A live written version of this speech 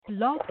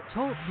Blog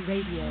Talk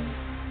Radio.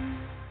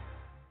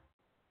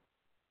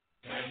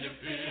 Can you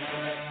feel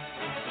it?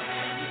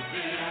 Can you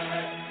feel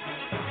it?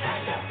 Can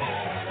you feel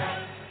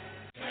it?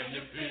 Can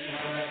you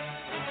feel it?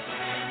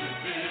 Can you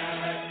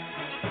feel it?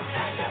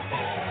 Can you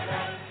feel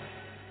it?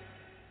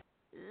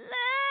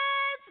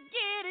 Let's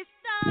get it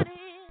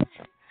started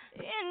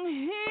in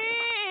here.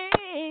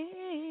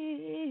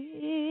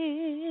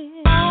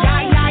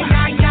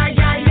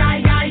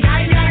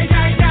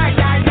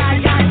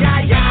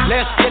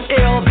 Let's get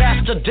ill,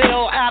 that's the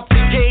deal.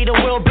 Applicator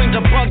will bring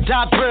the bug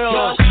dot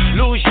drill.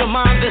 Lose your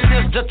mind, this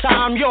is the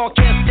time. You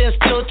can't stand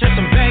still till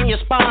some bang your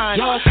spine.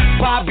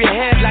 Bob your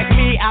head like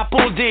me,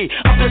 Apple D.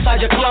 Up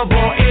inside your club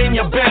or in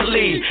your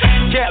Bentley.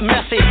 Get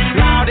messy,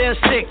 loud and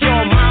sick.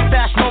 Your mind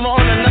fast, mama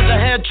on another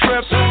head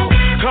trip.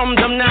 Come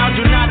them now,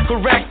 do not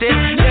correct it.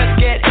 Let's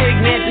get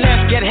ignorant,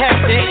 let's get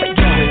hectic.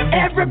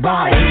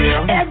 Everybody,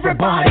 let's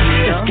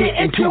get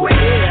into it.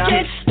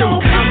 Get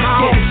stoked, get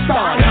it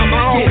started,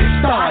 get it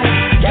started,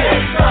 get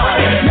it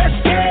started.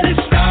 Let's get it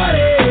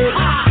started.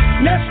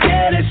 Let's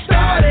get it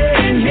started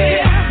in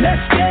here.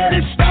 Let's get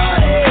it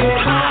started.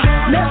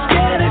 Let's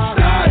get it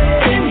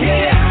started in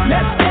here.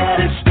 Let's get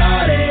it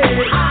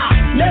started.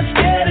 Let's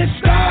get it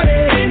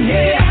started in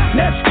here.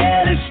 Let's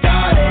get it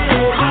started.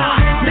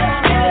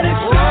 Let's get it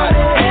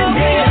started in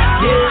here.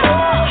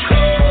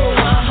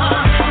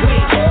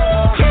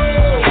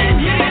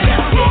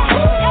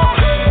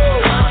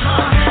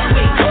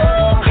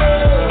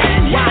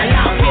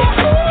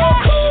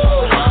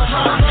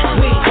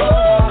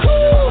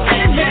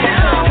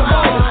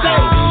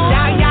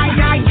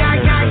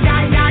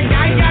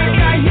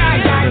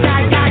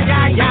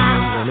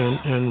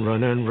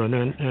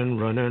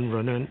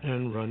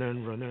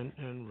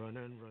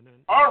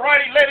 All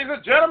righty, ladies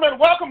and gentlemen,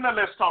 welcome to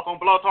Let's Talk on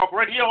Blog Talk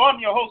Radio. I'm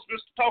your host,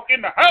 Mr. Talk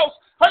in the house.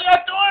 How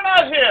y'all doing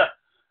out here?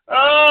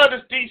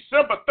 This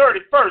December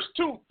 31st,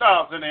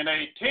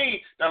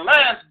 2018, the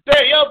last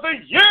day of the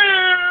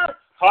year.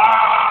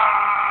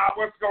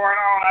 What's going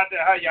on out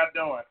there? How y'all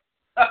doing?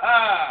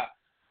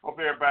 Hope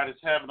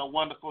everybody's having a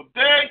wonderful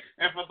day.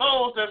 And for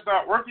those that's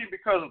not working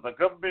because of the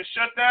government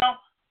shutdown,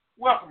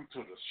 welcome to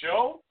the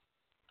show.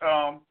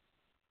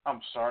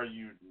 I'm sorry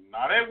you're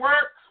not at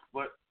work,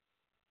 but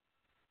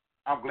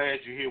I'm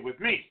glad you're here with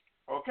me,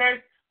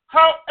 okay?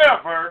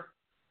 However,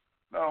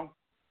 no,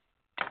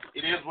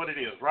 it is what it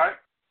is, right?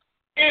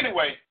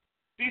 Anyway,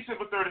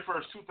 December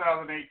 31st,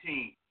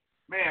 2018.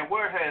 Man,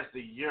 where has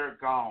the year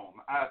gone?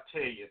 I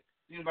tell you.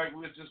 Seems like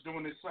we were just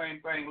doing the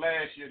same thing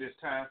last year this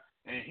time.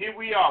 And here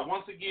we are,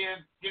 once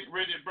again, getting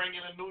ready to bring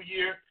in a new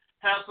year,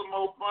 have some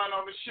more fun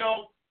on the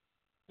show,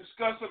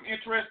 discuss some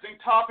interesting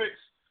topics,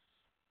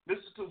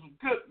 listen to some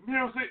good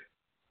music,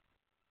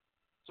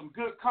 some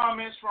good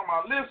comments from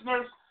our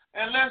listeners,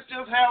 and let's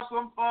just have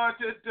some fun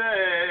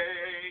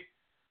today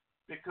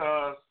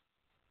because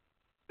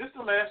it's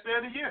the last day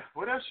of the year.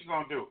 What else you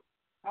going to do?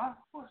 Huh?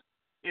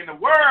 In the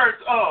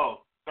words of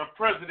the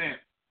President,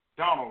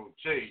 Donald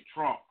J.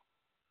 Trump,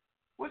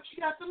 what you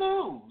got to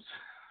lose?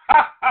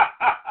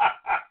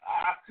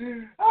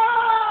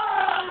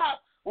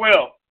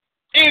 Well,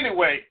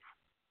 anyway,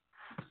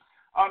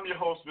 I'm your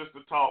host,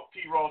 Mr. Talk.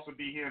 P. Ross will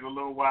be here in a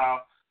little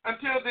while.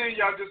 Until then,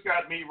 y'all just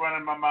got me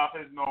running my mouth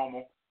as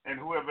normal. And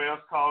whoever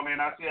else calling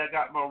in, I see I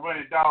got my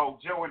running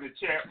dog, Joe, in the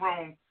chat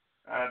room.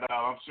 And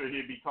I'm sure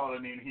he'll be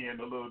calling in here in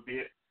a little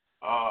bit.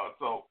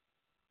 So,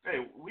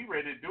 hey, we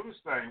ready to do this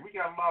thing. We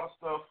got a lot of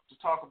stuff to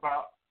talk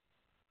about.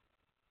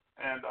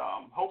 And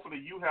hopefully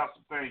you have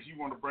some things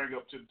you want to bring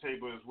up to the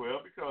table as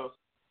well because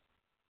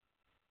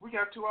we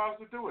got 2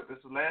 hours to do it. This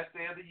is the last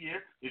day of the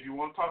year. If you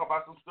want to talk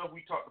about some stuff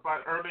we talked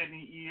about earlier in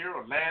the year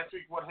or last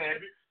week, what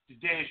have you,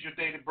 today is your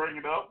day to bring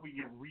it up. We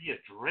can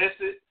readdress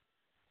it,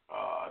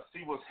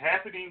 see what's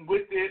happening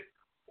with it,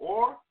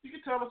 or you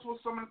can tell us what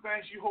some of the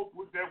things you hope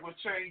that will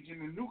change in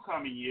the new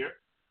coming year,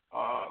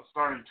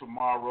 starting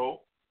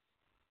tomorrow.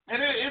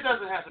 And it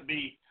doesn't have to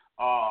be,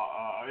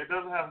 how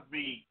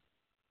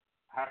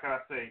can I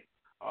say,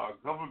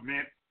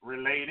 government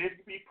related. It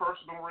can be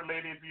personal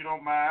related if you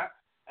don't mind.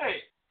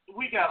 Hey,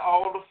 we got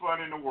all the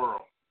fun in the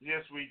world.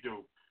 Yes, we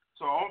do.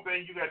 So the only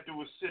thing you got to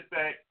do is sit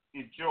back,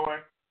 enjoy.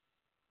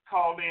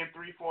 Call in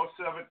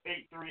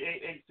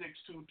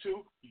 347-838-8622.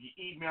 You can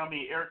email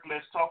me at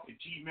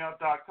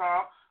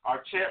ericletstalk@gmail.com.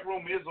 Our chat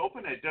room is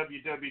open at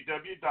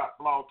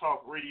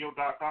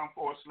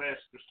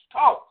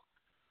www.blogtalkradio.com/MrTalk.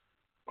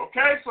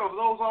 Okay, so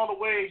those are the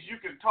ways you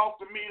can talk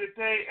to me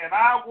today, and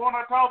I want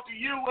to talk to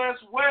you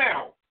as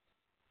well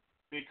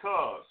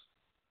because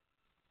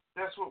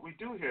that's what we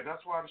do here.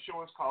 That's why the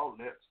show is called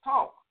Let's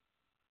Talk.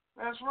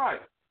 That's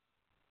right.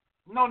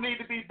 No need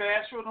to be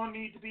bashful. No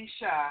need to be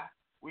shy.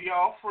 We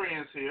all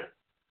friends here.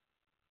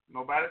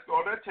 Nobody's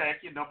going to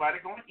attack you.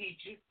 Nobody's going to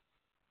eat you.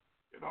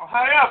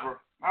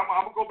 However, I'm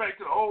going to go back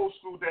to the old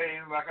school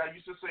days like I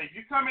used to say. If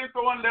you come in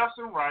throwing left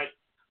and right,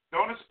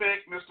 don't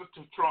expect Mr.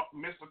 Trump,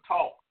 Mr.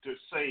 Talk to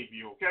save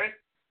you, okay?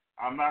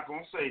 I'm not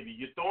going to save you.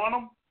 You're throwing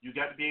them, you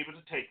got to be able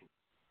to take them.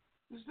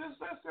 It's just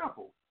that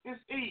simple.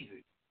 It's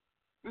easy.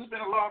 It's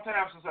been a long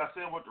time since I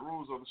said what the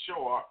rules of the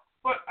show are,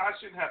 but I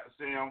shouldn't have to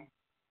say them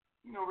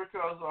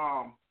Because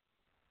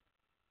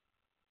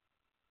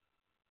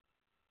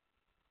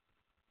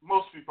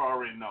most people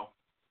already know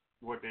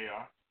what they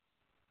are.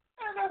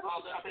 And that's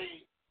all. I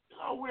mean,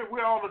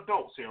 we're all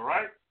adults here,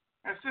 right?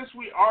 And since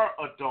we are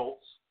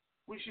adults,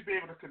 we should be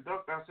able to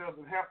conduct ourselves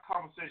and have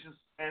conversations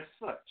as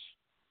such.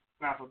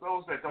 Now, for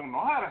those that don't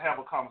know how to have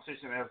a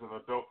conversation as an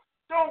adult,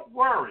 don't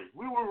worry.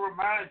 We will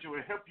remind you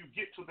and help you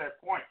get to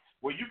that point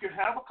where you can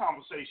have a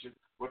conversation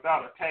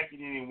without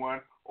attacking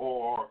anyone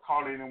or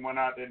calling anyone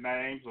out their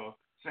names or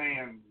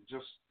saying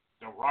just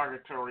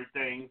derogatory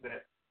things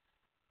that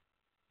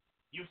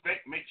you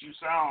think makes you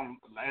sound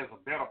as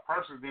a better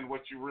person than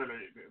what you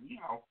really,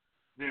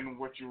 than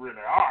what you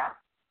really are.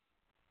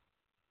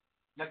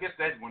 I guess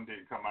that one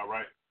didn't come out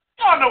right.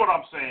 Y'all know what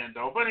I'm saying,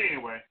 though. But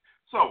anyway,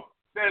 so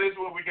that is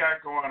what we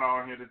got going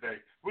on here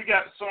today. We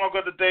got the song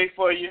of the day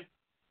for you,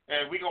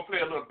 and we're going to play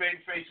a little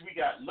Babyface. We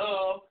got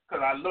Love, because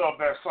I love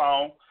that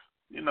song,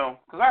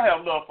 because I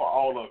have love for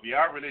all of you.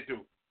 I really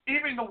do.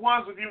 Even the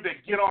ones of you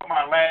that get on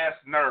my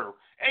last nerve.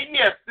 And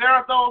yes, there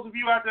are those of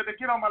you out there that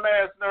get on my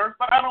last nerve,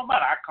 but I don't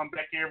matter. I come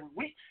back every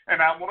week,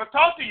 and I want to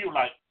talk to you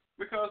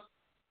because,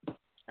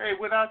 hey,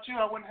 without you,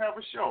 I wouldn't have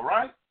a show,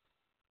 right?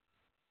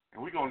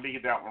 And we're going to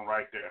leave that one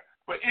right there.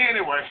 But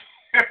anyway,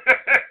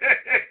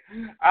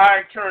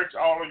 I encourage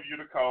all of you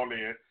to call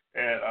in,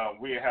 and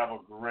we'll have a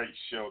great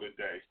show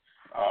today.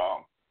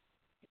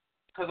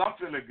 Because I'm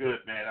feeling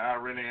good, man. I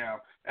really am.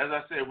 As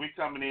I said, we're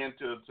coming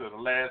into the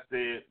last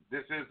day.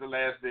 This is the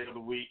last day of the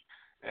week,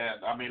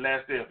 and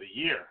last day of the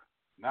year,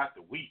 not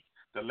the week.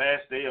 The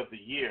last day of the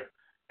year,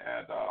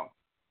 and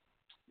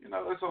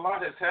there's a lot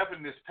that's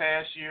happened this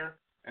past year,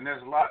 and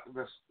there's a lot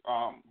that's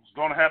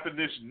going to happen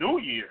this new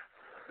year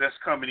that's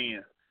coming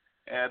in,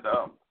 and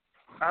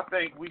I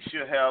think we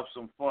should have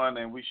some fun,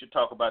 and we should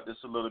talk about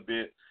this a little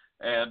bit,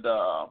 and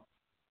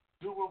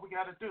do what we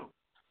got to do.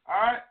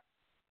 All right.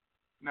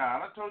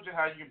 Now, I told you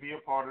how you can be a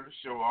part of the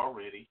show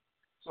already.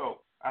 So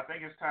I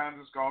think it's time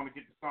to go on to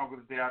get the song of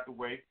the day out the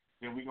way.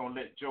 Then we're going to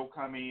let Joe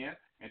come in,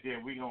 and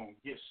then we're going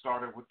to get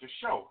started with the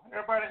show.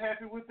 Everybody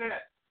happy with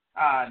that?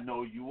 I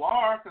know you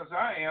are, because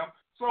I am.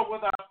 So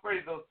without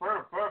further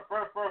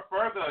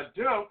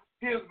ado,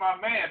 here's my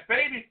man,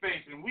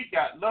 Babyface, and we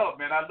got Love,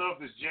 man. I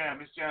love this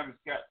jam. This jam has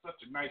got such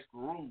a nice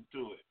groove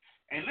to it.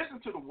 And listen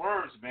to the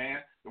words,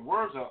 man. The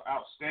words are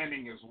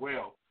outstanding as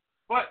well.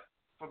 But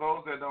for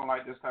those that don't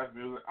like this type of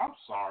music, I'm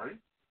sorry.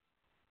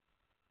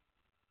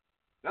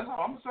 That's all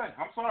I'm going to say.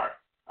 I'm sorry.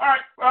 All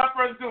right, without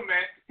further ado,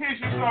 man, here's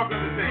your song of the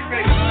day.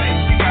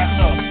 Babyface, we got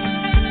Love.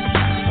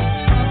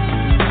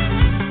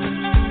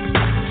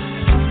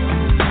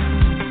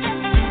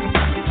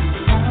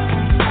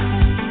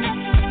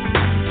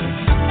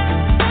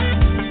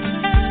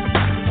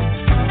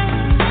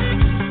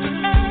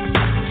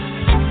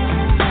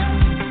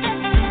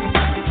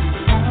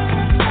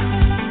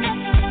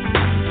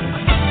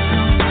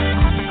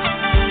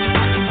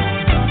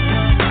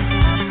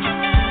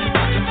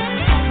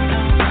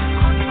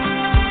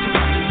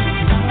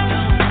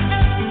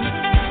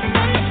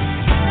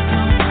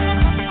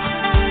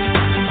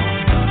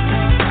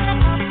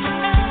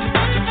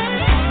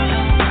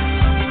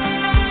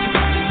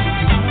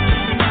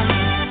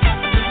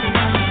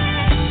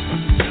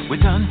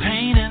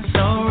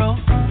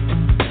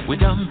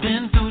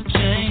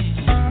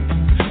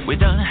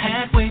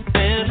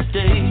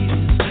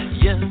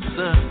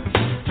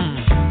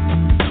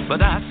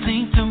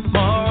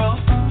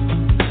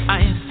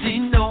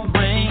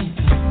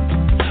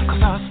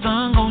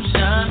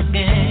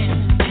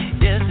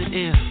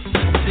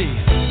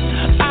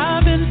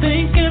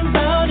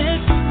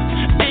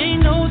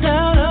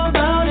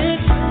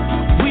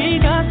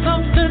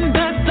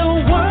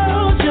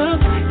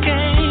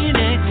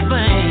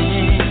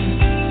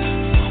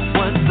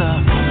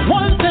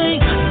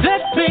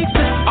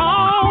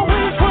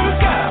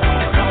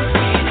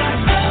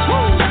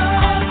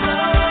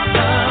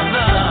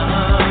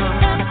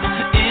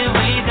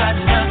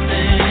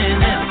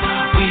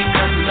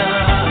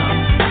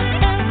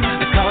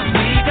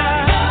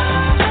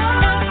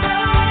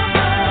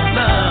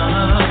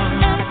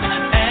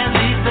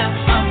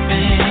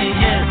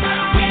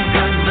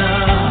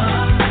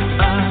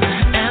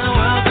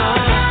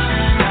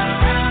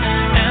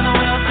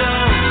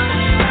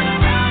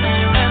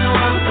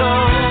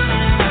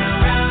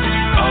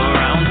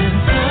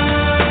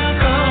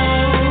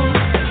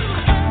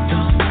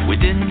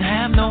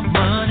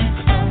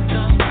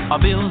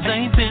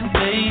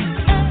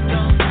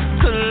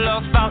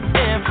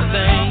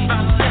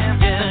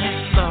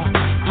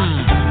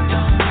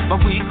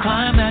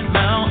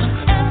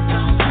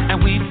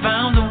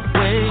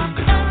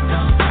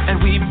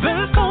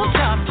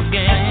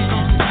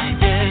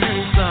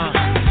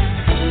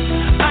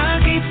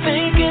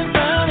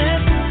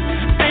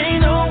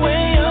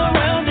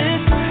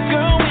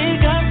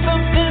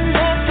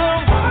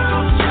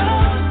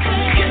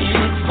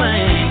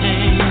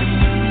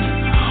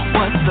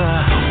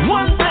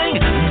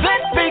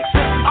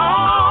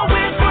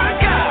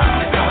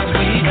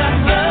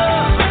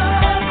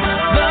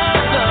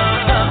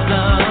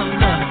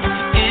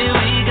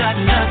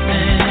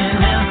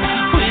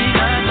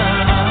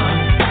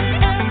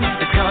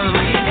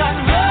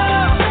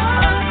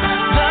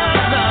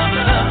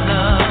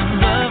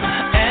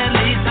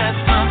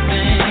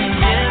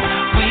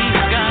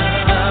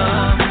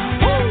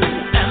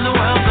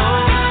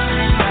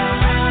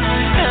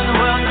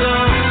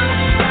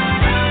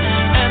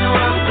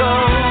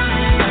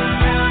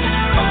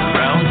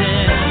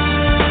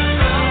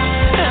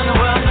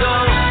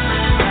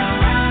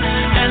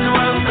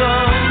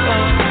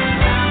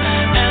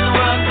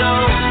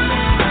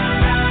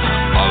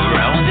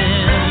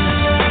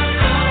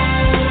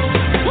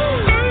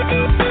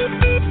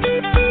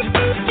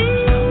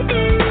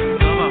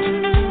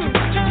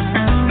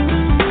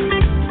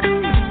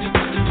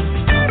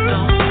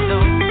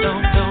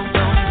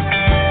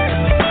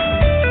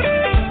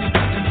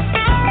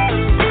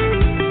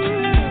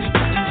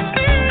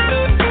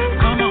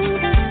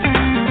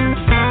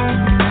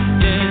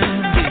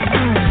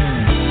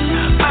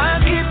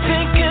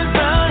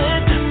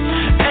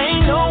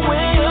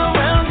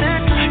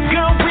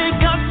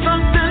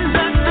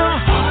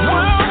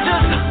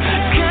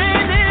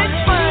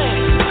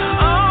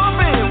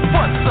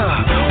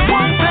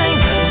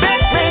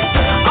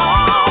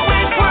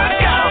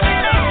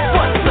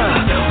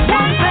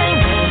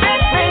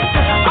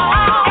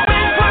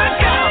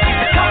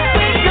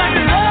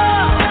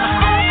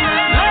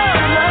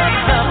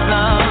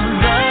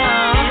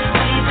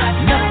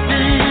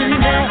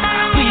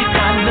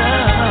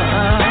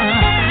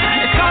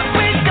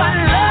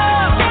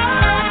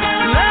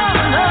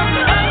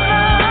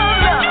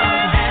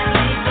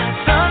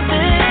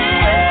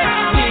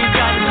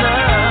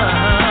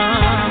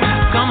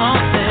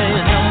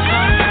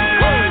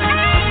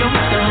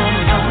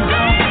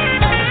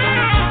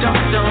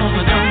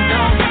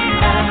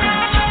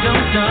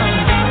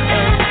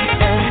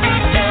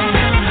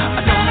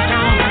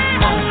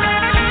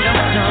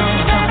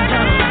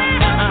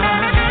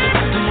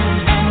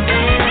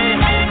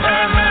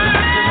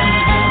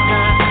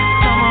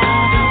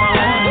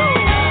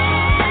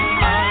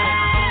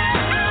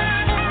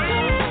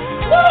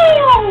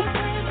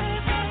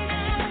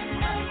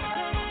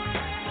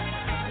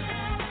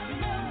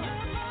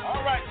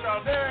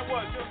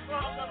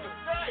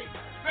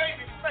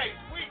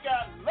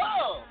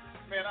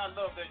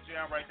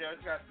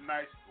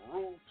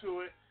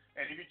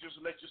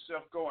 let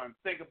yourself go and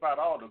think about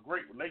all the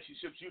great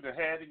relationships you've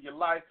had in your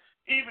life,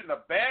 even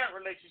the bad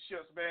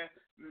relationships, man.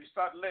 You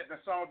start letting the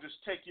song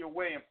just take you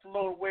away and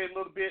float away a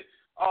little bit.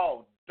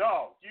 Oh,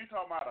 dog, you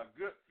talking about a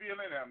good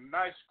feeling and a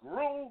nice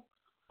groove?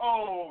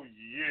 Oh,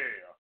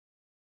 yeah.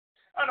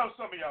 I know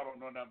some of y'all don't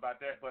know nothing about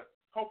that, but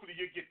hopefully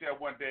you get there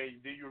one day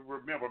and you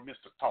remember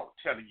Mr. Talk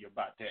telling you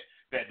about that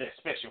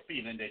special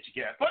feeling that you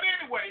get. But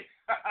anyway,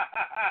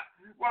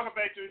 welcome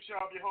back to the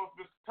show. I'm your host,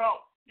 Mr.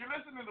 Talk. You're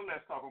listening to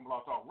Let's Talk on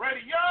Blog Talk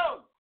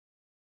Radio.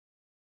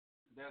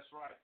 That's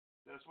right.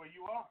 That's where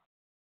you are.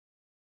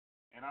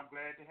 And I'm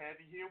glad to have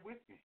you here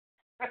with me.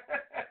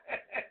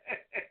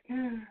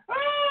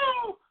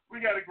 Oh,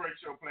 we got a great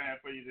show planned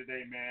for you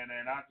today, man,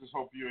 and I just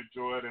hope you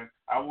enjoy it, and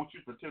I want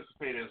you to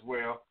participate as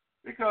well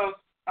because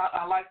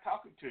I like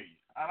talking to you.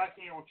 I like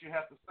hearing what you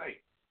have to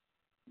say.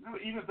 You know,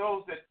 even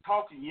those that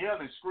talk and yell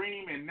and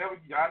scream and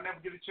I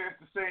never get a chance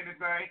to say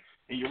anything,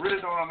 and you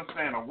really don't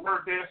understand a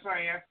word they're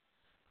saying,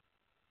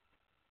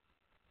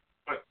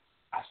 but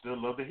I still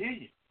love to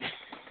hear you.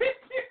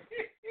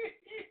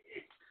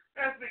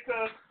 That's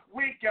because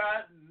we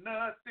got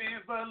nothing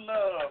but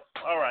love.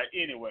 All right,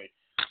 anyway.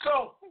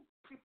 So,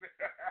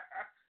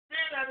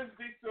 being that it's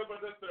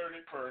December the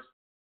 31st,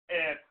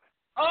 and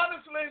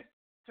honestly,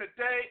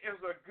 today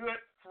is a good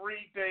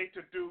free day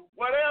to do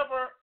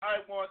whatever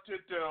I want to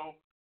do.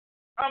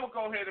 I'm going to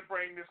go ahead and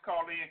bring this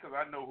call in because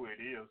I know who it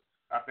is.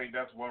 I think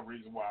that's one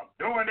reason why I'm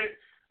doing it.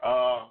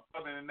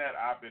 Other than that,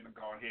 I've been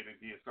going ahead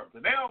and did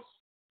something else.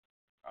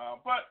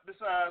 But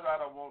besides, I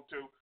don't want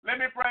to.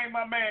 Let me bring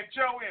my man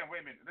Joe in.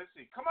 Wait a minute. Let's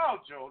see. Come on,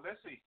 Joe.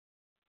 Let's see.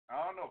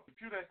 I don't know.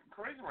 Computer's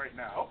crazy right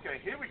now. Okay,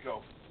 here we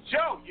go.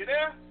 Joe, you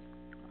there?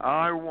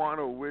 I want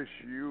to wish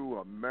you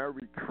a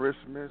Merry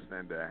Christmas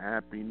and a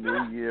Happy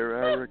New Year,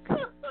 Eric.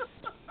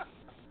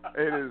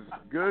 It is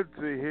good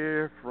to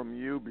hear from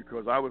you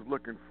because I was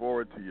looking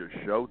forward to your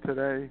show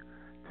today.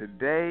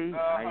 Today,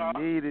 I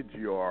needed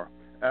your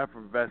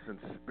effervescent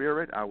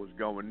spirit. I was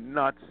going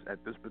nuts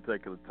at this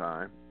particular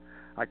time.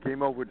 I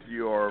came over to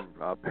your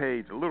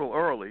page a little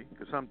early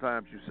because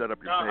sometimes you set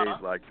up your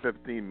page like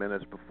 15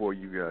 minutes before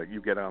you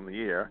get on the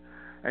air.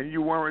 And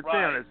you weren't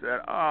there, and I said,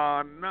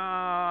 "Oh no,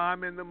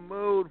 I'm in the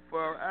mood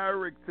for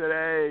Eric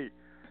today."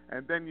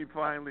 And then I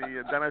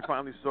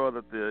finally saw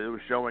that it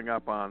was showing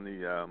up on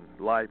the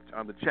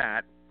on the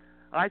chat.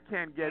 I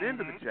can't get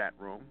into the chat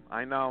room.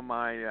 I know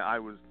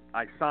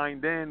I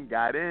signed in,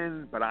 got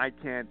in, but I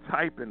can't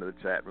type into the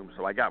chat room,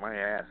 so I got my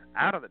ass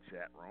out of the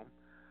chat room.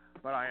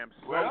 But I am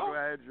so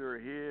glad you're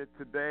here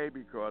today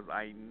because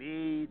I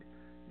need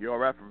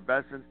your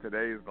effervescence.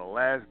 Today is the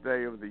last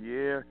day of the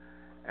year.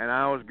 And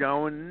I was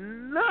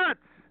going nuts.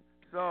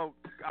 So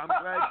I'm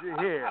glad you're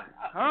here.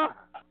 Huh?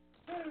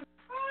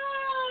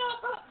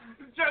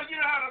 Joe, you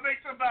know how to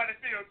make somebody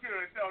feel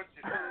good, don't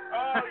you?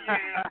 Oh,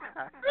 yeah.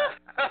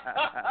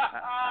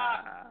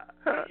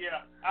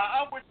 Yeah.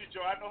 I'm with you,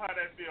 Joe. I know how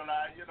that feels.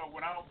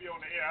 When I don't be on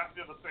the air, I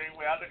feel the same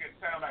way. I look at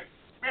the time like,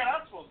 man,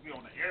 I'm supposed to be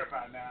on the air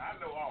by now. I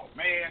know, oh,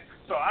 man.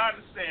 So I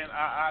understand.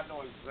 I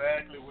know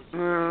exactly what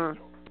you're saying,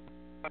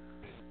 Joe.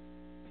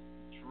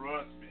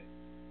 Trust me.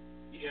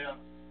 Yeah.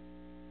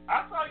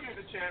 I saw you in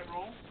the chat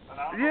room.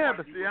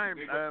 But see,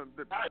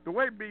 the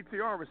way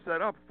BTR is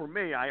set up for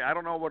me, I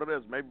don't know what it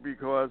is. Maybe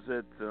because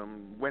it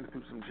went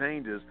through some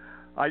changes.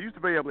 I used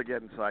to be able to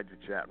get inside your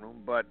chat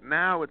room, but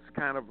now it's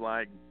kind of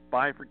like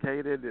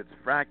bifurcated. It's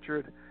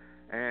fractured,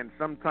 and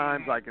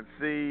sometimes I can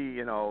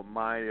see,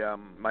 my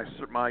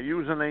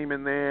username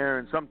in there,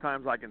 and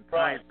sometimes I can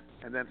type,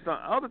 and then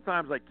other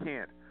times I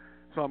can't.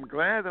 So I'm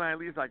glad that at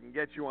least I can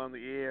get you on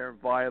the air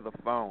via the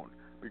phone.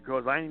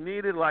 Because I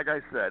needed, like I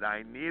said,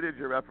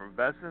 your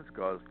effervescence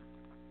because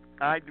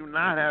I do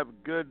not have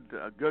good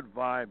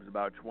vibes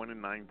about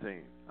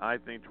 2019. I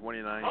think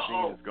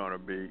 2019 is going to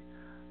be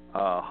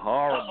a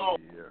horrible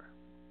year.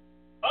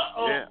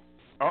 Yeah.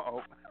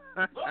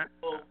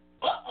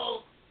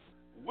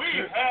 We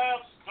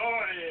have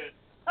started.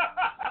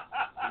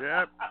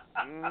 Yep.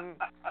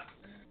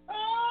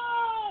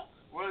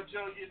 Well,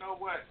 Joe, you know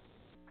what?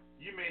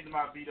 You may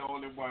not be the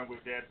only one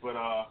with that, but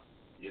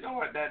you know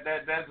what?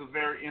 That's a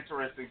very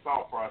interesting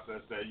thought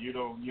process. That you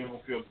don't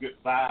feel good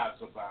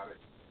vibes about it.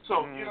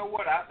 So you know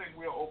what? I think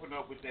we'll open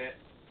up with that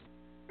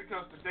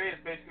because today is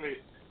basically,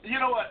 you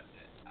know what?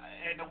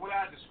 And the way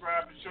I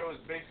describe the show is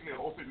basically an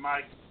open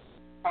mic.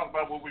 Talk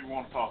about what we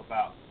want to talk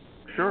about.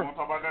 Sure. You want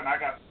to talk about that? I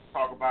got to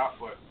talk about,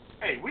 but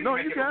hey, we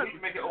can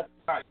make it open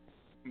mic.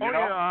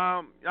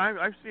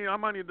 I've seen.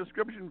 I'm on your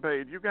description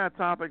page. You got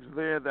topics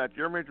there that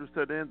you're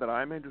interested in, that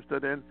I'm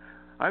interested in.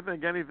 I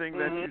think anything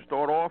that you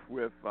start off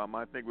with,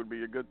 I think would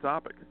be a good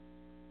topic.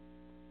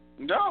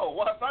 No,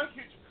 well, thank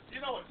you. You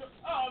know what?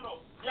 Oh no,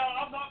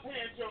 y'all, I'm not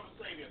paying Joe to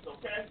say this,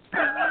 okay?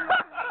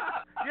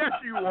 Yes,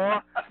 you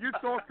are. You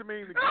talked to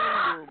me in the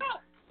green room.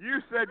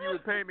 You said you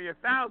would pay me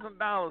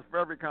 $1,000 for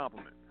every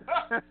compliment.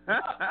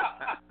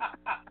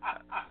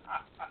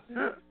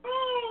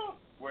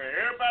 Well,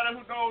 everybody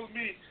who knows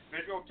me,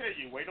 they're gonna tell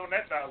you, wait on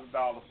that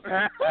 $1,000.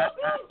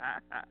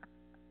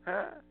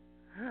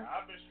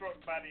 I've been struck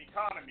by the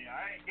economy.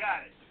 I ain't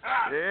got it.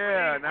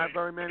 Yeah, anyway. Not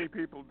very many many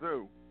people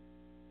do.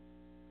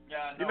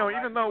 Yeah, You know, right.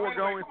 even though So we're anyway,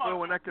 going come on.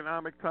 through an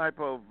economic type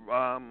of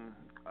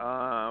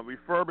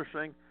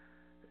refurbishing,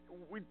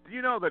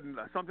 you know that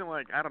something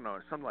like, I don't know,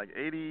 something like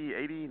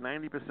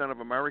 90% of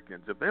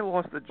Americans, if they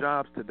lost their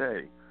jobs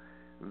today,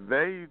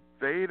 they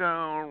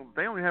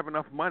only have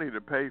enough money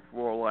to pay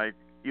for like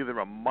either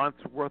a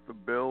month's worth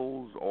of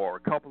bills or a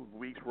couple of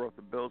weeks worth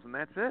of bills, and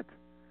that's it.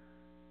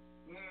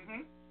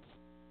 Mhm.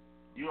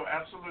 You're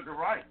absolutely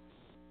right.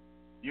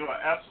 You are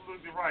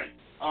absolutely right.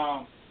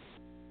 And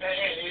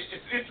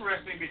it's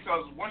interesting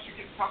because once you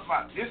get to talk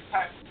about this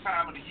type of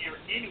time of the year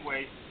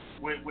anyway,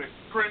 with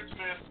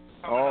Christmas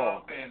coming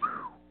up and,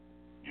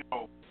 you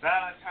know,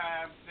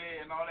 Valentine's Day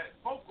and all that,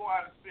 folks go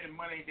out and spend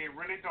money they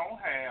really don't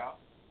have.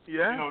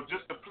 Yeah. You know,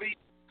 just to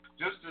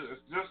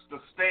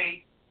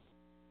stay,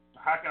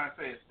 how can I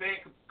say it,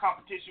 stay in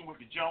competition with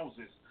the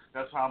Joneses.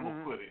 That's how I'm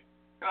going to put it.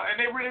 And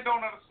they really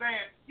don't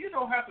understand, you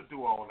don't have to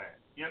do all that.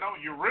 You know,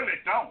 you really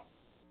don't.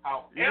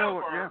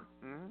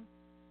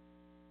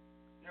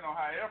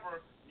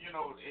 However,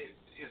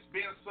 it's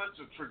been such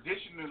a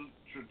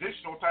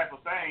traditional type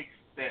of thing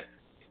that,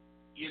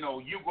 you know,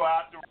 you go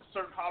out during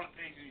certain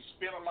holidays and you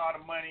spend a lot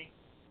of money.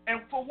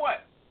 And for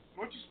what?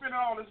 What you spending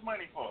all this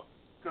money for?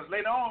 Because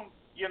later on,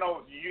 you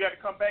know, you got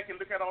to come back and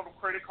look at all the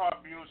credit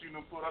card bills you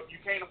know put up. You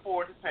can't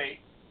afford to pay.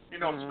 You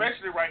know,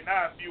 especially right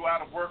now, if you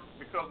out of work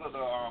because of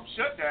the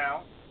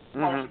shutdown, the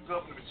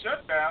government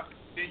shutdown,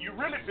 then you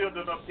really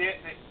building up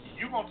debt that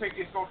it's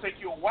gonna take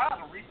you a while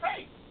to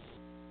repay.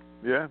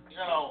 Yeah. You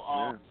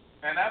know,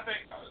 and I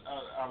think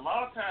a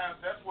lot of times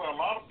that's where a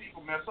lot of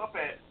people mess up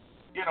at.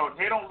 You know,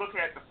 they don't look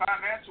at the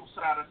financial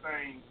side of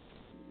things.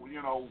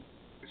 You know,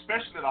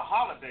 especially the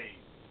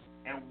holidays.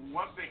 And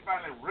once they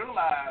finally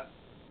realize,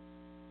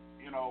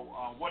 you know,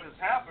 what has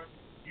happened,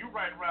 you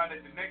right around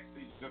at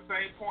the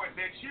same point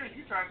next year,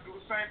 you trying to do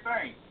the same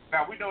thing.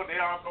 Now we know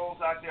there are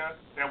those out there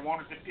that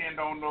want to depend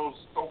on those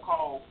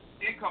so-called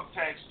income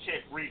tax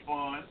check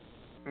refunds.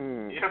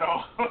 You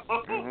know,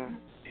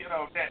 you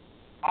know that.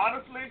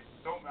 Honestly,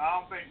 I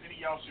don't think any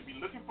of y'all should be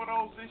looking for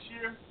those this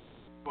year.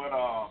 But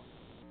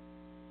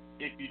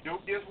if you do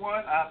get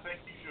one, I think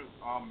you should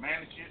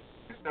manage it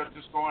instead of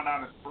just going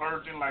out and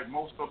splurging like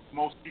most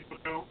people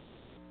do.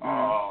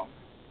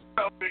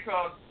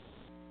 Because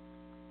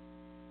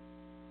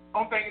the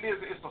only thing it is,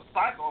 it's a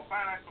cycle, a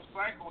financial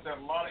cycle that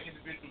a lot of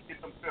individuals get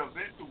themselves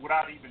into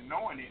without even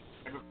knowing it,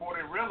 and before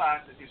they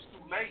realize it, it's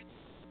too late,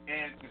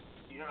 and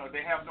you know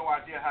they have no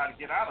idea how to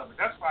get out of it.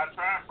 That's why I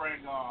try and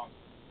bring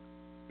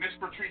Miss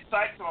Patrice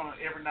Sykes on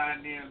every now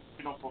and then,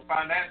 you know, for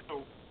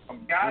financial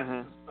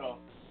guidance and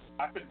stuff.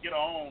 I couldn't get her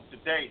on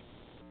today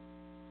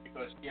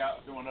because she's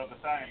out doing other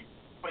things.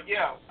 But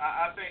yeah,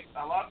 I think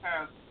a lot of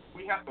times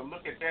we have to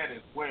look at that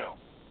as well.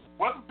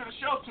 Welcome to the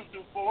show,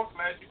 224.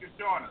 Glad you could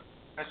join us.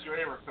 That's your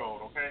error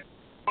code, okay?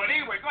 But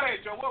anyway, go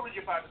ahead, Joe. What were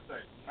you about to say?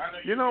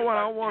 You know what?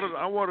 I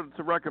wanted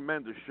to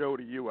recommend a show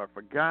to you. I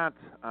forgot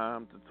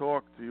to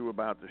talk to you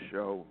about the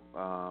show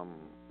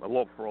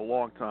for a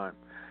long time.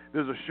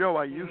 There's a show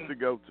I used to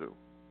go to,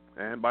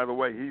 and by the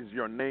way, he's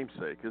your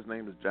namesake. His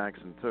name is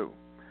Jackson too,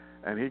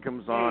 and he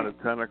comes on at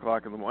 10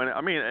 o'clock in the morning.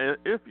 I mean,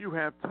 if you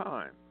have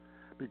time,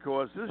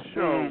 because this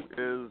show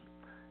is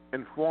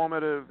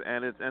informative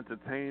and it's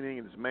entertaining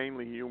and it's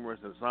mainly humorous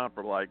and it's on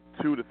for like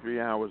 2 to 3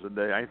 hours a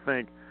day. I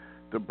think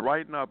to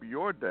brighten up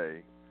your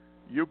day,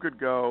 you could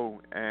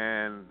go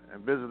and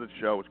visit the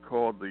show. It's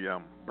called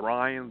the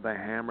Brian the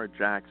Hammer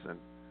Jackson,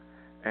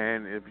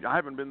 and I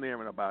haven't been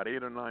there in about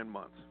 8 or 9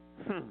 months.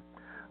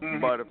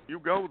 But if you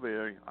go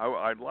there,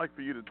 I'd like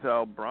for you to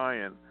tell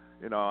Brian,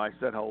 you know, I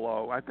said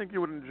hello. I think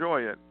you would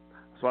enjoy it.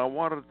 So I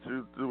wanted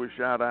to do a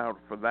shout out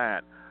for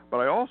that. But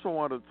I also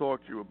wanted to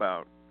talk to you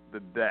about the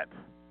debt.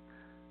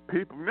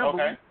 People,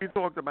 remember, we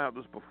talked about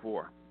this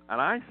before.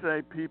 And I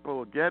say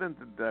people get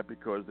into debt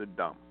because they're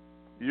dumb.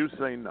 You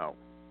say no.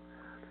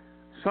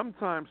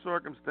 Sometimes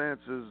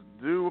circumstances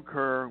do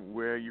occur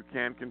where you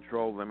can't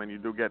control them and you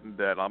do get in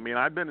debt. I mean,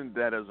 I've been in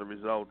debt as a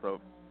result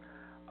of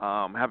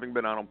having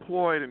been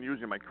unemployed and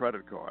using my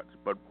credit cards,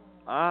 but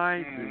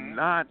I do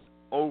not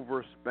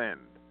overspend.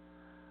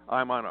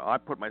 I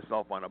put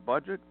myself on a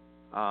budget.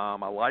 I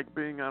like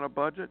being on a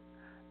budget,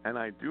 and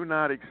I do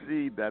not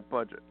exceed that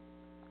budget.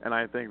 And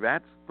I think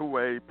that's the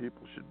way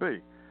people should be.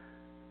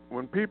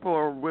 When people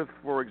are with,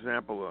 for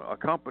example, a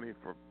company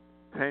for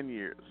 10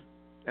 years,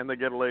 and they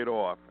get laid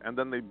off, and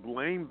then they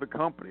blame the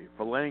company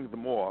for laying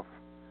them off,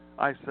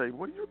 I say,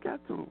 what do you got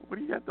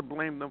to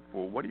blame them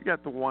for? What do you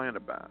got to whine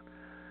about?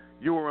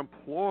 You were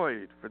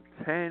employed for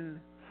 10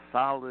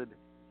 solid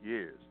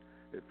years.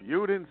 If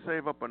you didn't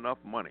save up enough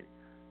money,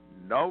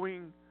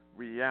 knowing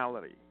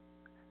reality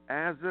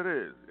as it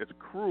is, it's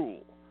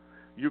cruel.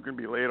 You can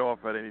be laid off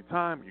at any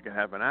time. You can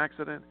have an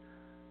accident.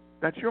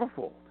 That's your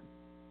fault.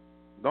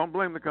 Don't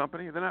blame the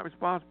company. They're not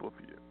responsible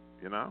for you,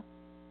 you know?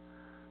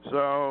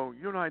 So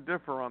you and I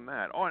differ on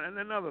that. Oh, and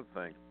another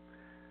thing.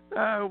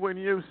 When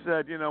you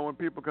said, you know, when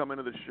people come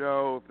into the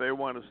show, if they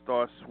want to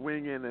start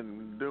swinging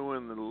and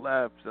doing the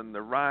lefts and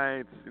the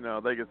rights, you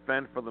know, they can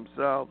fend for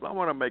themselves. I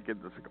want to make a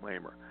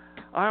disclaimer.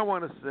 I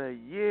want to say,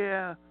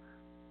 yeah,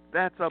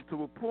 that's up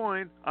to a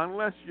point,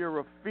 unless you're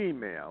a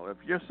female. If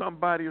you're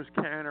somebody who's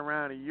carrying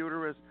around a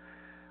uterus,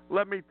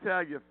 let me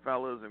tell you,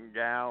 fellas and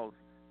gals,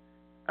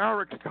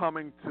 Eric's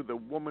coming to the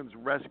woman's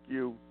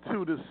rescue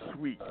to the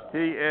suite.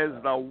 He is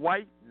the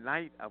white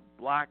knight of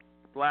the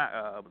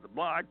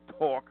Blog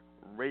Talk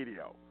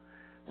Radio.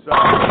 So,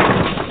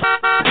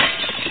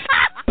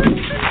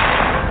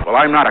 well,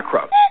 I'm not a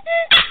crook.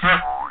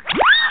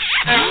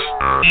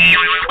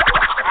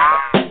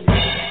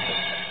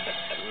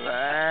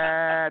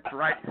 That's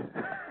right.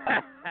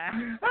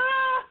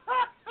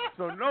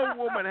 So no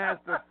woman has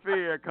to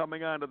fear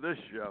coming onto this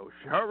show.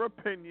 Her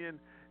opinion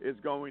is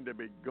going to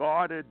be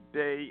guarded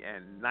day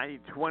and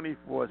night,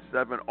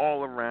 24/7,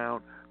 all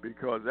around,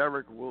 because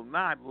Eric will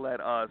not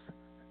let us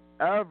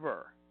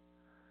ever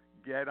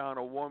get on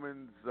a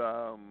woman's,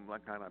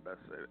 like kind of best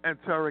say it,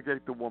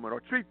 interrogate the woman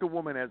or treat the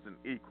woman as an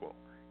equal.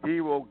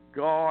 He will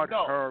guard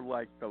her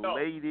like the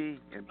lady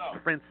and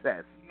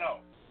princess. No.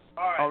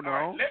 All right. Oh, no?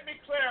 All right. Let me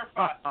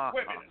clarify.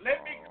 Wait a minute.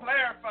 Let me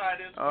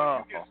clarify this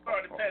before you get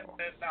started passing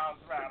that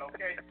down around,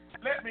 okay?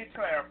 Let me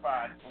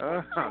clarify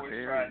what you was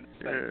trying to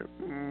say.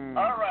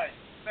 All right.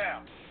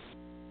 Now,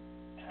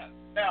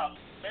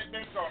 let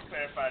me go and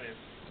clarify this.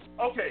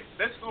 Okay,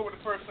 let's go with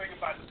the first thing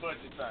about the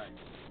budget thing.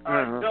 All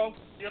right, so,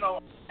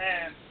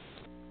 and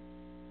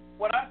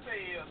what I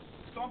say is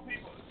some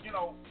people,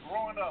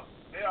 growing up,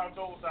 there are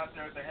those out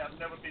there that have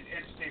never been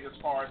educated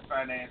as far as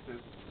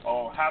finances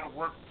or how to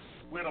work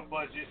with a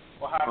budget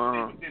or how to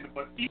stay within it.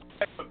 But even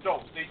as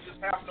adults, they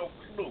just have no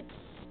clue.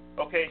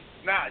 Okay?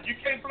 Now, you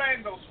can't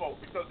blame those folks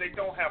because they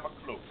don't have a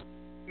clue.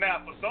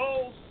 Now, but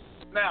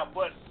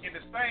in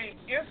the same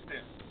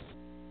instance,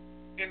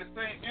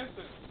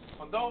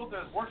 for those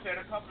that worked at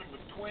a company for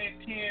 10,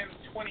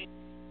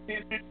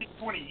 15,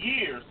 20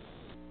 years,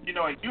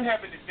 and you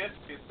haven't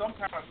invested in some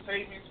kind of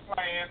savings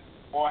plan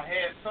or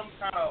had some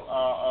kind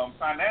of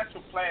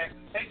financial plan,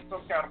 taken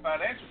some kind of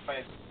financial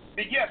plan,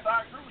 then yes,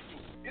 I agree with you.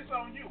 It's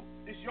on you.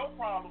 It's your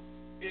problem.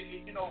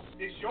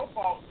 It's your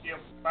fault if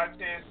by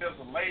chance there's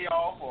a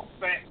layoff or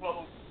plant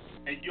closed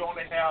and you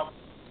only have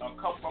a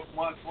couple of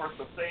months worth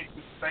of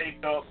savings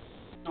saved up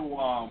to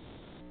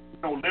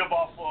live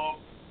off of.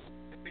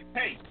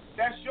 Hey,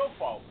 that's your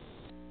fault.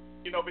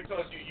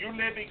 Because you're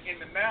living in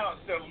the now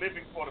instead of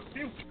living for the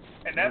future,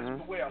 and that's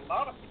the way a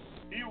lot of people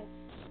view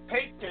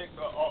paychecks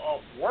are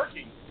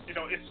working.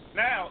 It's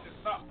now.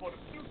 It's not for the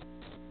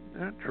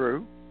future.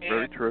 True.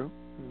 Very true.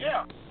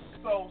 Yeah.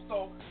 So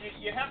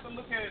you have to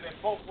look at it in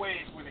both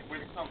ways when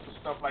it comes to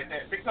stuff like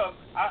that. Because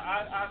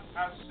I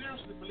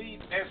seriously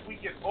believe as we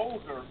get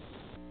older,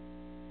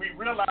 we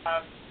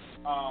realize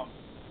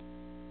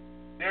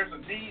there's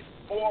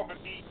more of a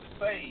need to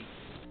save.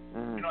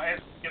 As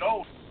we get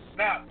older.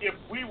 Now, if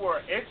we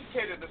were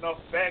educated enough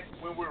back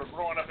when we were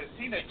growing up as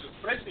teenagers,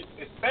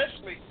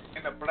 especially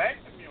in the black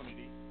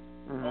community,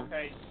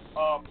 okay,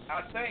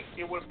 I think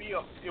it would be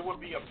a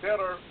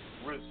better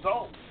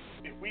result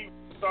if we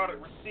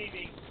started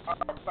receiving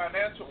our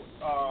financial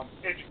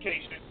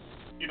education,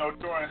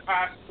 during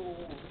high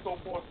school, so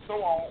forth,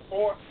 so on,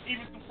 or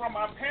even from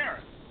our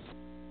parents.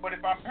 But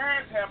if our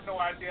parents have no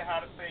idea how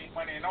to save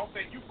money, and don't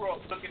think you grow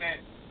up looking at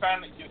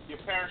your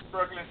parents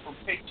struggling from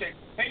paycheck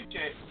to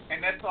paycheck,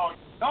 and that's all you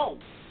know,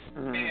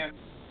 then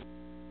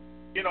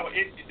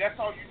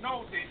that's all you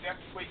know. Then that's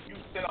the way you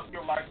set up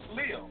your life to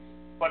live.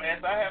 But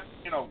as I have,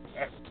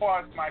 as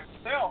far as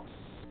myself,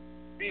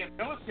 being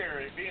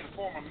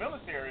former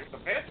military, a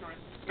veteran,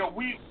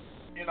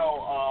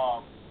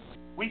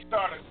 we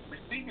started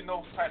receiving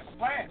those type of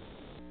classes,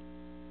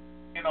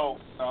 and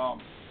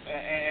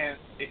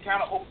it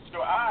kind of opens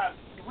your eyes.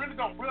 You really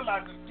don't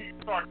realize it until you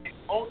start getting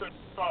older.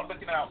 You start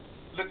looking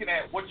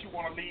at what you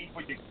want to leave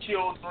for your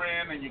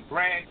children and your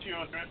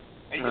grandchildren,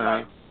 and you're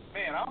like,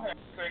 man, I don't have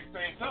things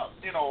saved up.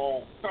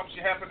 Or something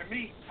should happen to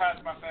me.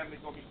 How's my family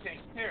going to be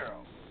taken care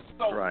of?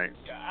 So I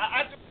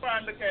just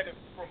try and look at it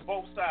from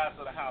both sides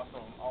of the house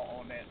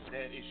on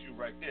that issue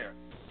right there.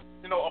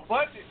 A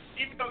budget,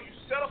 even though you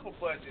set up a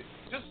budget,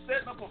 just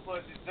setting up a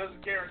budget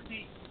doesn't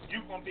guarantee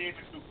you're going to be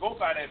able to go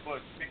by that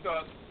budget,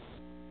 because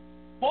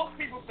most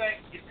people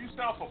think if you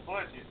set up a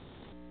budget,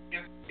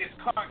 it's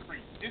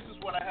concrete. This is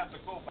what I have to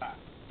go by.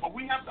 But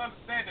we have to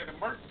understand that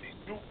emergencies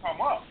do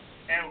come up.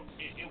 And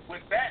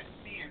with that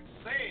being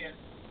said,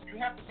 you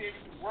have to be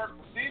able to work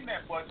within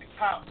that budget.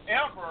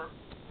 However,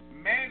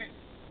 manage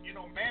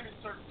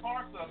certain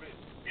parts of it.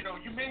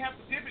 You may have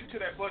to dip into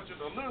that budget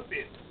a little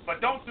bit,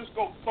 but don't just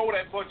go throw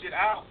that budget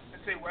out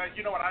and say, well,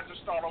 you know what, I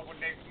just start over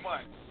next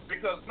month.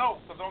 Because don't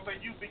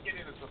think you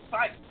begin it as a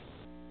cycle.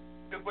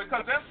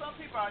 Because there's some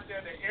people out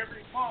there that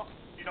every month,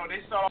 they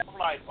start off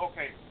like,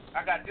 okay,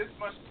 I got this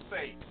much to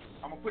save.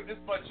 I'm going to put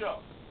this much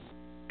up.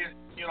 And,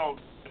 for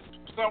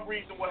some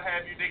reason, what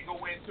have you, they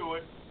go into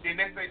it. Then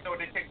next thing you know,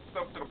 they take the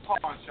stuff to the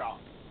pawn shop.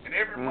 And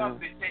every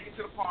month, they take it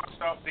to the pawn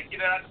shop. They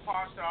get it out of the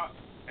pawn shop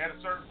at a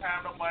certain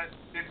time of the month.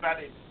 Then about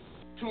 2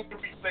 or 3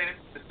 weeks later,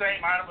 the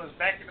same item is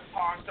back in the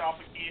pawn shop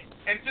again.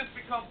 And it just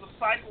becomes a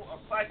cycle.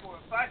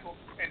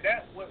 And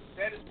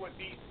that is what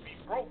needs to be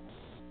broken.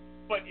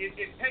 but it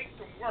takes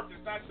some work.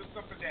 It's not just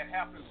something that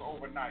happens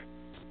overnight.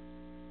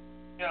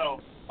 You know,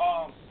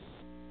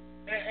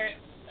 and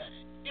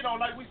you know,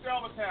 like we say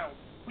all the time,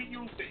 we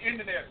use the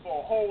internet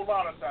for a whole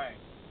lot of things.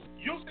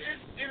 Use the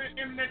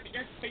internet to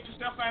educate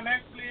yourself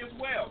financially as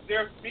well.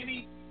 There's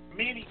many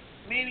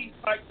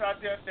sites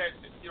out there that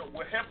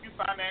will help you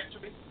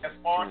financially as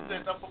far as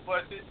setting up a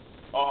budget,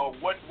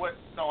 what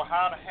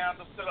how to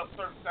handle set up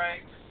certain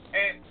things,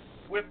 and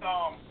with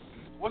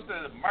what's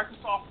the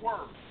Microsoft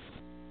Word.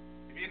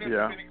 If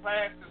you're in any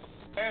classes,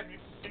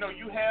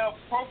 you have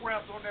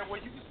programs on there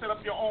where you can set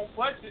up your own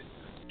budget.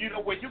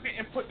 Where you can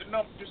input the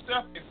numbers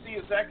yourself and see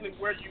exactly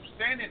where you're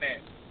standing at.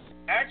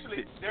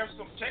 Actually, there's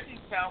some checking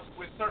accounts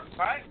with certain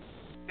banks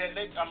that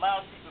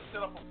allow you to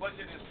set up a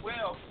budget as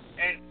well.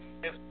 And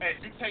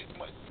as you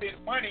spend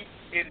money,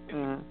 it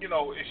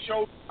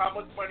shows how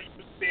much money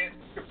you spend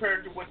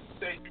compared to what you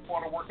say you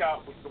want to work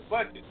out with the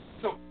budget.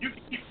 So you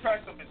can keep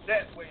track of it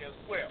that way as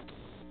well.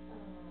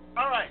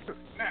 All right.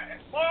 Now,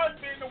 as far as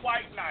being the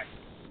white knight,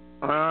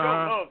 Joe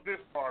loves this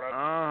part of it.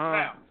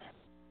 Now,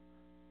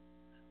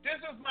 this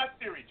is my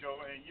theory,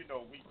 Joe, and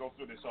we go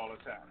through this all the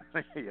time.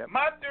 Yep.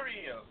 My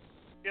theory is,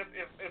 if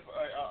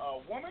a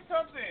woman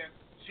comes in,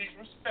 she's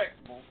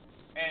respectable,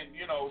 and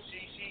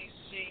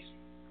she's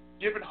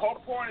giving her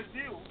point of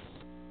view,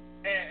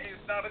 and is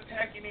not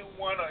attacking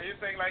anyone or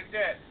anything like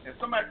that, and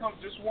somebody comes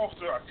just wants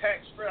to attack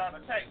straight out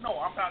attack,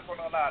 no, I'm not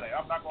going to allow that.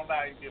 I'm not going to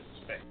allow you to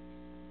disrespect.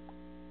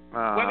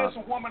 Whether it's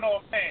a woman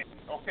or a man,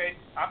 okay?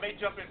 I may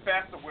jump in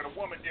faster with a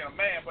woman than a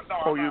man, but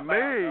no. You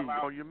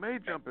may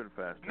jump in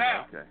faster.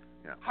 Now, okay.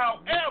 Yeah.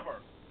 However,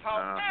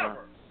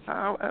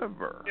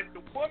 if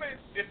the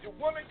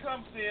woman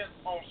comes in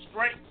on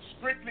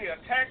strictly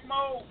attack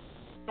mode,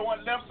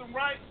 throwing left and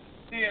right,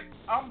 then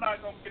I'm not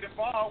gonna get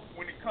involved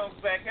when it comes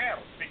back at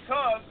her,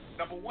 because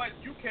number one,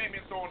 you came in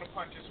throwing the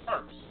punches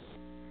first.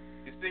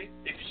 You see,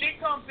 if she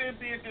comes in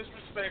being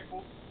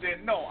disrespectful,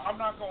 then no,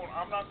 I'm not gonna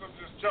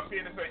just jump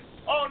in and say,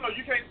 oh no,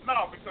 you can't,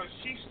 no, because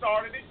she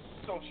started it,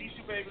 so she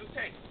should be able to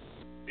take it.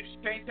 If she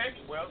can't take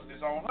it, well,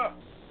 it's on her.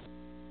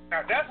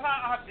 Now that's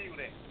how I view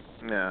that.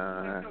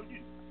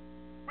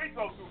 We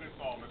go through this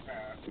all the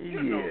time.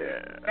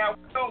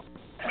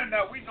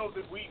 Now we know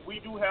that we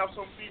do have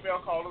some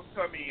female callers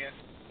come in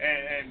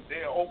and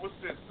they're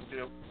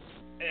oversensitive,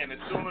 and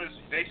as soon as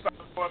they start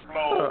throwing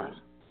blows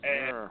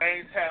and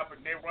things happen,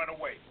 they run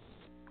away.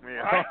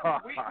 Right?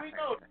 We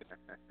know this.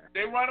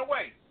 They run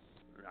away.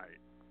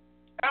 Right.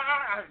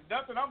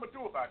 Nothing I'm gonna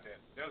do about that.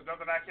 There's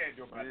nothing I can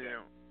do about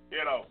that.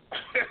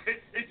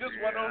 It's just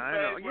one of those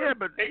things where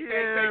they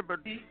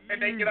eat and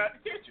they get out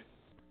the kitchen.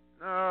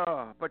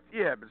 But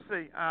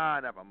see,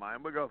 never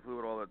mind. We'll go through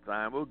it all the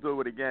time. We'll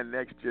do it again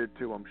next year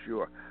too, I'm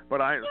sure. But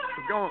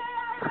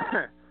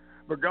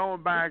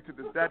going back to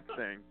the debt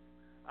thing,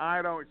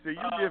 I don't see.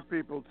 You give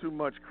people too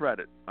much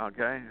credit.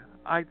 Okay,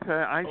 I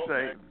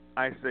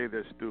say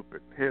they're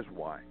stupid. Here's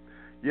why.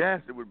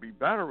 Yes, it would be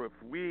better if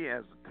we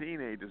as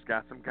teenagers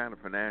got some kind of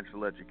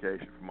financial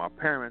education from our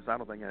parents. I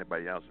don't think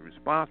anybody else is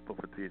responsible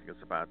for teaching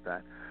us about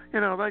that.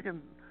 They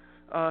can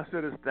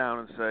sit us down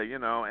and say,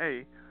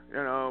 hey,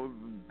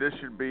 this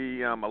should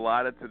be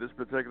allotted to this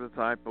particular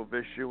type of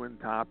issue and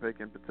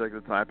topic and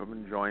particular type of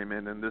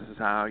enjoyment, and this is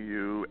how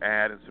you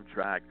add and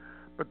subtract.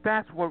 But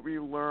that's what we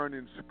learn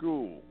in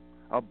school.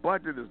 A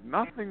budget is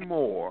nothing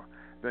more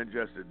than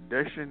just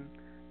addition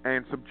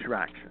and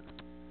subtraction.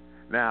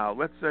 Now,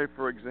 let's say,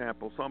 for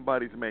example,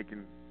 somebody's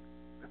making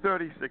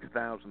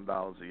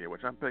 $36,000 a year,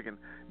 which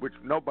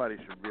nobody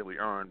should really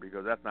earn,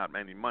 because that's not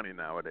any money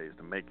nowadays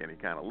to make any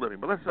kind of living.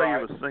 But let's say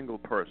you're a single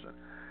person,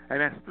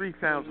 and that's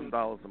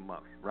 $3,000 a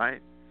month,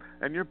 right?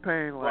 And you're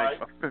paying like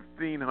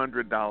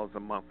 $1,500 a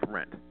month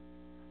rent,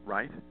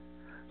 right?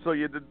 So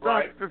you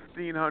deduct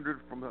 $1,500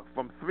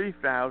 from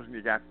 $3,000,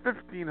 you got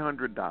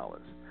 $1,500.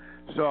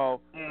 So,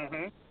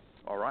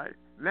 all right,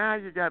 now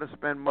you got to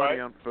spend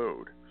money on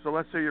food. So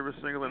let's say you're a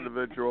single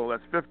individual.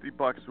 That's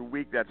 $50 a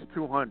week. That's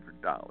 $200.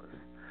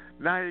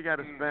 Now you got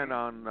to spend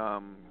on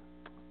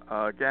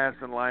gas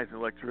and lights and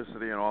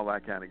electricity and all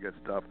that kind of good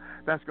stuff.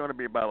 That's going to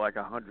be about like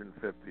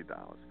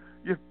 $150.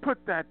 You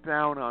put that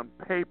down on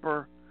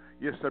paper.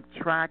 You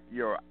subtract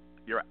your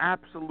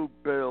absolute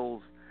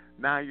bills.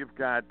 Now you've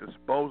got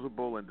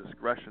disposable and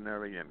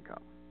discretionary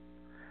income.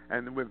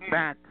 And with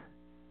that,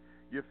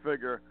 you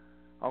figure,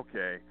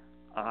 okay,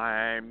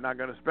 I'm not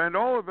going to spend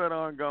all of it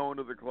on going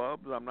to the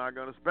clubs. I'm not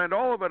going to spend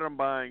all of it on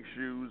buying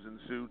shoes and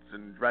suits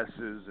and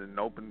dresses and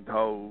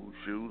open-toe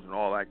shoes and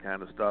all that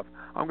kind of stuff.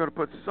 I'm going to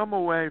put some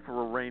away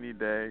for a rainy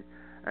day,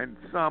 and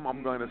some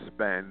I'm going to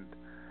spend.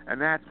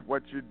 And that's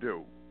what you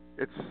do.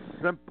 It's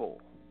simple.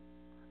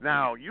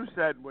 Now, you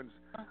said when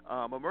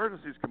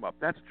emergencies come up.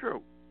 That's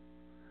true.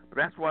 But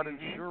that's what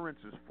insurance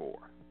is for.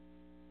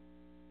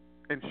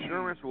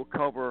 Insurance will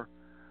cover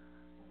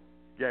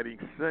getting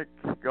sick,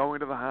 going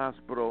to the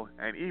hospital,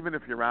 and even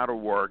if you're out of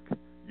work,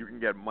 you can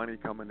get money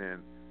coming in.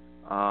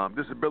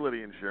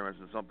 Disability insurance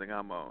is something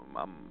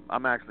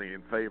I'm actually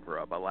in favor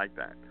of. I like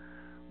that.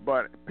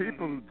 But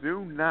people who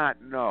do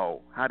not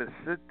know how to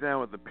sit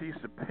down with a piece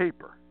of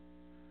paper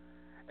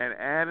and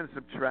add and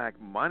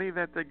subtract money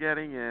that they're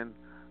getting in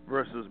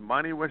versus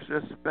money which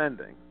they're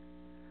spending,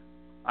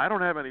 I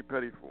don't have any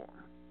pity for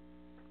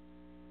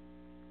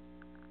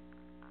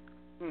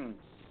them.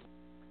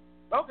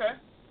 Okay.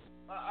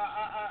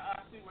 I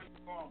see where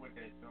you're going with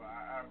that, so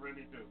I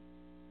really do.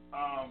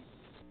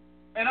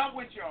 And I'm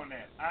with you on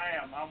that.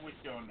 I'm with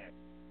you on that.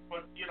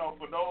 But, you know,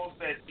 for those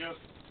that just,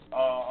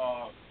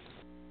 how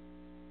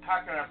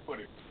can I put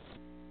it?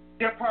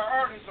 Their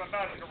priorities are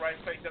not in the right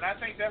place. And I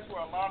think that's where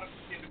a lot of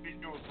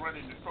individuals run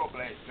into trouble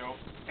at, Joe.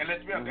 And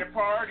let's be honest, their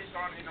priorities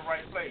aren't in the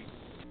right place.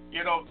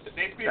 You know,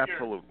 they figure,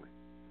 Absolutely.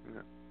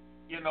 Yeah.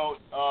 you know,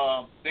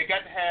 they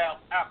got to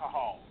have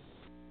alcohol.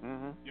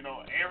 Mm-hmm. You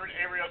know, every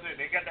other day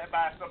they got to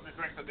buy something to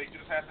drink, so they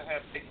just have to have,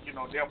 you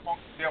know, they're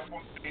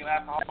functioning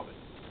alcoholics.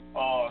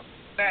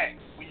 Snacks,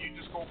 when you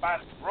just go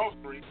buy some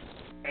groceries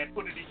and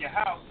put it in your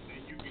house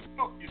and you can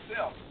cook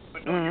yourself.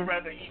 But no, you'd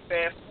rather eat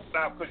fast food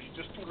now because you're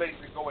just too lazy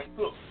to go and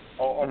cook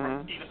or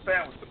eat a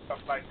sandwich or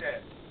stuff like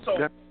that. So,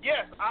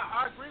 yes,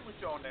 I agree with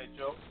you on that,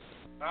 Joe.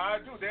 I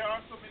do. There are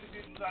some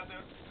individuals out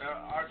there that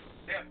are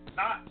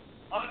not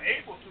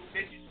unable to,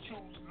 they just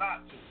choose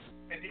not to.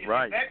 And in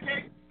that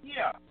case,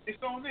 yeah,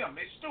 it's on them.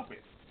 They're stupid.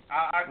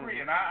 I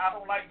agree, and I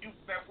don't like using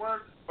that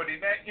word, but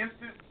in that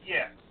instance,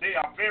 yes, they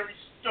are very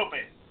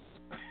stupid.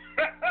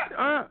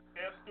 They're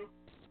stupid.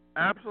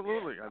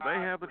 Absolutely. They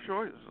have the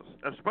choices,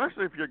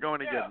 especially if you're going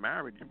to get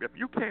married. If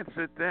you can't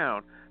sit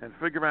down and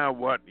figure out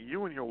what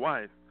you and your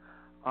wife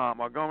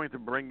are going to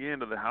bring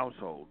into the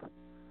household,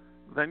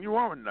 then you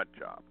are a nut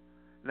job.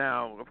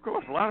 Now, of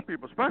course, a lot of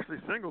people, especially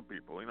single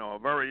people, you know, are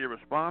very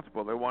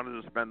irresponsible. They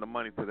wanted to spend the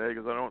money today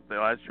because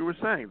as you were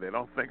saying, they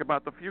don't think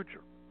about the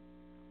future.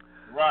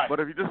 Right. But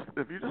if you just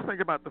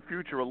think about the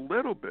future a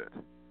little bit,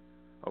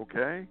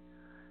 okay,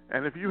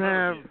 and if you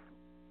have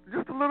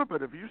just a little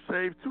bit, if you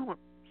save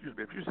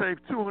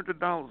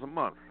 $200 a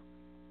month,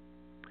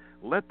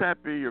 let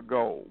that be your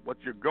goal. What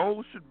your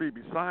goal should be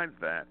besides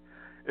that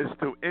is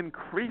to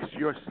increase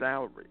your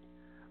salary,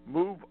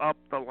 move up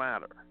the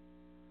ladder.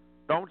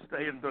 Don't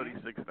stay at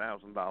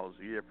 $36,000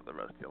 a year for the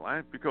rest of your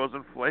life because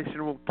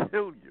inflation will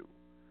kill you.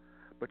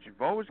 But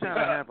you've always got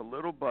to have a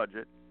little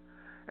budget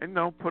and,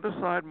 put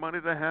aside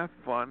money to have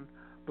fun,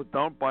 but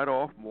don't bite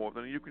off more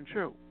than you can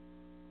chew.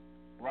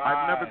 Right.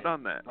 I've never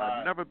done that. Right.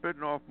 I've never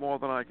bitten off more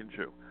than I can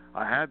chew.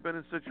 I had been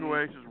in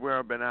situations where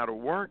I've been out of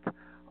work,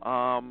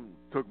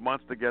 took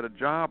months to get a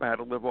job, I had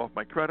to live off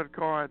my credit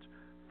cards.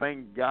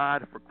 Thank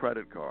God for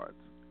credit cards.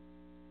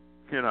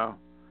 You know,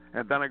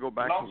 and then I go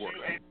back to work.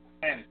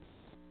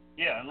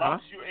 As long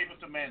as you're able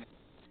to manage.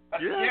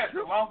 As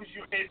long as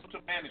you're able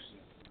to manage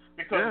it.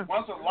 Because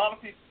once a lot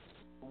of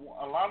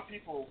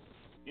people,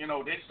 you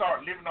know, they start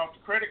living off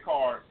the credit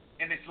card,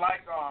 and it's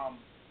like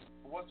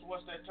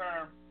what's that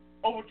term?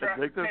 Overdraft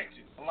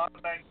protection. A lot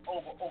of things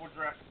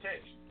overdraft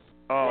protection.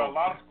 Where a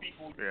lot of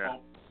people, you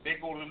know, they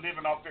go to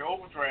living off their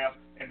overdraft,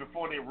 and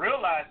before they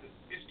realize it,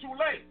 it's too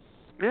late.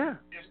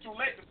 Yeah. It's too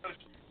late because,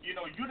 you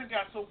know, you done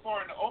got so far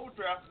in the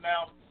overdraft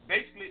now.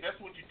 Basically, that's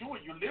what you're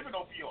doing. You're living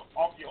off your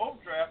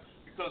overdraft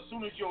because as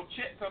soon as your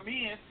check come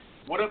in,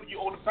 whatever you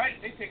owe the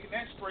bank, they taking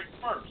that straight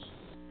first.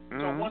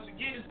 So once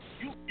again,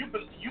 you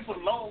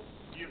below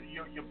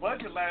your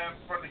budget line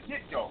from the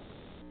get go,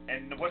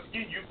 and once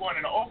again you're going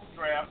in the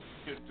overdraft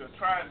to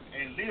try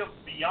and live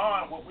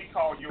beyond what we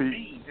call your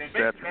means. And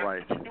basically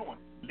that's what you're doing,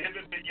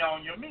 living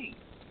beyond your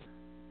means.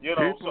 You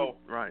know,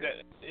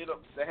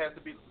 that has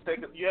to be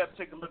you have to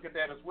take a look at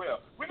that as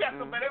well. We got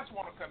somebody else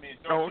want to come in.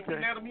 Should we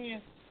let them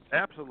in?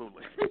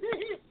 Absolutely.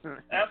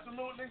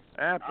 Absolutely? Absolutely.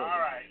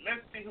 All right,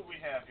 let's see who we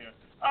have here.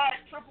 All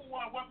right,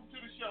 111, welcome to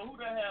the show. Who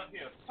do I have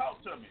here?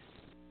 Talk to me.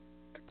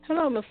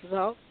 Hello, Mrs.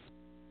 Hawk.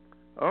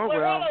 Oh,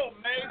 well. Hello,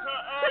 Maze.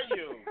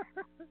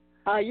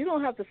 How are you? You don't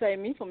have to save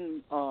me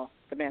from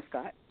the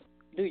mascot,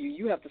 do you?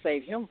 You have to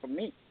save him from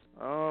me.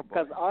 Oh, boy.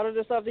 Because all of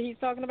the stuff that he's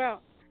talking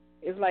about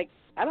is like,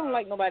 I don't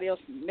like nobody else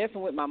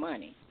messing with my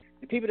money.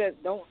 The people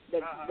that don't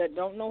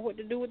know what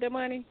to do with their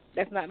money,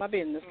 that's not my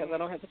business because I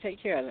don't have to take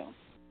care of them.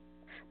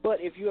 But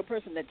if you're a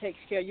person that takes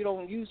care, you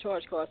don't use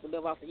charge cards to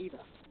live off of either.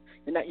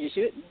 You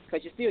shouldn't,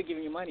 because you're still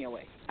giving your money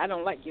away. I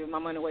don't like giving my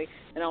money away,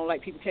 and I don't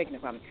like people taking it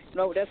from me.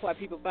 That's why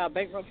people file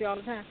bankruptcy all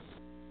the time,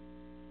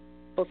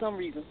 for some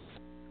reason.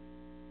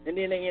 And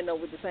then they end up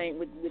with the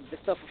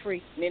stuff for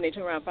free, and then they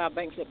turn around and file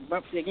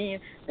bankruptcy again,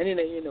 and then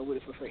they end up with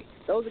it for free.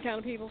 Those are the kind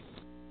of people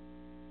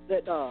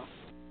that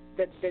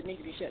need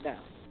to be shut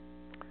down.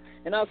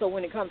 And also,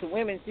 when it comes to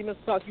women, see, Mr.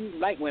 Talk, you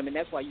like women.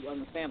 That's why you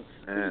understand them.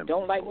 When you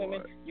don't like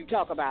women, you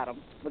talk about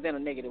them, but in a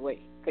negative way,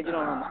 because you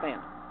don't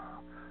understand them.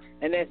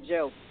 And that's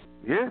Joe.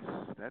 Yes,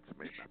 that's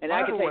me. And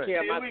I can take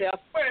care of myself.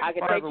 I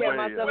can take care of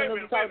myself, and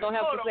Mr. Talk don't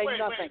have to say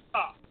nothing.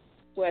 Stop.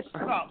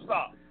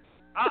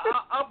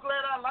 I'm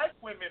glad I like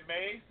women,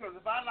 Maze, because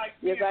if I like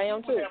yes, I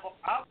am too.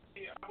 I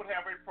would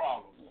have a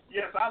problem.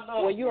 Yes, I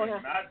love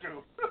women. I do.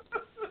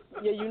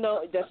 Yeah,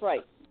 that's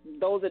right.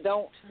 Those that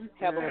don't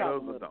have a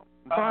problem with them.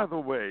 By the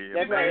way,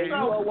 that's right. You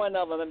are one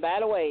of them. And by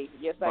the way,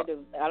 yes, I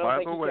do. I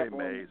don't think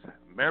Maze,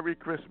 Merry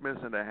Christmas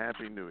and a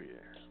Happy New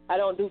Year. I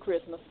don't do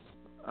Christmas.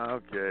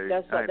 Okay.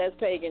 That's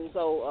pagan,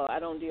 so I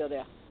don't deal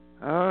there.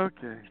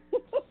 Okay.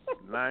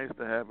 Nice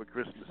to have a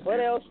Christmas What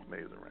season else? with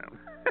Maze around.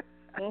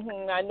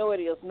 I know it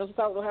is. Mr.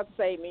 Talk don't have to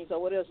save me, so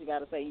what else you got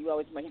to say? You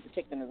always say he's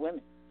protecting his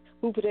women.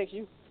 Who protects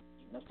you?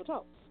 Mr.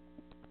 Talk.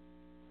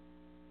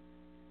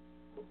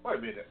 Wait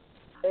a minute.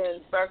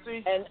 And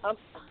Betsy?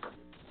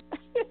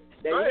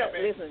 there Go you ahead, go.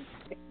 man. Listen,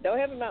 don't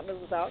have him out,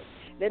 Mr. Talk.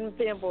 Let him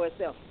fend for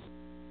himself.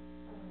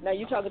 Now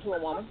you talking to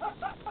a woman.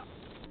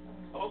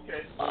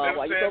 Okay.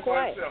 Why you so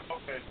quiet?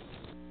 Okay.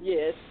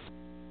 Yes.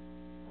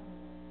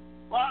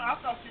 Well, I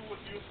thought you were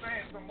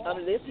saying some more.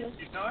 I'm listening.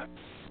 You done?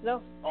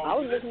 No, Oh, I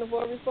was you listening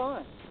for a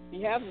response.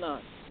 You have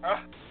none.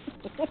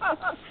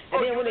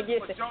 And then when it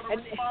gets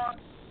respond?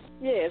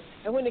 yes,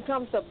 and when it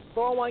comes to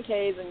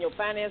 401ks and your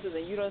finances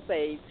and you don't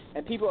save,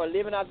 and people are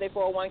living off their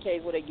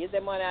 401ks where they get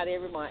their money out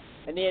every month,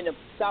 and then the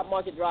stock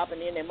market drop,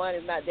 and then their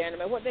money's not there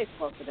anymore, what they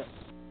supposed to do?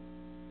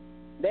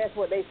 That's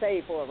what they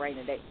save for a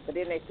rainy day, but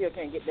then they still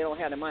can't get. They don't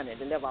have the money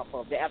to live off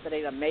of. After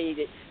they done made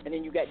it, and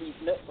then you got these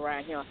nuts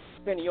around here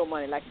spending your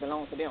money like it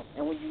belongs to them,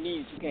 and when you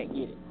need it, you can't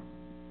get it.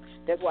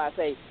 That's why I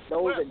say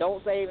those that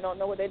don't save and don't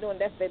know what they're doing,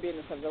 that's their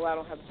business, because I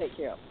don't have to take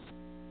care of them.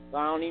 So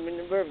I don't even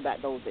worry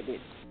about those that did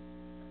it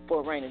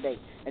for a rainy day.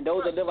 And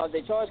those that live off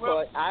their charge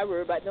card, I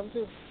worry about them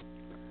too.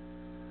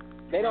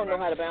 They don't know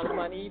how to balance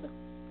money either.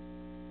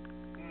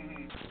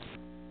 Mm-hmm.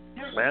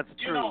 That's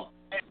you true. Know,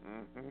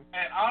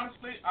 and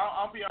honestly,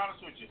 I'll be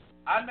honest with you.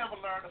 I never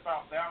learned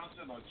about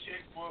balancing or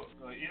checkbook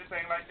or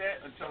anything like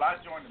that until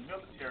I joined the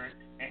military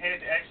and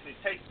had to actually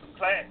take some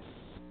classes.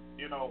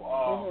 You know,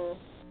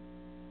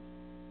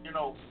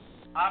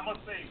 I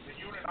must say the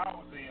unit I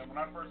was in when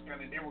I first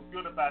got in, they were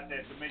good about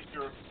that to make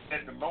sure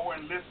that the lower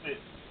enlisted,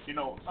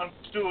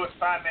 understood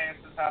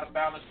finances, how to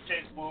balance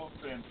checkbooks,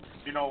 and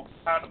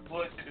how to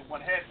budget and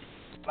what have you,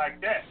 like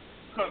that.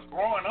 Because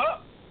growing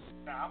up,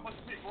 now I must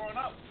say, growing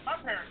up, my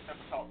parents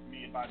never talked to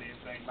me about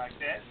anything like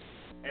that.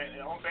 And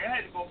the only thing I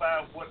had to go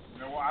by what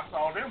I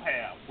saw them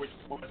have, which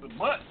wasn't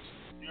much,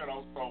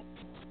 so.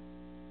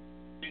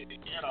 It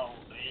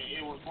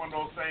was one of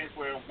those things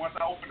where once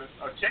I opened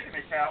a checking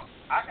account,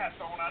 I got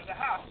thrown out of the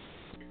house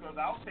because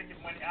I was taking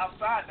money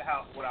outside the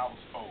house what I was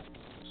told.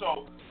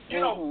 So,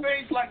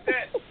 things like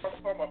that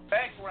from a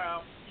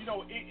background,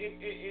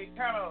 it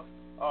kind of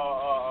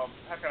how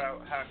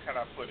can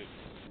I put it?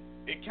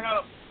 It kind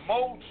of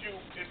molds you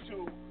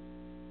into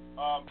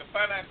the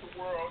financial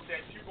world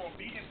that you're gonna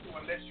be into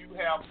unless you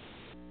have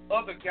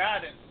other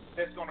guidance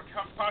that's gonna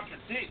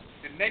contradict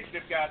the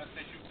negative guidance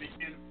that you've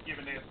been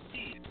given as a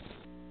kid.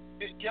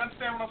 You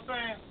understand what I'm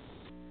saying?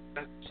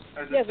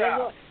 Yes,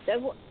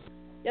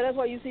 that's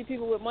why you see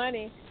people with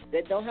money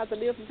that don't have to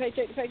live from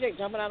paycheck to paycheck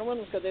jumping out of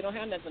windows because they don't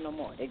have nothing no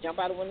more. They jump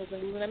out of windows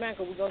and losing their mind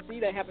because we're going to see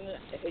that happening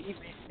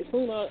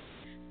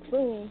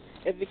soon.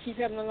 If they keep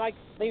happening like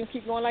they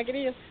keep going like it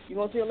is, you're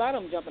going to see a lot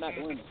of them jumping out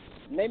the windows.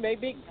 And they make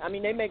they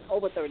make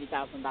over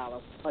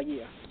 $30,000 a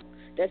year.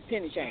 That's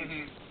penny change.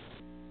 Mm-hmm.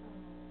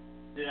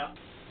 Yeah.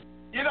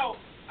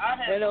 I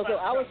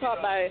was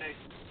taught by.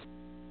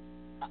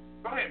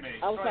 Go ahead,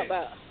 man. I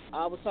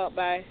was taught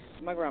by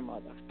my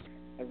grandmother.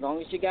 As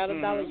long as you got a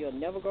dollar, you'll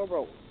never go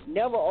broke.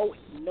 Never owe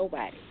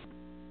nobody.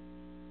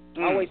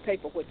 Always pay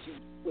for what you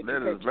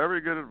That is very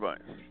good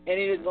advice. And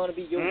it is going to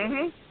be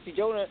yours. See,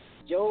 your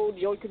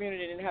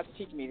community didn't have to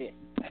teach me that.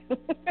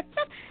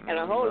 And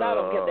a whole lot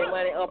of them kept their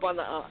money up on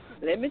the.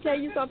 Let me tell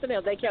you something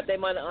else. They kept their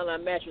money on a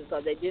mattress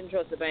because they didn't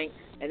trust the bank.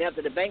 And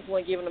after the banks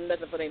weren't giving them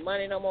nothing for their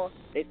money no more,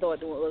 they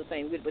started doing other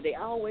things with it. But they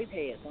always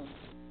had something.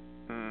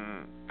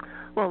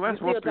 Well,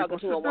 that's what people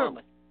should do.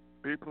 Woman.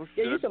 People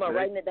should. Yeah, you talking about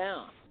writing it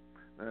down.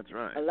 That's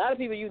right. A lot of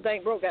people you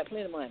think broke got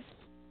plenty of money,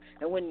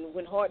 and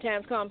when hard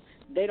times come,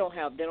 they don't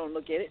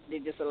look at it. They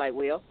just are like,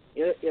 well,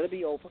 it'll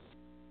be over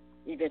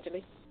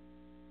eventually.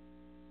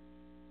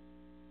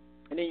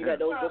 And then you got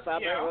those go file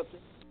bankruptcy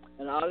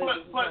and all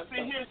this. But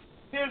see,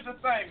 here's the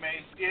thing,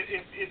 man.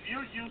 If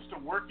you're used to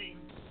working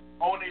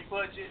on a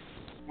budget,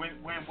 when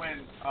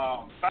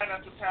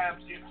financial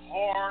times get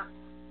hard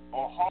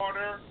or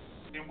harder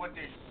than what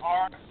they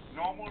are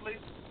normally,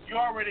 you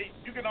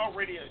can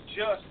already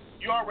adjust.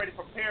 You're already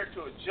prepared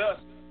to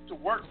adjust to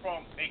work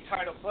from a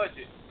tighter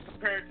budget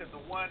compared to the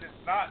one that's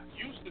not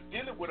used to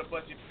dealing with a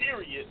budget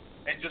period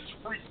and just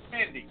free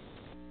spending.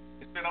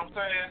 You see what I'm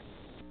saying?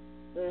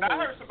 Mm-hmm. Now,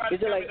 I heard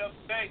somebody tell me the other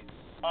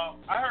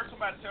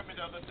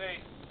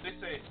day. They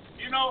said,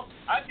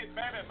 I get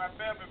mad at my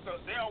family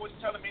because they always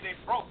telling me they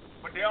broke,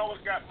 but they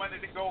always got money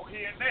to go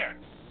here and there.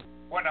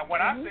 When I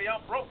say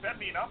I'm broke, that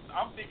means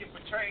I'm digging for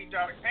change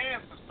out of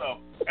cans and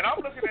stuff. And I'm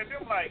looking at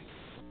them like,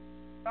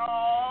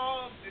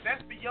 no, that's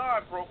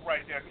beyond broke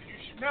right there. Because you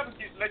should never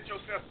let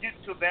yourself get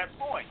to that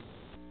point.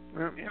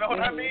 You know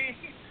what I mean?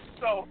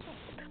 So,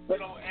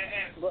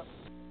 and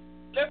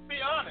let's be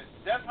honest.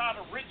 That's how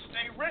the rich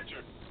stay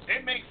richer.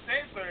 They make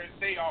sense that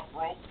they are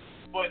broke,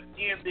 but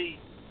in the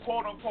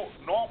quote-unquote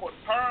normal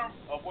term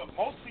of what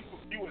most people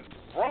view as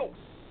broke,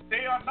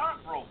 they are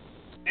not broke.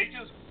 They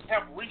just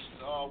have reached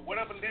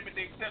whatever limit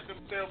they accept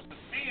themselves to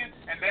spend,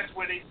 and that's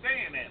where they're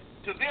staying at.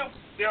 To them,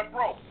 they're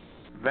broke.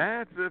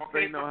 That's if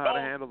they know how to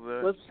handle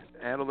their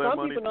some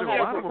money people too. know A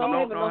how lot to- of them some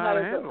don't people know how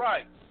to handle it.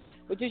 Right.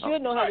 But you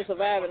should know how to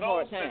survive in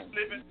hard times.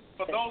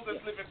 For those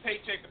that's living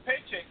paycheck to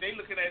paycheck, they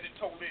looking at it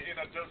totally in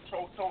a just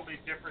totally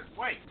different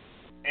way.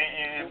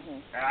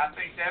 And I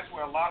think that's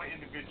where a lot of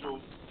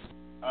individuals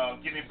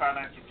get in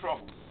financial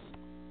trouble.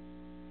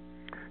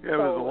 Yeah, So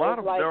there's a lot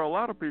of like- there are a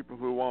lot of people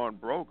who aren't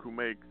broke who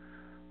make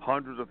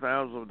hundreds of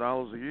thousands of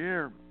dollars a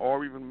year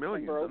or even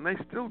millions, and they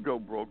still go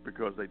broke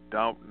because they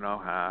don't know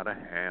how to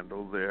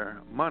handle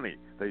their money.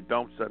 They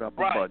don't set up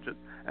a budget,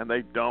 and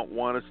they don't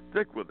want to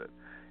stick with it.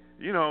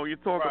 You know, you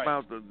talk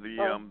about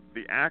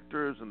the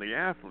actors and the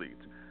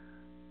athletes.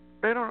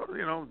 They don't,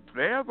 you know,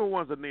 they're the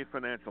ones that need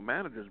financial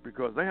managers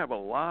because they have a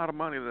lot of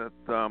money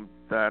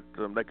that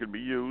could be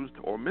used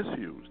or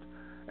misused,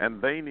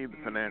 and they need the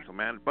financial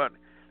manager. But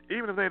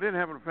even if they didn't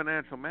have a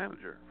financial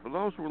manager, for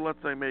those who were, let's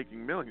say,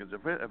 making millions,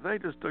 if they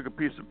just took a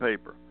piece of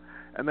paper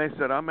and they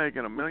said, I'm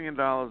making $1 million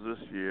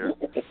this year,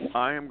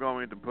 I am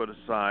going to put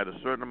aside a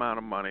certain amount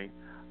of money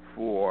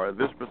for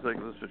this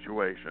particular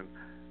situation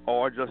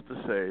or just to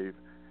save,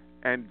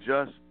 and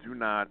just do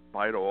not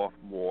bite off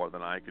more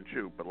than I can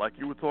chew. But like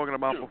you were talking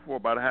about before,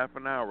 about a half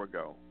an hour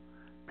ago,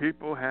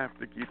 people have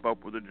to keep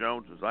up with the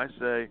Joneses. I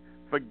say,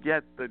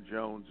 forget the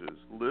Joneses.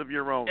 Live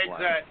your own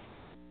life.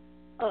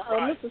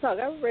 Mr. Talk,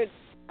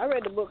 I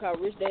read the book called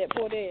Rich Dad,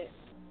 Poor Dad.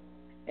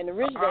 And the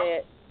rich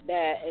dad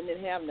died and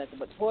didn't have nothing,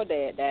 but the poor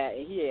dad died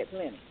and he had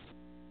plenty.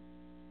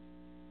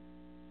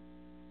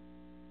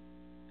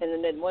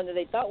 And then the one that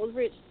they thought was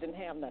rich didn't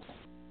have nothing.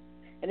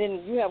 And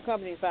then you have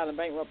companies filing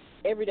bankrupt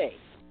every day.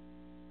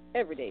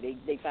 Every day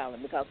they file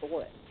them because of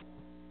what?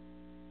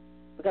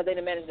 Because they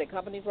didn't manage their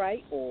companies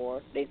right,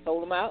 or they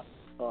sold them out,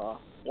 or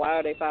why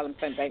are they filing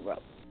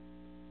bankrupt?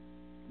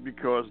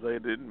 Because they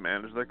didn't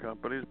manage their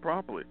companies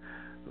properly.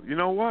 You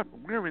know what?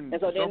 We're in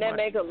and so then that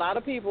makes a lot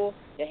of people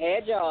that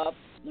had jobs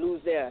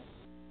lose their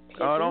pensions.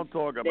 Oh, don't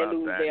talk about they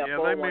lose that. Their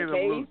Yeah, they may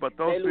lose, but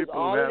those they lose people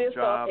all who of have this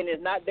jobs, stuff, and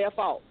it's not their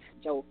fault,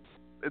 Joe.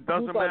 it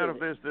doesn't matter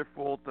if it's their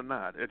fault or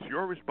not. It's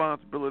your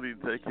responsibility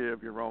to take care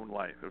of your own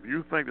life. If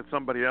you think that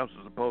somebody else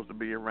is supposed to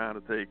be around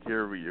to take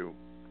care of you,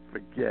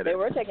 forget it. They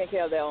were taking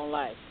care of their own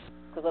life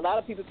because a lot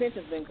of people's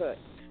pensions been cut.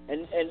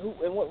 And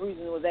what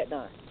reason was that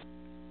done?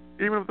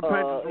 Even if the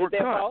pensions were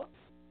their cut. fault?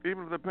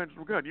 Even if the pensions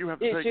were cut, you have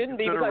to It take shouldn't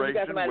into be because you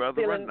got consideration somebody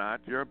whether or stealing-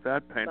 not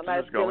that pension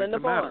somebody is going stealing to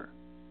the fund. matter.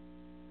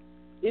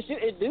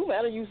 It do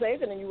matter. You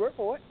saved it and you work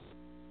for it.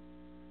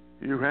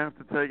 You have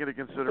to take into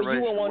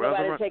consideration want whether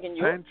nobody taking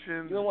your-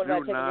 pensions you don't want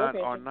nobody taking your are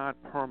pension. not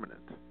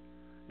permanent.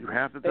 You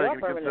have to They take are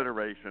into permanent.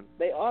 consideration.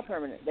 They are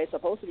permanent. They're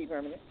supposed to be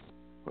permanent.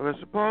 Well, they're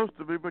supposed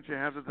to be, but you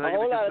have to take A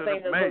whole into lot of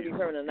things are supposed to be consideration.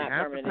 permanent, not You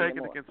have permanent to take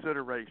anymore. into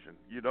consideration.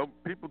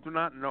 People do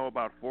not know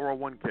about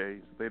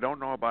 401ks. They don't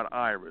know about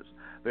IRAs.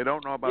 They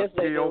don't know about Yes,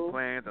 they PO do.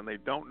 plans, and they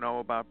don't know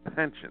about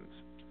pensions.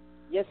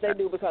 Yes, they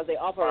do because they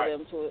offer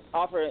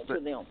it to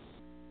them.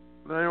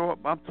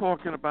 I'm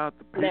talking about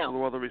the people Now-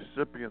 who are the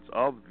recipients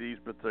of these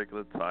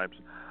particular types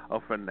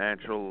of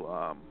financial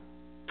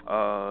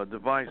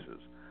devices.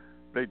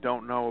 They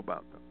don't know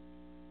about them.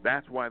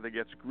 That's why they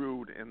get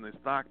screwed in the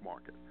stock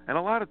market. And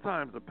a lot of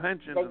times the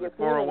pensions They and the get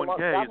screwed in the stock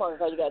 401ks, market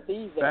because you got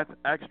thieves there. that's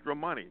extra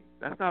money.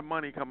 That's not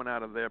money coming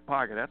out of their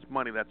pocket. That's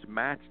money that's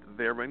matched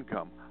their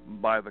income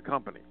by the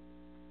company.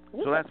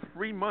 Yeah. So that's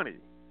free money.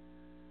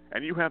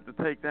 And you have to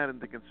take that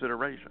into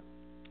consideration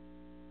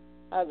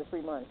How's it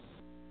free money?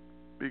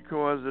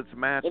 because it's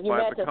matched If you by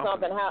match the company.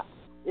 something, how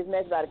it's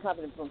matched by the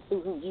company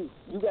through who you.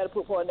 You got to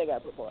put for it, and they got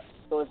to put for it.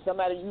 So if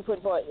somebody you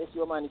put for it, it's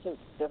your money too.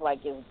 Just like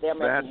if they're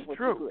matching That's what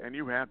true, you put. and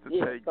you have to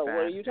Yeah, take so what that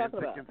are you talking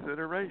into about?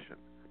 consideration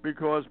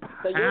because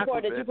So your half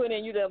part of that you it, put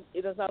in,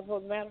 it is not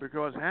supposed to matter.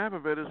 because half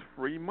of it is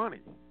free money.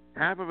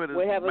 Half of it is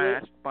Well, half of it-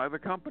 matched by the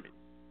company.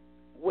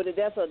 Well,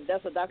 that's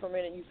a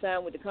document that you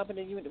signed with the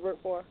company you went to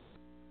work for,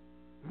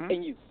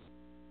 and you,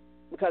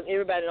 because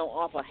everybody don't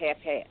offer half.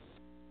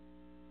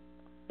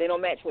 They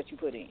don't match what you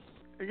put in.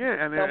 Yeah,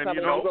 and Some you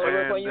companies know, you go to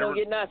work for, and you don't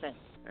get nothing.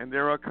 and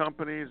there are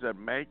companies that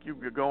make you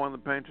go on the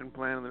pension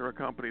plan, and there are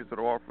companies that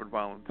offer it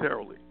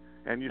voluntarily,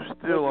 and you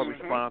still are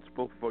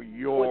responsible for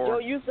your Well, Joe,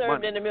 you served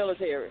money. in the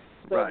military,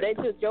 so Right. if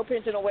they took your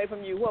pension away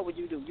from you, what would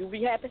you do? You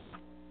be happy?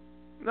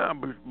 No,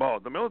 well,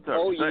 the military.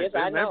 Oh, they, yes, they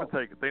I never know.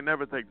 take it. They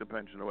never take the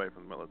pension away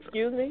from the military.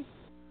 Excuse me?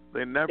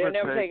 They never, They'll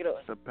never take take it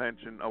away. the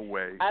pension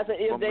away. I said,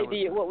 if from they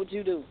military. did, what would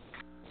you do?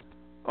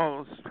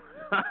 Oh,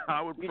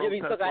 I would You just be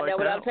protest stuck out like there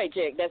without hell. a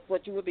paycheck. That's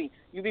what you would be.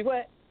 You be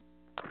what?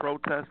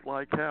 Protest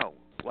like hell,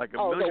 like a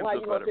Oh, so million how you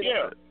of gonna better sit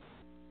there? shit.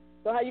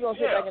 So how you gonna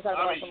sit back and talk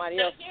about somebody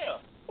else?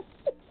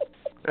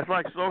 It's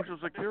like Social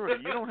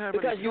Security. You don't have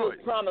Because any you choice.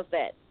 was promised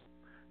that.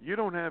 You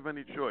don't have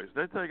any choice.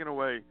 They're taking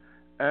away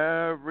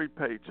every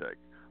paycheck,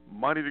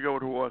 money to go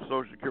to our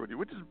Social Security,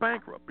 which is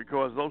bankrupt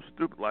because those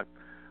stupid like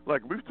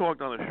we've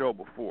talked on the show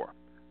before.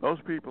 Those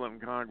people in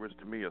Congress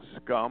to me are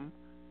scum,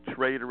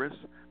 traitorous.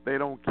 They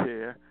don't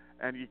care,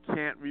 and you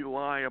can't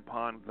rely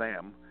upon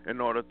them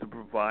in order to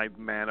provide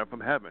manna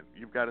from heaven.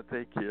 You've got to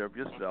take care of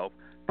yourself.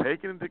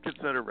 Take it into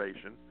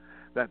consideration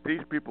that these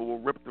people will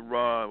rip the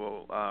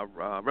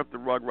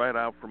rug right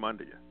out from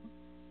under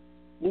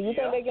you. Do you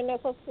think they're getting their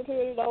Social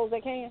Security, those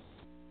that can?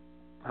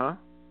 Huh?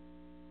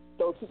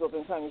 Those people up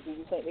in Congress, do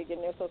you think they're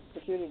getting their Social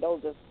Security,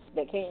 those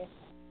that can?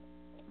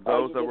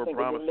 Those that were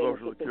promised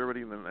Social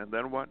Security, and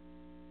then what?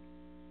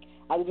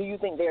 Do you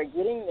think they're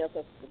getting their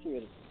Social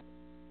Security?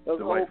 Those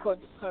whole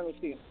Congress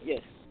people,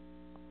 yes.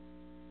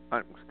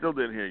 I still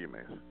didn't hear you,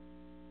 Mason.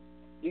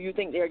 Do you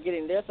think they're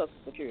getting their Social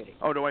Security?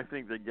 Oh, do I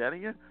think they're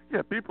getting it?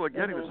 Yeah, people are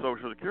getting the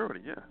Social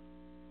Security, yeah.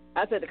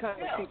 I said the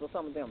Congress people,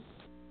 some of them.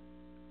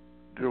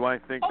 Do I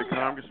think the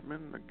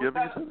congressmen are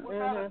giving it to them?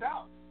 Without a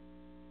doubt.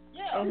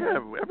 Yeah. Yeah,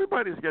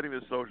 everybody's getting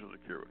their Social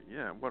Security.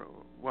 Yeah, what?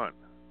 Why?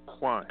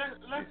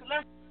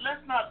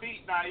 Let's not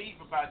be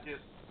naive about this.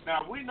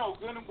 Now, we know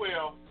good and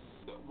well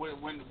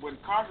when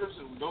Congress,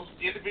 those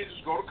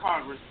individuals go to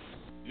Congress,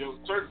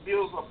 certain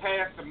bills are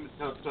passed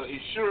to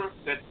ensure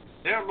that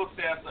they're looked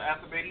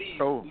after they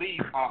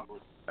leave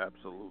Congress.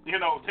 Absolutely. They're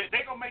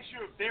going to make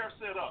sure they're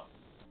set up.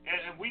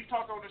 And we've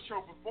talked on the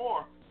show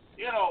before,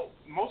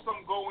 most of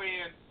them go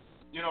in,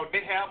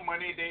 they have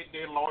money,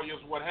 they're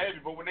lawyers, what have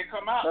you, but when they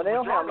come out, they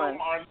don't have money.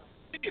 Are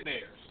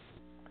millionaires.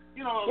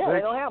 They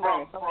don't have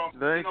money.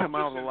 They come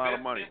out with a lot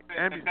of money.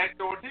 And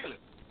backdoor dealing.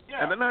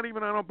 Yeah. And they're not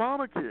even on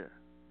Obamacare.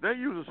 They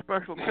use a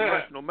special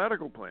congressional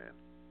medical plan.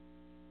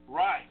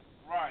 Right.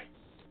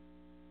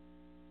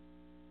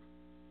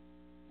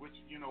 Which,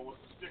 was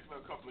a stickler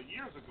a couple of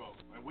years ago.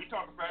 And we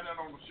talked about that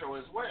on the show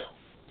as well.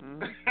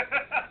 Mm-hmm.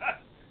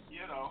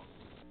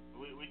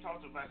 We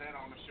talked about that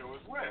on the show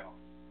as well.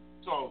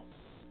 So,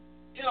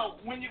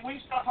 when you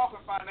start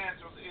talking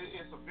financials,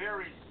 it's a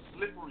very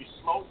slippery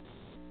slope.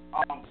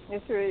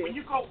 Yes, it is. When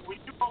you go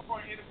for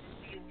an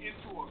interview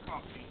into a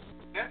company,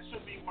 that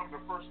should be one of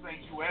the first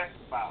things you ask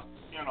about.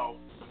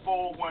 The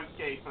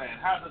 401k plan.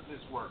 How does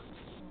this work?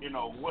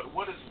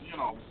 What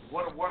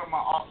are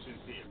my options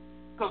here?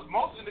 Because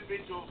most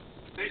individuals,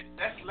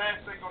 that's the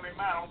last thing on their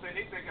mind.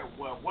 They think,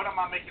 well, what am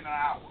I making an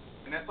hour?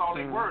 And that's all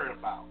they worry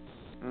about.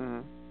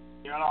 Mm-hmm.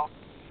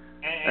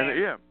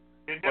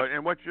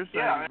 And what you're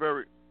saying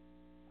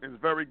is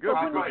very good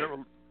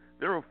because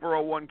there are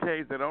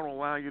 401ks that don't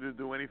allow you to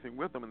do anything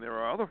with them, and there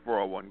are other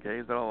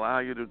 401ks that allow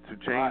you to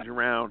change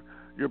around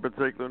your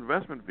particular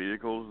investment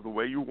vehicles the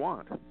way you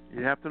want.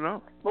 You have to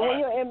know. But when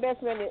your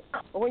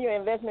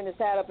investment is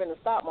tied up in the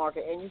stock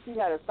market, and you see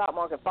how the stock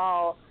market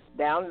falls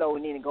down low,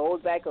 and then it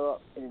goes back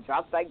up, and it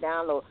drops back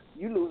down low,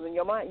 you losing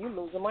your money. You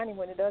losing money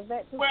when it does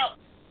that too. Well,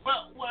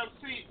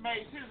 see,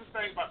 Mace, here's the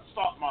thing about the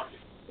stock market.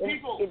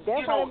 People, in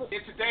today's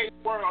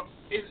world,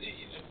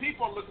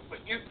 people are looking for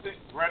instant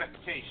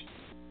gratification.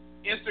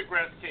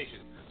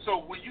 So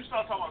when you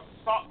start talking about the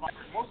stock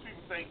market, most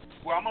people think,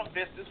 well, I'm going to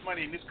invest this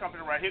money in this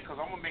company right here because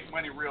I'm going to make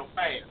money real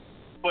fast.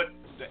 But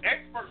the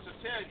experts will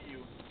tell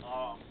you,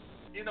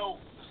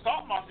 the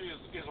stock market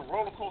is a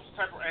roller coaster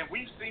type of, and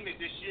we've seen it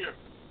this year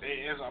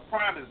as a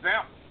prime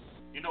example.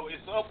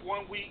 It's up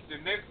one week, the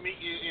next week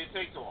it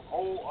takes a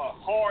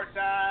hard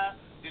dive,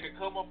 then it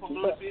come up a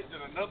little bit, then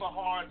another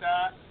hard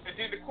dive, and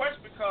then the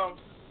question becomes,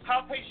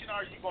 how patient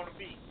are you going to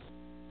be?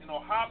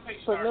 How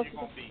patient are you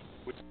going to be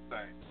with this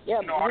thing?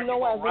 Yeah, are you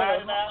going to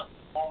ride it out,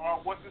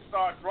 or once it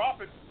starts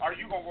dropping, are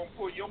you going to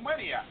pull your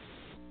money out?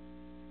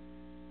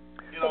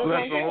 Your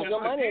money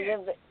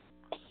is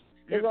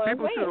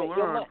people should have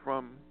learned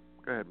from.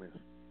 Go ahead, Miss.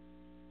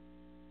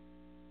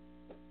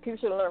 People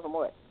should have learned from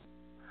what?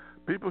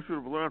 People should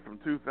have learned from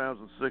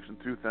 2006 and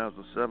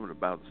 2007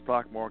 about the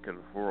stock market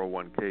and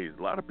 401ks.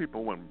 A lot of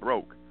people went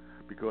broke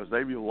because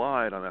they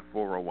relied on that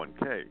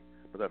 401k,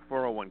 but that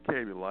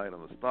 401k relied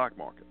on the stock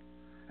market,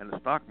 and the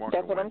stock market.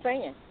 That's what I'm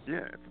saying.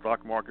 Yeah, the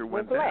stock market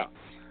went down.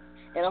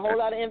 And a whole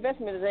lot of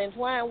investment is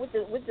entwined with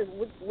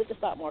the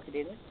stock market,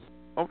 isn't it?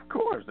 Of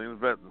course, the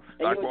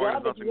stock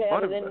market is nothing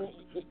but investment.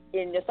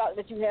 And the stock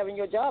that you have in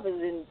your job is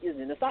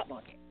in the stock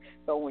market.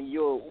 So when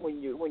you're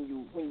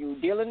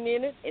dealing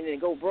in it and then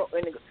go broke,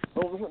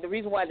 the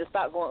reason why the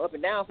stock going up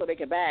and down so they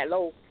can buy it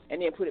low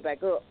and then put it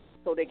back up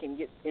so they can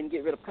get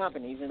rid of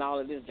companies and all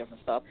of this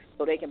different stuff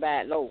so they can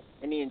buy it low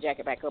and then jack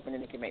it back up and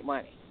then they can make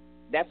money.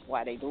 That's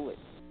why they do it.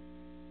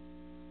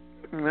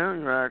 No,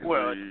 it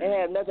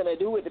has nothing to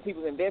do with the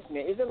people's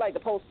investment. Is it like the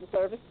postal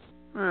service?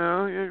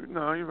 Well,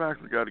 you've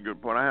actually got a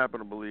good point. I happen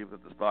to believe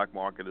that the stock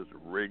market is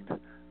a rigged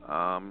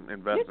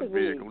investment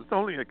vehicle. It's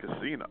only a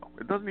casino.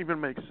 It doesn't even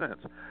make sense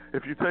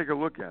if you take a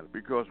look at it,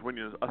 because when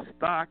a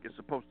stock is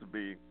supposed to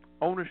be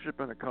ownership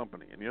in a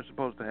company, and you're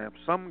supposed to have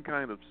some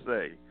kind of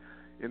say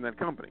in that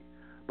company.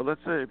 But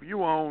let's say if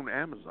you own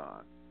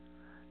Amazon,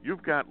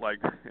 you've got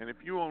and if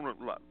you own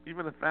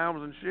even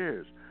 1,000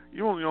 shares,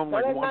 you only own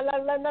one.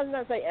 Let's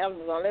not say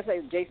Amazon. Let's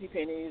say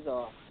JCPenney's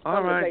or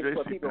all right,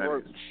 JCPenney's.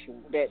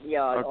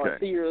 Or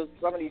Sears.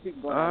 Some of these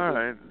people. All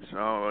right.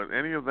 So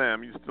any of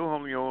them, you still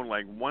only own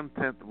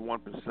 1/10 of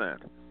 1%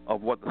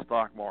 of what the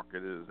stock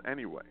market is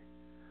anyway.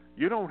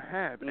 You don't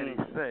have any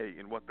say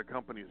in what the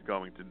company is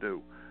going to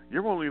do.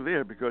 You're only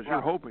there because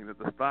you're hoping that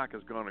the stock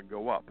is going to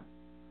go up.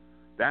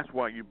 That's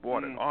why you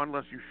bought it,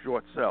 unless you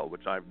short sell,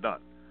 which I've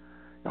done,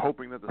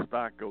 hoping that the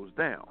stock goes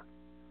down.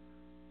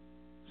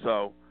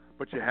 So,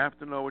 But you have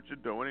to know what you're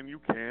doing, and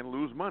you can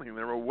lose money. And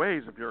there are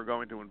ways, if you're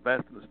going to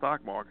invest in the stock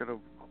market,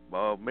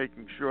 of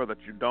making sure that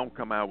you don't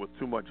come out with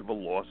too much of a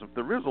loss if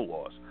there is a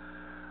loss.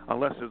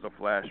 Unless there's a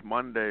flash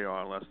Monday,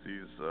 or unless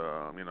these,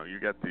 you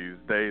get these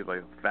days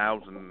like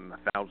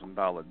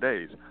 $1,000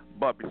 days.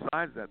 But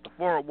besides that, the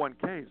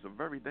 401ks are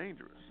very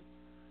dangerous.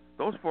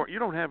 You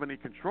don't have any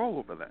control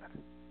over that.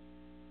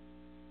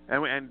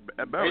 And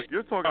Barrett,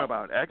 you're talking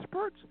about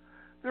experts?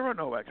 There are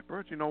no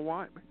experts. You know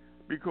why?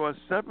 Because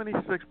 76%,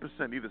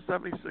 either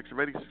 76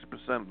 or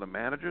 86% of the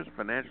managers,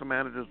 financial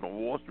managers on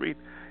Wall Street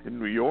in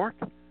New York,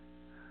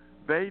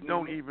 they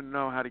don't even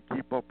know how to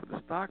keep up with the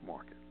stock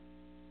market.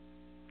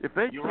 If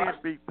they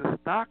can't beat the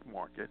stock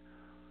market,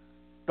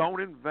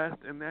 don't invest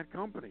in that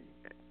company.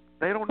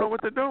 They don't know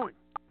what they're doing.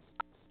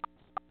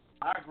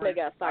 I agree. They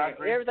got stock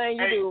in it. Everything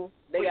you do,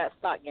 they got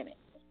stock in it.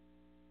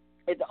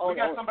 It's on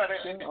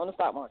the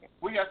stock market.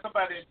 We got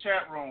somebody in the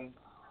chat room.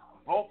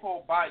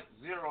 Vopo Bike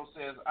Zero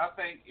says, I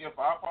think if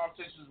our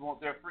politicians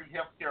want their free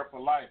health care for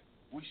life,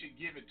 we should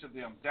give it to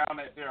them down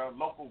at their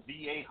local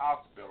VA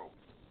hospital.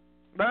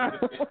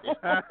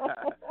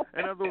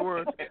 In other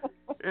words,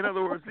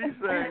 he's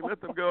saying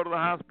let them go to the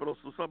hospital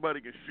so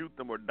somebody can shoot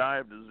them or die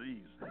of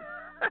disease.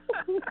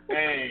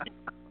 Hey,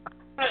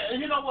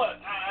 you know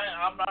what?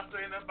 I'm not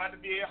saying nothing about the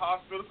VA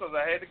hospital because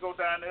I had to go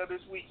down there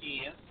this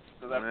weekend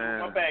because I threw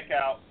my back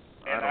out.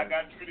 And I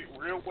got treated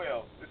real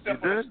well,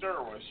 except for the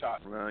steroid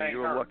shot. Well, you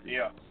were lucky.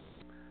 Yeah.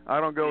 I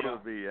don't go to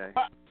the VA.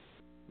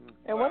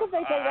 And what if they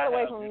take that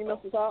away from you,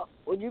 Mr. Talk?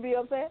 Would you be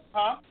upset?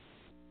 Huh?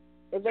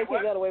 If they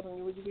took that away from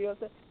you, would you be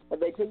upset? If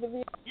they took the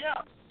VA? Yeah.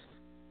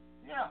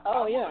 Yeah.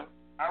 Oh, yeah.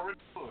 I really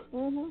would.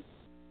 Mm-hmm.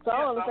 So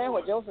I don't understand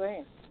what Joe's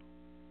saying.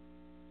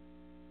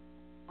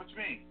 What you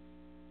mean?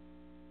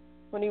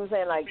 When he was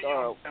saying, like,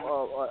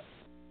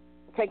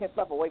 taking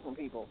stuff away from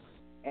people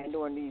and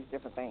doing these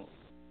different things.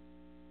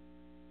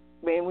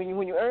 I mean,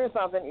 when you earn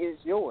something,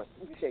 it's yours.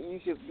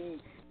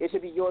 It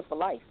should be yours for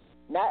life,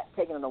 not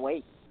taking it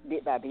away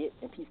bit by bit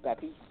and piece by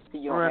piece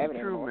till you don't have it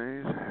anymore.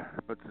 That's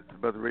true, Maze.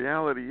 But the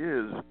reality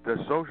is that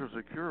Social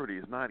Security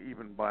is not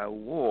even by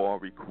law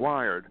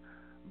required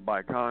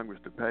by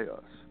Congress to pay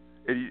us.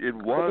 It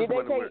was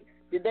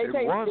Did they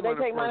take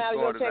money out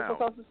of your check for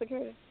Social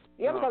Security?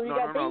 Yeah, because you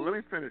got no. Let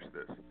me finish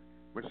this.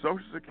 When Social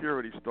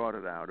Security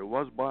started out, it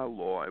was by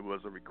law. It was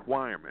a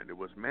requirement. It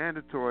was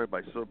mandatory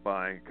by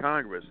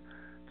Congress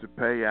to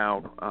pay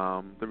out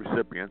the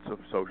recipients of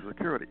Social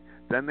Security.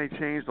 Then they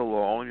changed the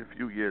law only a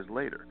few years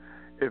later.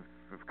 If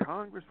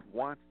Congress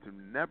wants to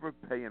never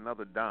pay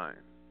another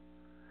dime,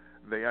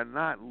 they are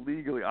not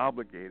legally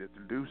obligated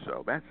to do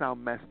so. That's how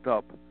messed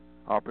up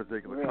our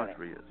particular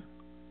country is.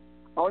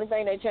 Only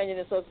thing they changing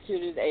in Social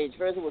Security is age.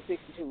 First it was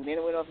 62, then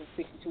it went up to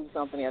 62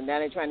 something, and now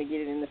they're trying to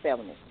get it in the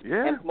 70s.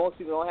 Yeah. And most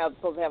people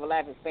supposed to have a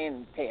life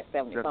expectancy past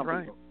 70 That's something.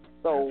 Right.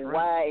 So That's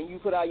why, and you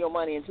put all your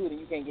money into it and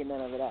you can't get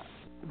none of it out?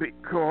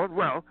 Because,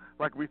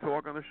 like we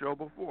talked on the show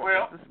before,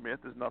 Mr. Smith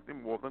is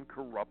nothing more than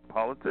corrupt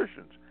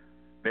politicians.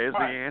 There's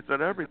the answer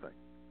to everything.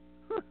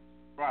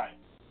 Right.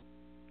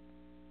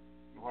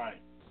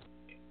 Right.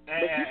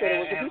 But you said it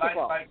was the people's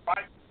fault. Like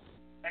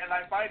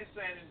Bite is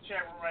saying in the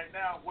chat room right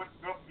now, what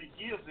government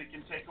gives it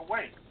can take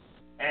away.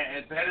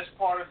 And that is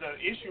part of the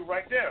issue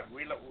right there.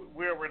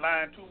 We're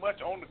relying too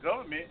much on the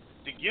government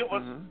to give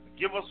us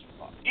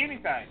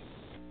anything.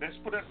 Let's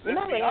be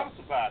honest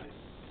about it.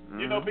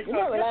 You know, because you're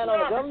not relying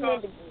on the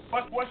government.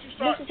 But once you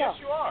start, yes,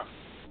 you are.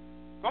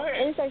 Go ahead.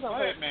 Let me say something.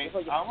 Go ahead, man.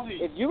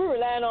 If you were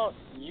relying on,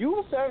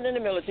 you serving in the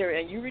military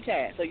and you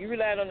retired, so you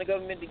relying on the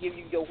government to give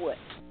you your what?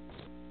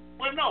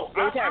 Well, no,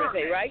 your retirement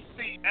pay, right?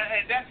 See,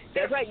 and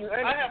that's right. You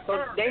earn it.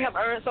 So they have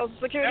earned Social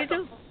Security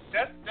too.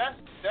 That's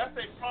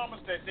a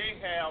promise that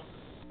they have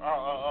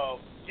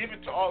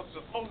given to all,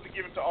 supposedly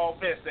given to all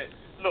vets. That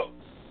look,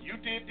 you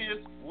did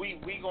this,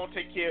 we gonna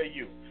take care of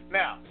you.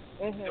 Now,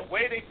 the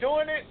way they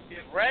doing it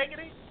is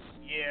raggedy.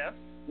 Yes.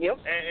 Yep.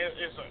 And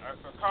it's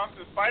a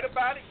constant fight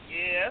about it.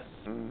 Yes.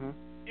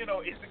 You know,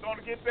 is it going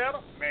to get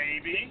better?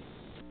 Maybe.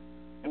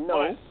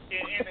 No. But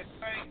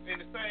in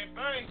the same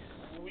thing,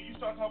 when you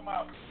start talking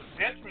about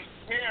veterans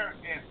care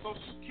and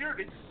Social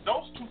Security,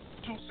 those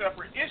two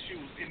separate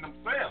issues in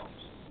themselves.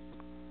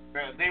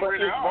 They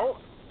really are.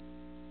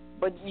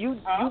 But you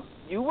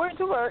went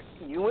to work.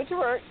 You went to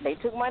work. They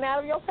took money out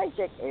of your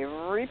paycheck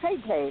every pay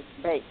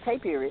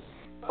period.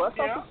 For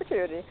Social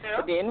Security,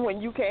 but then when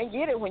you can't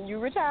get it, when you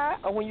retire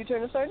or when you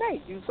turn a certain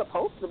age, you're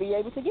supposed to be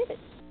able to get it.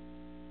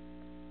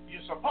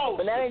 You're supposed.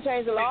 But now they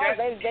changed the law.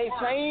 They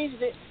changed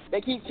it.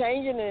 They keep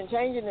changing and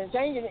changing and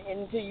changing it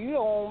until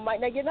you might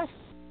not get nothing.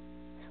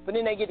 But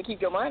then they get to keep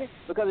your money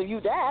because if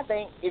you die, I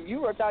think if you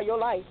worked all your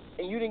life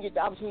and you didn't get the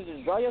opportunity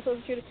to draw your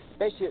Social Security,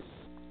 they should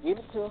give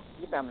it to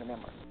your family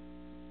member.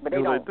 But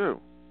they don't. They do.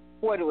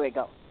 Where do they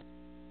go?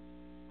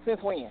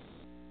 Since when?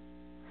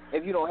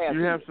 If you don't have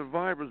you have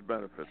survivor's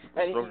benefits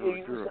for Social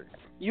Security.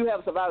 You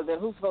have survivors, then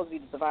who's supposed to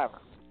be the survivor?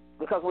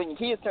 Because when your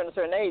kids turn a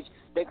certain age,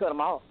 they cut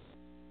them off.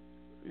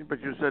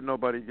 But you said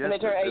nobody gets it. When they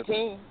turn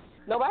 18,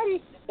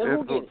 nobody.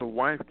 Who gets the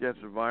wife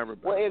gets survivor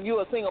benefits. Well, if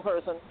you're a single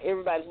person,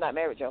 everybody's not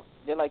married, Joe.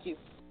 They're like you.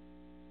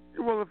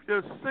 Well, if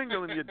you're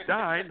single and you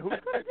died, who's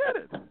going to get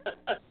it?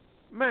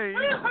 Me.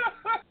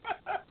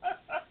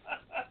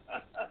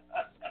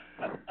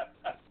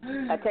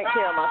 I take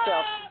care of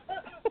myself.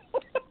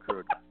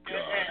 Good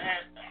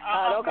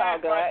Don't call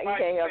God. He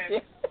can't help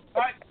you.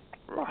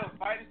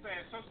 Biden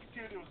saying Social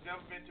Security was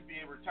never meant to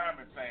be a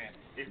retirement plan.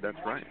 That's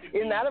right.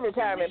 It's not a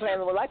retirement plan.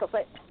 It was like a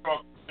to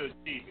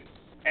achieve it.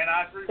 And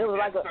I agree with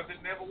that because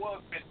it never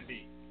was meant to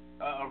be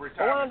a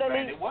retirement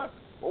plan. It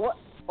wasn't.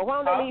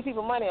 Why don't they leave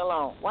people money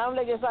alone? Why don't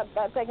they just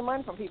stop taking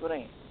money from people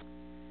then?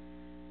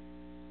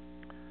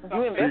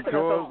 You invested in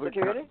Social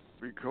Security.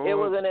 Because it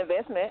was an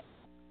investment.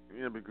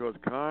 Yeah, because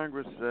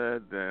Congress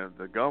said that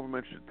the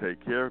government should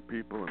take care of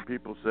people, and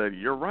people said,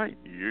 you're right,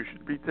 you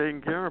should be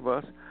taking care of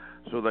us.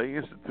 So they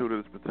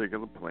instituted this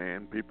particular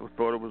plan. People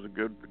thought it was a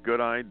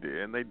good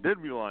idea, and they did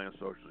rely on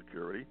Social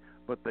Security,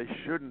 but they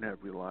shouldn't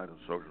have relied on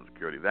Social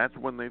Security. That's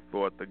when they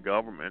thought the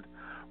government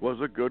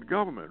was a good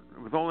government,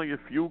 with only a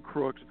few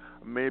crooks,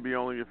 maybe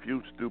only a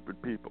few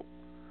stupid people.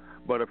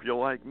 But if you're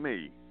like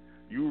me,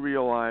 you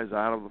realize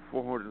out of the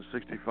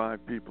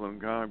 465 people in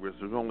Congress,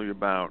 there's only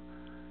about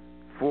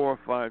 4 or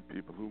 5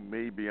 people who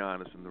may be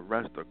honest, and the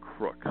rest are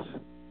crooks.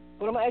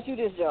 Well, I'm going to ask you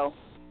this, Joe.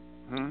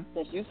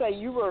 Since you say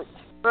you were...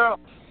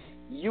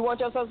 You want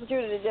your Social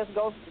Security to just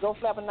go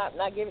flap and not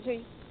give it to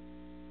you?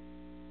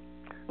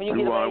 When you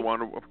get away? I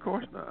want to, of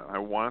course not. I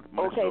want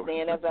my Social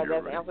Security. That's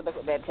the answer.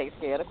 That takes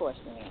care of the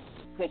question. Then.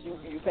 Since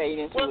you paid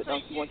into it,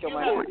 don't you want your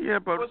money? Well, yeah,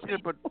 but what's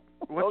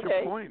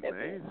your point,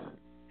 Maze?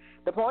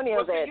 The point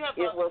is that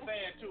it was.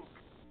 Too.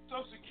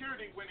 Social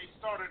Security, when it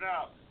started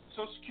out,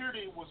 Social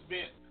Security was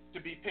meant to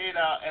be paid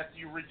out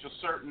after you reach a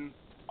certain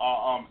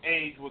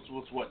age, which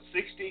was what,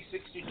 60,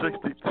 62,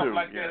 something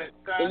like that.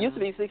 It used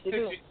to be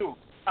 62.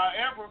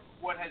 However,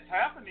 what has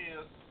happened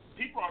is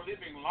people are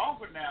living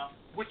longer now,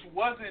 which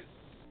wasn't,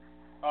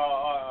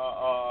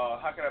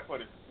 how can I put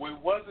it? It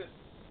wasn't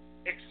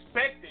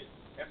expected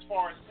as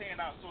far as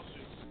paying out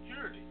Social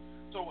Security.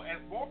 So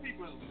as more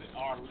people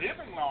are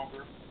living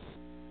longer,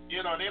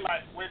 they're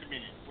like, wait a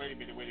minute.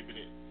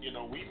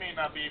 We may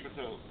not be able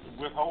to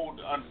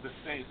withhold under the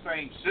same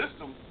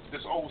system,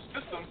 this old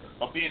system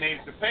of being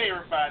able to pay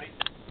everybody,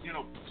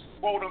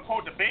 quote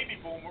unquote, the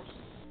baby boomers.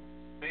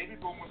 Baby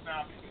boomers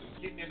now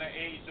getting in the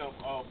age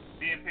of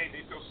being paid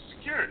their Social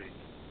Security,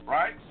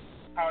 right?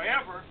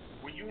 However,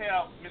 when you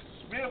have Mr.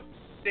 Smith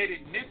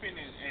steady nipping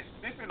and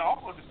sniffing off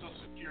of the Social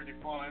Security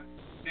funds,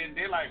 then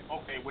they're like,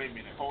 okay, wait a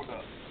minute, hold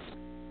up.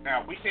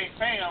 Now, we can't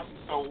pay them,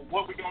 so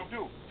what we going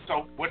to do?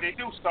 So what they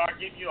do, start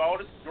giving you all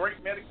this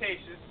great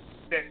medication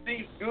that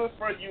seems good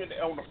for you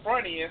on the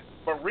front end,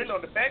 but really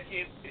on the back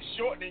end, it's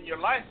shortening your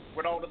life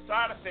with all the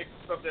side effects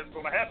and stuff that's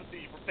going to happen to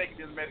you from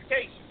taking this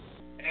medication.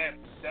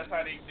 And that's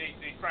how they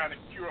trying to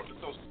cure up the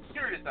Social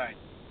Security thing.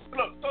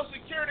 Look, Social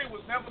Security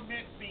was never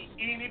meant to be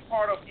any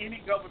part of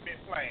any government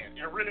plan.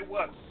 It really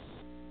wasn't.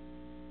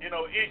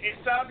 It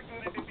sounded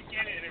good at the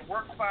beginning and it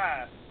worked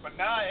fine. But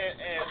now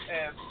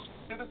as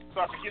citizens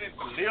start beginning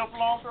to live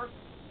longer,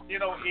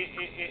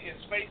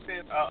 it's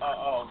facing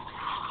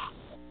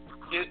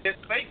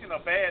a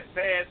bad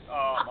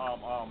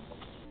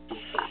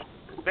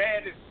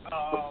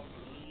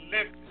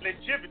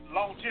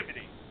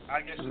longevity. I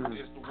guess is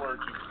the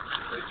word used.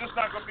 It's just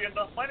not going to be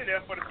enough money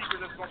there for the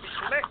people that's going to be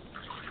collected.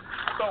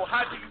 So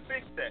how do you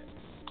fix that?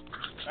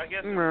 I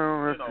guess, how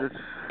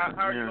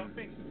are you going to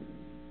fix it?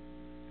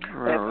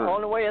 That's the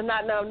only way is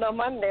not enough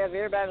money there if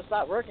everybody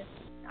stop working.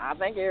 I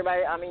think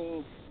everybody,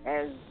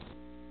 as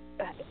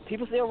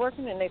people still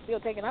working and they still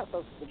taking out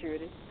Social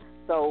Security.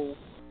 So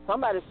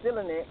somebody's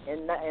stealing it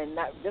and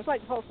not just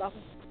like the post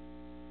office.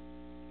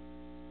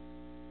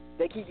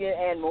 They keep getting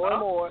adding more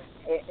and more,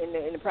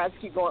 and the prices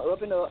keep going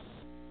up and up.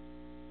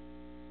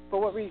 For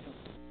what reason?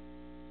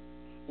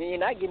 And you're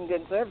not getting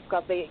good service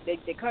because they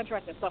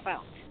contracting stuff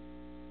out.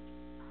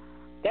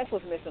 That's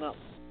what's messing up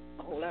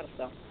a whole lot of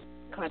stuff.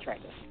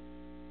 Contractors.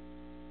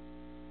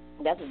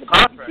 That's the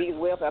biggest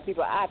welfare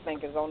people I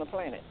think is on the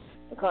planet.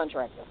 The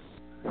contractors.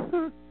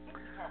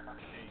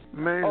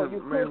 Man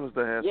was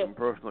to have some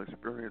personal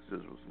experiences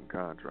with some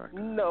contractors.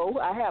 No,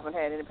 I haven't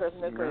had any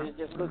personal experiences.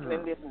 Just listening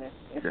and listening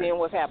and seeing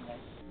what's happening.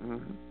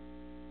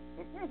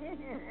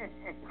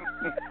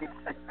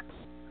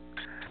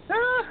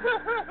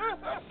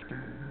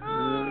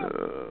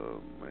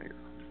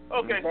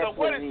 Okay, so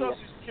what is Social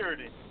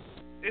Security?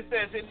 It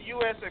says in the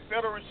U.S. a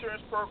federal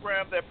insurance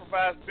program that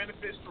provides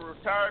benefits to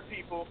retired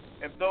people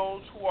and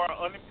those who are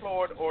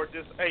unemployed or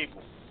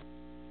disabled.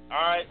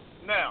 All right,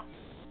 now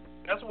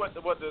that's what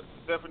the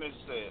definition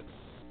says.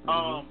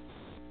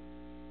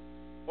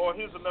 Or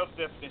here's another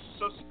definition.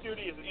 Social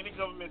Security is any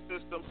government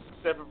system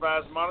that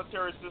provides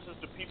monetary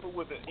assistance to people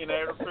with an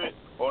inadequate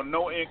or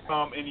no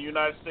income in the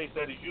United States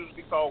that is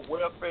usually called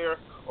welfare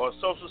or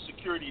Social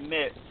Security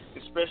net,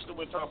 especially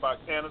when talking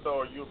about Canada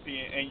or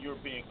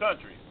European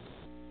countries.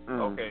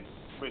 Okay,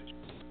 which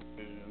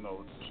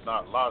it's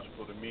not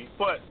logical to me,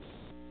 but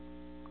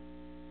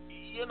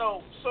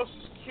Social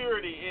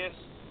Security is,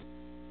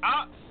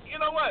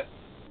 what?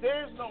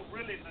 There's no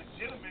really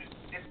legitimate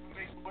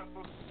explanation what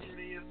Social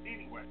Security is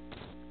anyway.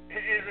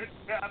 It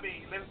I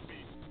mean, let's be,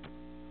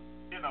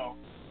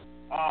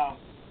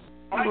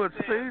 Well, it's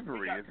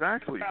thievery. It's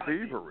actually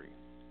thievery.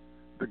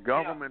 The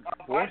government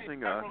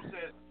forcing us.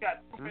 Says,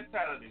 got two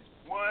mentalities.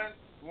 One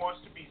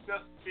wants to be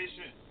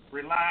self-sufficient,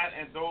 reliant,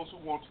 and those who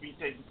want to be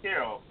taken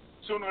care of.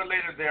 Sooner or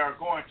later, they are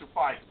going to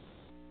fight.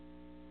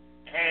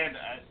 And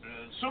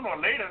sooner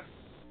or later,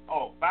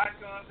 buy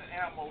guns and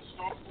ammo,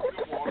 store food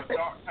and water,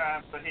 dark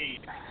times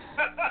ahead.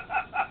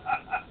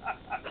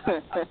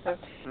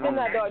 It's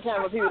not dark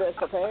time for people that's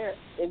prepared.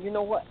 If you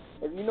know what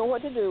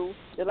to do,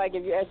 just like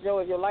if you ask Joe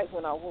if your lights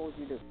went out, what would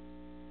you do?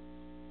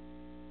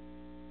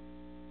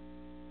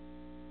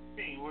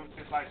 What if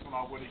his lights went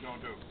off? What are you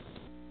gonna do?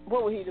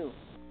 What would he do?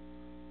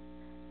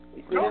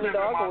 Sleep in the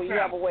dark, or would you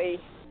have a way?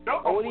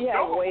 Or would he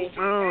have a way?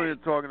 Oh, you're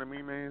talking to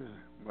me, Maze?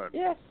 But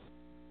yes.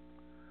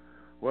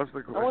 What's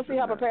the question? I want to see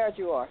how prepared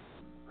you are.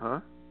 Huh?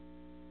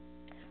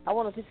 I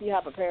want to see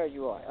how prepared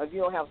you are. If you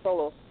don't have a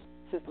solar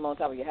system on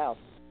top of your house,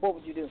 what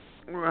would you do?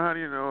 Well, how do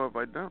you know if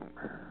I don't?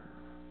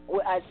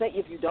 Well, I'd say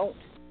if you don't.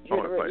 If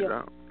I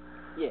don't?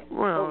 Yeah.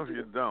 Well, if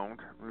you don't,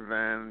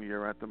 then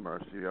you're at the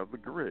mercy of the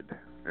grid.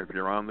 If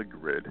you're on the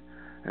grid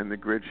and the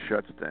grid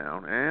shuts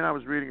down, and I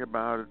was reading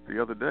about it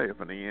the other day, if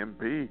an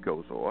EMP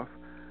goes off,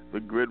 the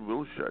grid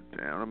will shut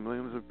down and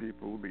millions of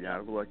people will be out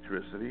of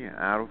electricity,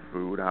 out of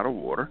food, out of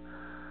water,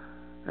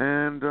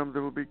 and there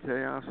will be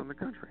chaos in the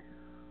country.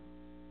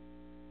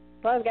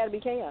 Well, it's got to be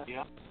chaos.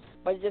 Yeah.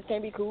 But you just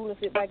can't be cool and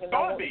sit back and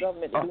not want the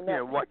government to do nothing.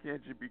 Yeah, why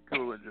can't you be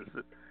cool and just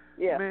sit?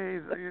 Yeah.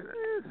 Maze,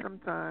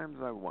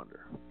 sometimes I wonder.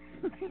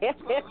 Let's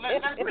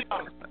be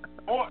honest.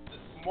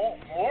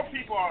 More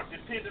people are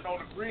dependent on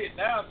the grid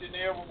now than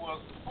there ever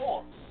was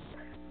before.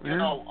 You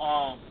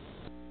know,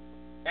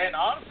 and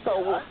honestly, I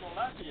ain't gonna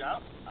lie to you,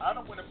 I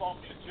done went and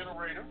bought me a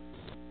generator.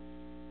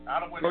 I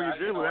done went you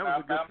did? Well, that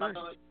was a good thing.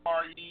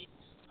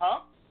 Huh?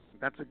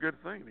 That's a good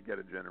thing to get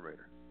a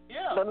generator.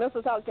 Yeah. But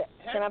Mr. Talk,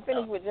 can I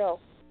finish with Joe?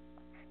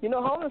 You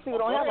know, homeless people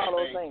don't have all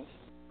those things.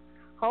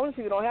 Homeless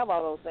people don't have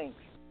all those things.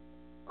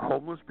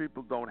 Homeless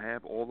people don't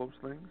have all those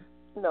things?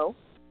 No.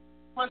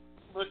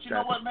 But you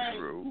know what, man?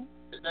 True.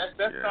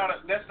 That's not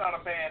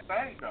a bad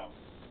thing, though.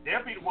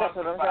 They'll be the ones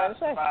that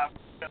survive.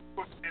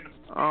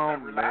 Oh,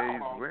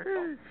 Maze,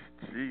 where?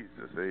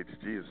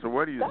 Jesus. So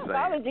what are you saying? That's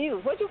calling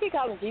Jesus. What you keep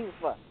calling Jesus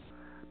for?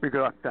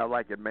 Because I felt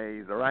like it,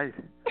 Maze, all right?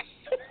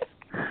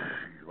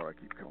 I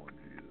keep calling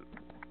Jesus.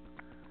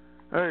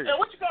 Hey. Yeah,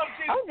 what you calling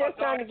Jesus? I'm just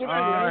trying to get you to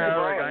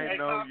Eric, I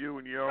know you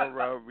and your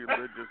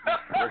religious and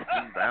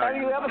Christian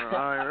values. Do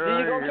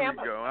you go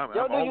camping?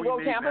 Joe, do you go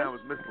camping? Now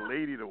is Miss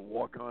Lady to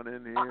walk on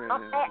in here.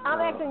 I'm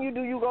asking you,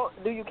 do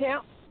you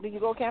camp? Do you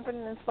go camping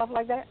and stuff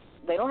like that?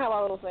 They don't have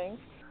all those things.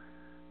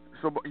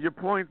 So your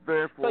point,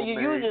 therefore, so you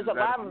use your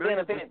survival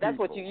benefit. That's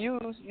what you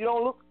use. You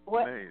don't look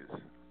what?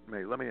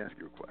 Maze, let me ask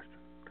you a question.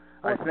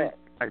 What's that?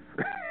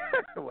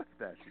 What's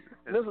that?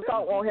 Mr.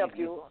 Talk won't help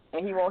you,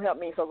 and he won't help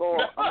me. So go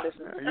on. I'm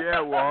listening.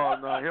 Yeah, well,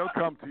 no, he'll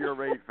come to your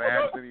aid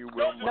fast, and he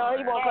will. No,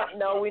 he won't come.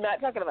 No, we're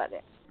not talking about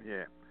that.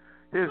 Yeah.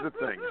 Here's the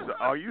thing. So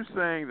are you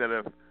saying that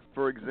if,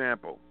 for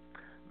example,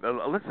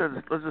 let's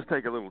just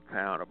take a little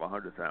town of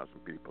 100,000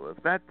 people.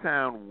 If that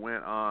town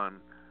went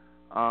on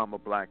a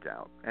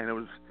blackout, and it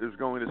was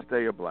going to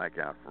stay a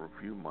blackout for a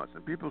few months,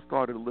 and people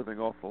started living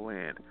off the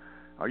land,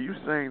 are you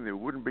saying there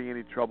wouldn't be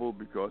any trouble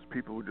because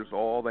people would just,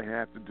 all they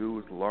have to do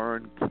is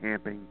learn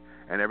camping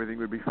and everything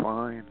would be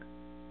fine?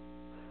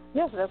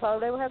 Yes, that's all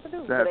they would have to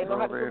do. So they know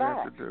how to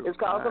survive. It's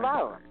called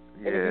survival.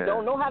 Yeah. And if you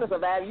don't know how to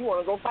survive, you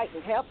want to go fight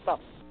and help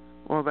something.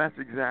 Well, that's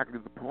exactly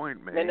the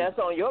point, man. And that's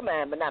on your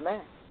mind, but not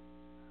mine.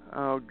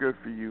 Oh, good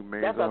for you,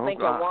 man. That's a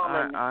thinking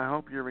woman. I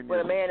hope you're in with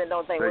your a man that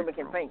don't think women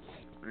can think.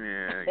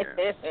 Yeah.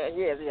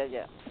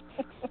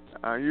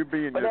 Yeah. You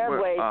being but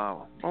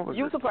your... What was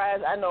you it?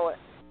 Surprised, I know it.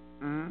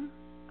 Mm-hmm.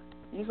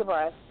 You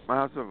surprised?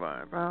 I'll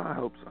survive. Well, I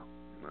hope so.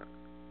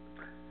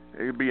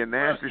 It'd be a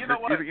nasty...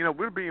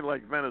 we'd be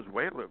like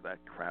Venezuela if that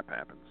crap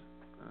happens.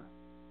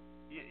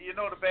 You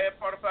know the bad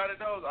part about it,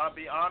 though? I'll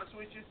be honest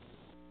with you.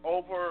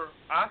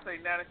 I say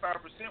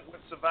 95%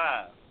 would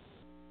survive.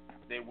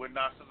 They would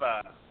not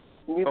survive.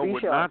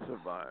 Would not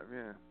survive,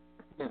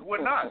 yeah.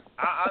 Would not.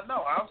 I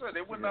know. I'll say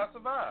they would not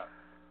survive.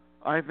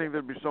 I think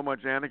there'd be so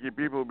much anarchy.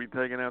 People would be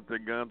taking out their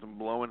guns and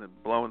blowing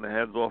the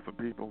heads off of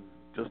people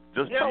just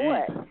to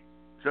eat.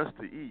 Just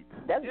to eat.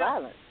 That's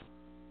violent.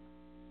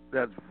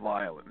 That's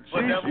violent.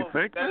 But you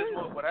think that is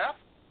what would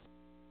happen.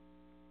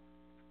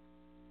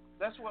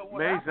 That's what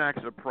would happen. Maze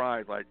acts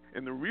surprised. Like,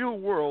 in the real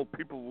world,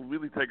 people will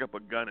really take up a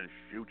gun and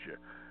shoot you.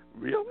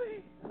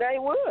 Really? They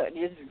would.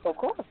 Of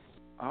course.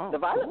 Oh, the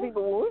violent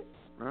people would.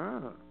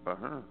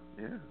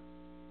 Yeah.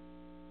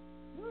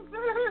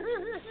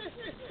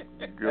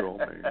 Good old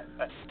man.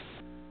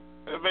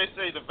 They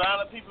say the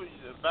violent people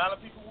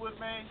would,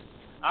 man.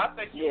 I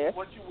think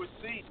what you would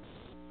see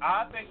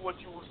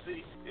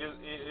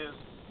is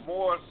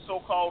more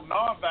so-called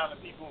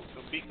non-violent people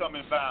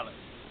becoming violent.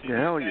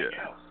 Hell yeah.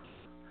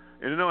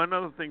 And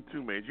another thing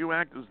too, Maze, you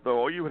act as though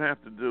all you would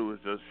have to do is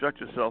just shut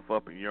yourself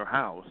up in your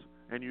house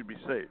and you'd be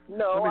safe.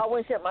 No, I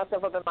wouldn't shut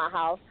myself up in my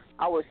house.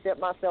 I would shut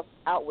myself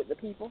out with the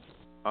people.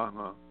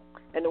 Uh-huh.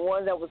 And the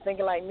ones that was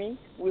thinking like me,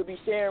 we'll be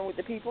sharing with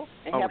the people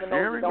and helping those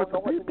sharing who with don't know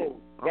the what to do.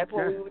 people. That's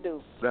what Okay. we would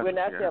do. That's- We're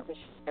not yeah.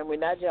 selfish and we're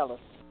not jealous.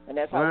 And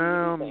that's how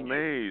Well, we do things.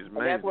 Maze,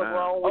 And that's what's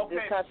wrong with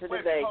this country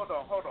today. Hold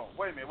on.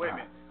 Wait a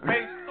minute.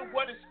 Maze, to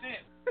what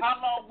extent?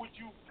 How long would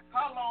you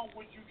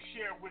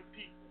share with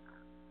people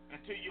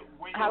until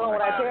when How long your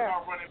would I supplies share?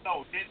 start running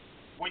low?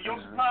 When your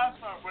supplies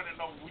start running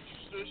low, would you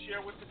still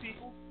share with the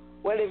people?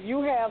 Well, if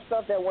you have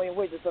stuff that when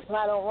the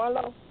supply don't run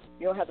low,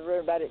 you don't have to worry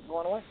about it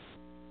going away.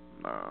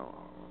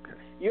 Oh, okay.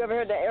 You ever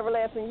heard that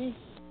everlasting yeast?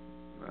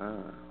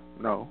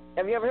 No.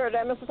 Have you ever heard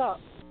that, Mr. Talk?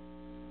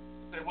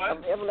 Say what?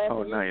 Everlasting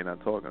Oh, yeast? now you're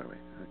not talking to me.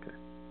 Okay.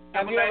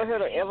 Have you ever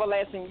heard of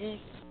everlasting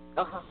yeast?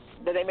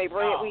 That they make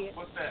bread with?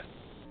 What's that?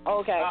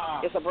 Okay,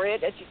 it's a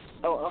bread that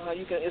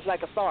you can. It's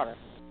like a starter,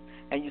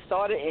 and you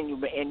start it and you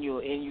let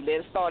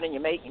it start and you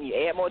make and you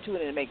add more to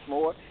it and it makes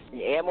more. And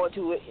you add more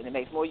to it and it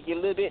makes more. You get a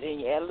little bit and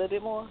you add a little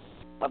bit more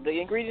of the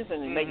ingredients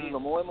and it makes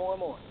even more and more and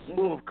more.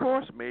 Well, of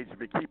course, Maze,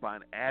 if you keep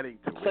on adding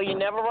to it. So you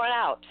never run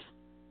out.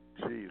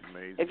 Jeez,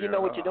 Maze. If you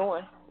know what you're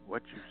doing.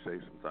 What you say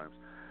sometimes.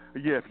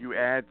 Yeah, if you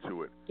add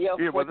to it. Yeah,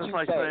 but what that's you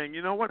like say. saying,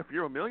 you know what, if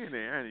you're a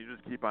millionaire and you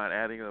just keep on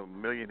adding a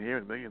million here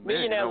and a million there,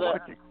 Millionaires you know are,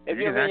 what? if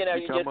you're a millionaire,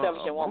 you just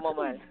selfish and want more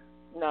money.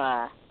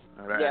 Nah.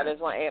 Yeah, they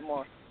just want to add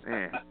more.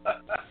 And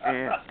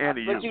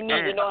But you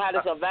need to know how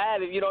to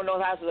survive. If you don't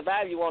know how to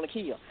survive, you want to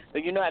kill.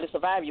 If you know how to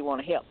survive, you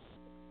want to help.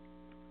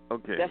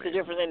 Okay. That's the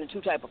difference in the two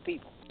type of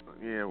people.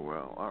 Yeah,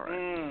 well, all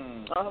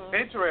right.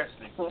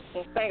 Interesting.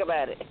 Think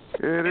about it.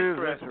 It is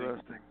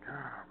interesting.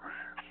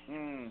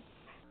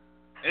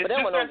 But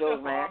that one no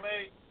joke, man.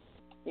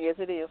 Yes,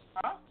 it is.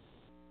 Huh?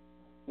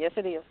 Yes,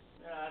 it is.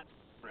 Yeah,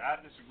 I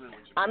disagree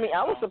with you. I mean,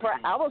 I was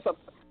surprised. I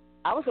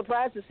was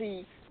surprised to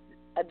see.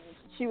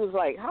 She was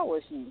like, how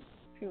was she?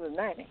 She was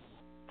 90.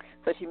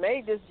 So she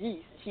made this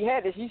yeast. She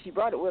had this yeast. She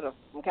brought it with her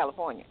from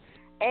California,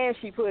 and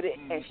she put it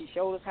and she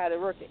showed us how to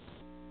work it,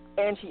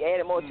 and she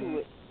added more to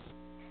it,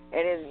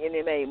 and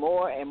it made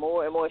more and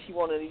more and more. She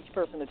wanted each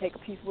person to take a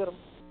piece with them,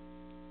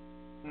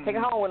 take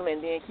it home with them,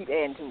 and then keep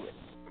adding to it.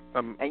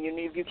 And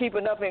if you keep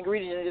enough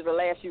ingredients, it'll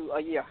last you a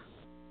year.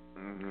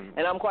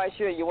 And I'm quite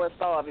sure you wouldn't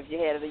starve if you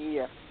had it a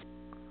year.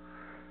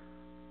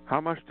 How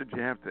much did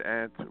you have to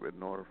add to it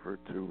in order for it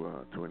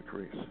to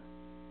increase?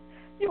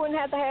 You wouldn't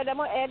have to add that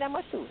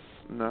much to it.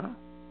 No.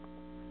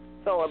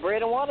 So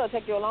bread and water will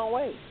take you a long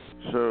way.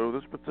 So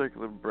this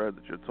particular bread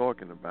that you're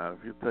talking about,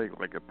 if you take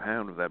like a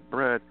pound of that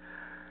bread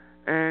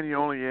and you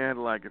only add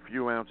like a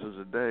few ounces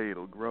a day,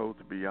 it'll grow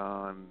to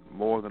beyond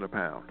more than a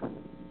pound.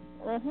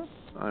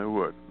 I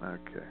would.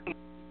 Okay.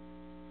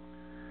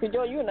 See,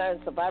 Joe, you're not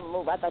in survival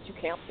move. I thought you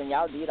camped and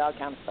y'all did all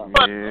kind of stuff.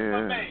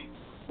 Yeah.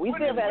 We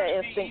still got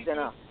that instinct in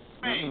us.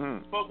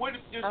 But would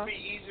it just be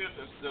easier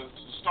to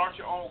start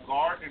your own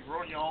garden and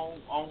grow your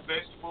own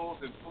vegetables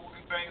and food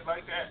and things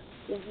like that?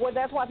 Well,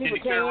 that's why people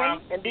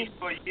can and do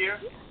for a year.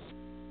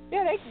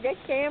 Yeah, they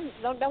can.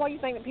 That's why you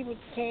think that people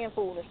can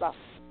food and stuff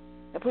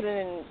and put it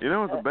in. You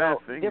know what the bad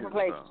thing is, different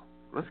places.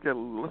 Let's get a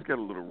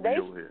little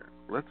real here.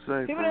 Let's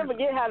say people didn't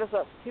forget how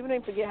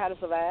to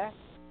survive.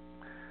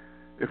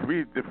 If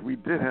we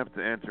did have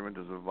to enter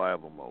into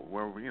survival mode,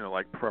 where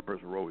like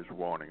preppers were always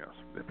warning us,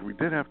 if we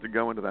did have to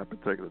go into that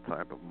particular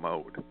type of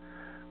mode,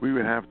 we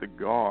would have to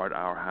guard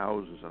our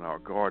houses and our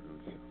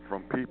gardens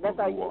from people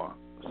who are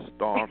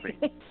starving.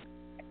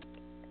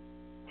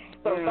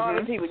 So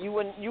starving people, you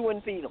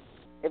wouldn't feed them.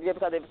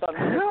 Because they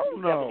started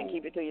and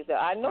keep it to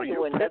yourself. I know you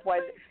wouldn't. That's why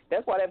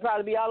they'd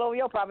probably be all over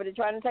your property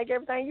trying to take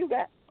everything you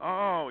got.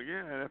 Oh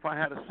yeah, and if I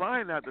had a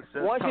sign out that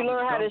says once you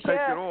learn how to take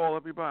share, it all,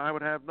 everybody, I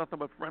would have nothing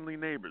but friendly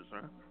neighbors,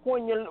 huh?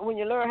 When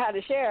you learn how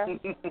to share,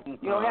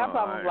 you don't have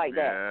problems like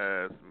that.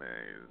 Yes,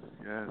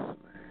 Maze. Yes,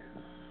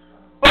 Maze.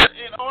 But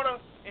in order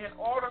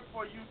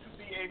for you to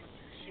be able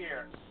to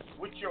share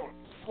with your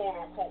quote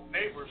unquote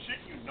neighbors,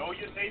 shouldn't you know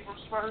your neighbors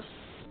first?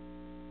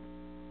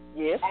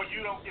 Yes. Or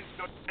you don't get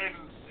to know your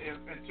neighbors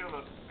until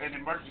an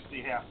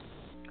emergency happens.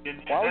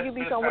 Why would you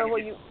be somewhere where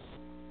you?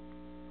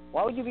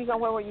 Why would you be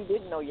somewhere where you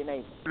didn't know your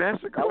neighbors?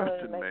 That's a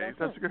question, Maze.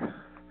 That's a good.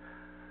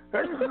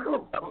 that is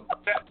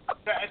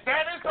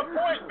the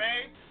point,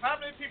 man. How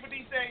many people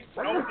these days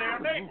know their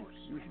neighbors?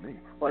 Excuse me.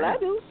 Well, I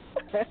do.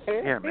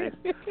 Yeah, man.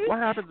 What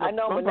happens if I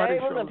know my somebody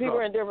neighbors and shows people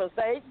up? in different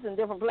states and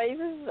different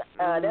places.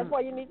 That's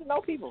why you need to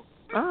know people.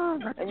 Oh,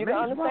 that's and you can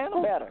understand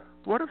them better.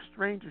 What if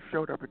strangers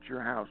showed up at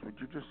your house? Would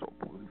you just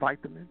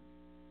invite them in?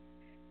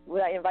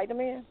 Would I invite them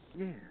in?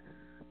 Yes.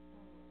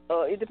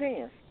 It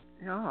depends.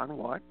 Yeah, on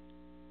what?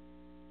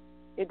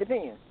 It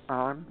depends.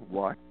 On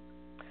what?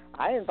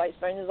 I invite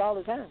strangers all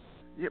the time.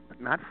 Yeah,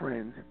 but not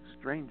friends,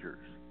 strangers.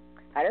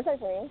 I didn't say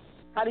friends.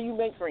 How do you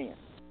make friends?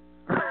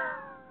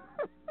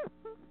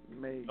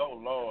 Maze. Oh,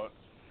 Lord.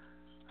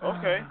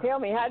 Okay. Tell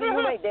me, how do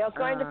you make? They'll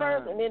stranger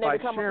first, and then they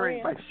become a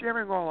friend. By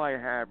sharing all I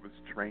have with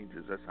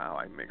strangers, that's how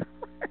I make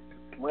friends.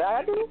 Well,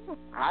 I do.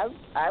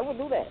 I would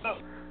do that. Look,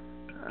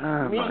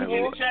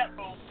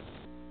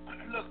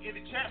 in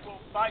the chat room,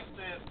 Mike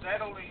says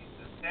that's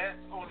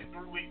only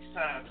 3 weeks'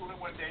 time,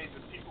 21 days,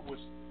 and people will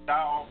die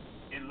off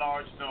in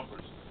large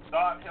numbers.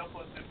 God help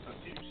us and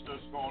continue to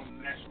go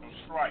on national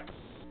strike.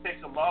 It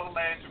takes a lot of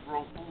land to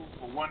grow food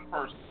for one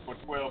person for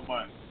 12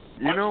 months.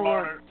 You know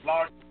what?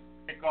 Large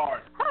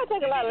garden. How it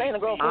take a lot of land to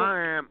grow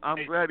food?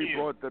 I'm glad he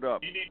brought that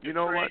up. You need to You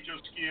know trade what? your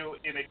skill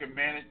in a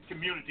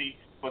community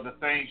for the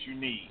things you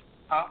need.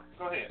 Huh?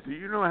 Go ahead. Do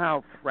you know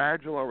how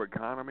fragile our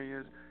economy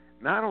is?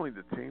 Not only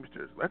the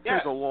Teamsters. Let's say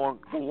the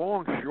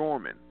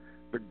longshoremen,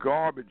 the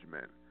garbage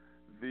men,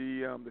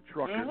 the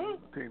truckers,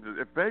 Teamsters.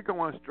 If they go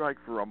on strike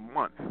for a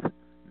month,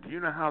 do you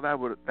know how that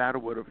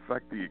would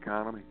affect the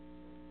economy?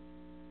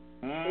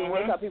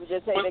 What about people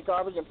just take their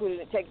garbage and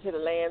take it to the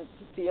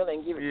landfill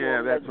and give it to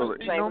them? That's what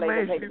the same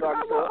place they take the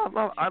garbage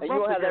to. And you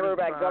don't have to worry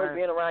about garbage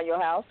being around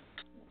your house.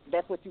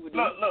 That's what you would do.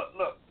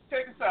 Look.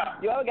 Check this out.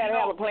 You always got to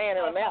have a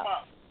plan and a map.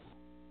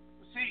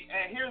 See,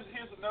 and here's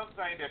another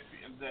thing that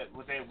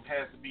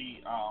has to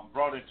be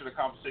brought into the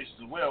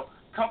conversation as well.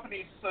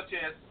 Companies such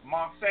as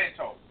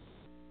Monsanto,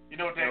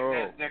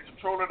 they're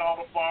controlling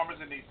all the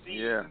farmers and their seeds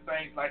and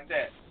things like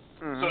that.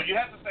 Mm-hmm. So you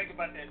have to think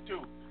about that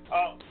too.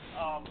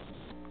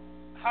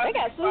 They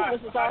got sued,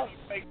 Mr. How do you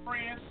make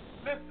friends?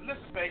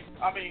 Listen, babe.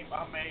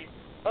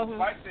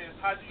 Mike says,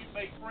 how do you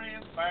make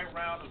friends? Buy a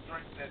round of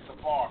drinks at the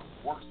bar.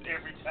 Works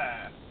every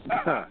time.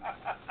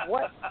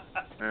 What?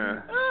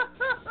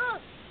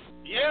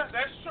 Yeah,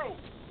 that's true.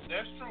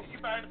 You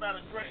buy about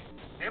a drink.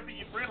 They'll be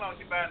your friend long as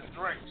you buy the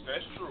drinks.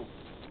 That's true.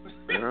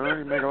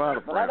 You make a lot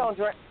of friends.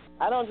 Well,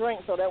 I don't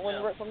drink, so that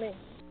wouldn't work for me.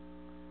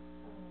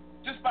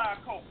 Just buy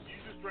a Coke. You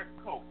just drink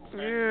a Coke.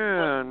 Okay?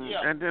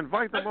 And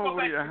invite them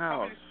over to your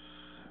house.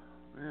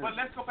 But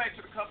let's go back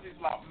to the companies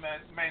like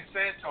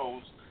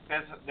Monsanto's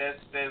that's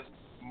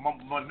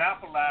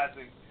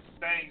monopolizing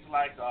things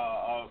like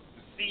the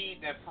seed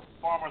that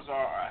farmers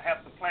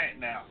have to plant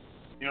now.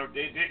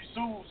 They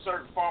sue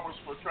certain farmers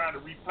for trying to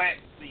replant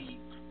the seed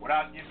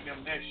without giving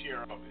them their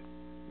share of it.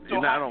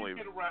 So how do you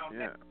get around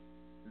that?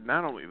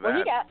 Not only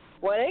that.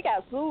 They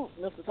got sued,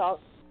 Mr. Talk.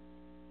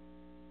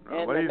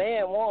 And the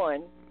man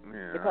won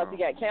because he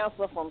got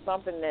cancer from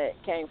something that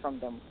came from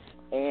them,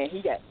 and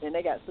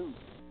they got sued.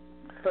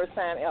 First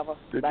time ever.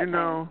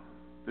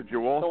 Did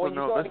you also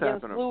know this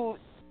happened?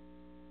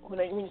 When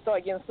you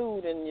start getting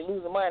sued and you're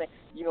losing money,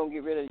 you're going to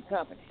get rid of your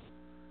company.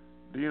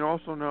 Do you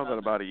also know that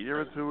about a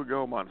year or two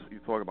ago, you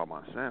talk about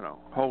Monsanto.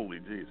 Holy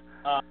jeez.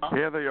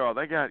 Here they are.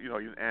 They got, you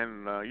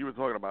were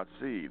talking about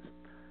seeds.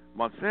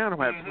 Monsanto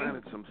had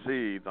planted some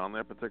seeds on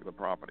their particular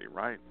property,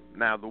 right?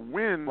 Now, the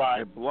wind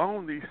had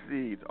blown these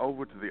seeds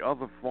over to the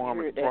other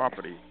farmer's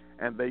property,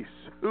 and they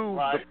sued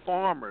the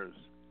farmers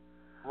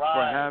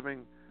for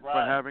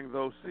having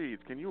those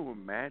seeds. Can you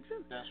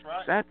imagine? That's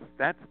right.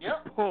 That's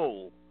the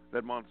pull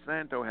that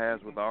Monsanto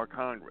has with our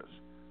Congress.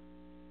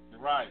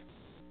 Right.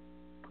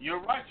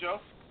 You're right,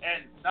 Joe.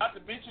 And not to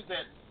mention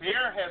that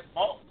Bayer has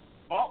bought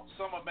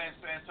some of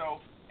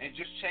Monsanto and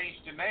just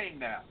changed the name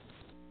now.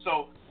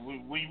 So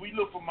when we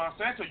look for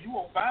Monsanto, you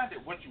won't find it.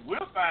 What you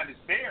will find is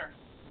Bayer,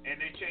 and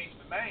they changed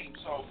the name.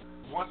 So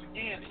once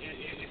again,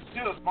 it's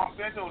still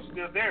Monsanto is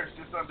still there. It's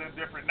just under a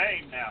different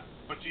name now.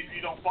 But if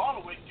you don't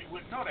follow it, you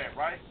wouldn't know that,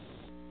 right?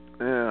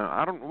 Yeah,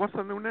 I don't. What's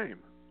the new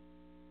name?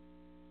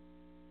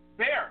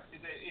 Bayer.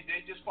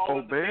 They just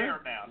follow the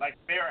Bayer now, like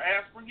Bayer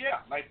aspirin.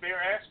 Yeah, like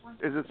Bayer aspirin.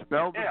 Is it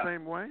spelled the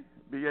same way?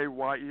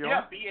 B-A-Y-E-R?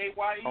 Yeah,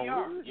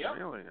 B-A-Y-E-R. Oh, yep.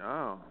 Really?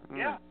 Oh.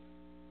 Yeah.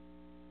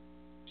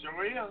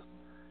 Sure is.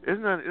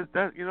 Is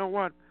that you know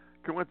what?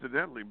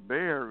 Coincidentally,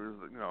 Bayer is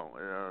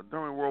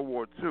during World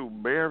War II,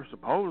 Bayer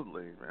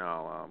supposedly,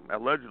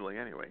 allegedly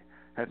anyway,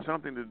 had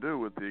something to do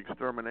with the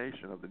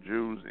extermination of the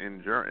Jews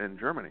in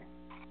Germany.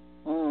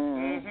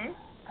 Mm-hmm.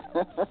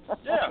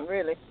 Yeah.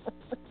 Really?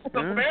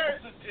 So Bayer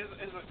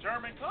is a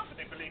German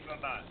company, believe it or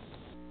not.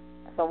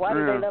 So why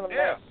did they let them?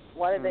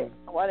 Why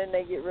didn't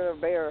they get rid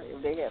of Bayer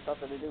if they had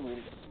something to do with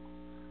it?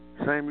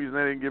 Same reason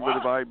they didn't get rid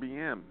of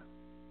IBM.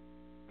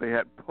 They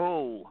had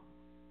pull.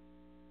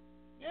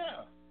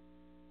 Yeah.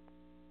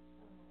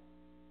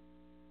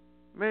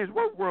 Maze,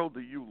 what world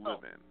do you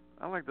live in?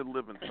 I like to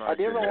live inside. A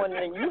different one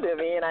than you live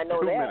in. I know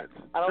 2 that. minutes.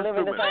 I don't live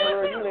in the same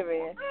world you live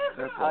in.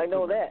 I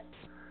know that.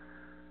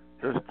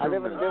 I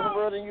live in a different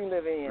world than you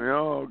live in.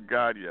 Oh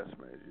God, yes,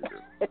 Maze, you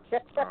do.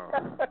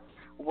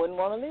 Wouldn't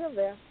want to live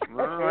there.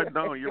 No, I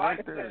don't. You're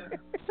right there.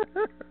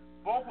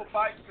 Vocal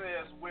Bite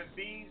says, when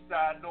bees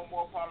die, no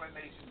more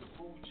pollination. The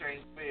food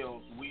chain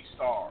fails. We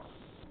starve.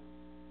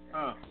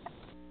 Well,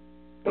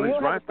 you he's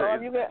don't right have to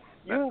starve. there.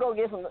 You can go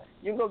get some.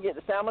 You can go get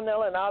the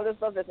salmonella and all this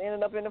stuff that's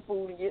ending up in the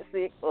food and get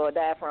sick or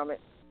die from it.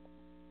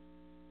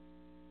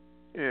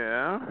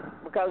 Yeah.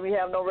 Because we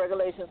have no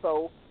regulation,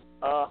 so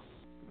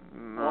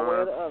one way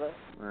or the other.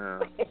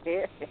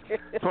 Yeah.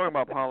 Talking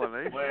about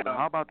pollination,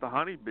 how about the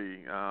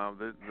honeybee?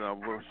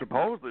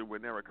 Supposedly we're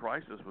near a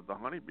crisis with the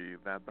honeybee,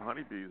 that the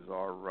honeybees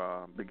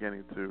are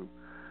beginning to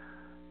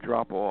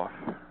drop off.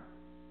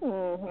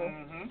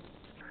 Mm-hmm.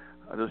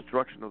 A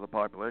destruction of the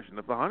population.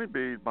 If the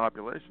honeybee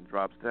population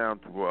drops down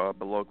to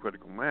below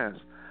critical mass,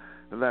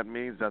 then that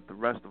means that the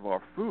rest of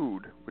our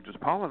food, which is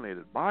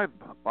pollinated by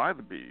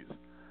the bees,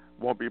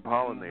 won't be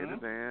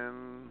pollinated,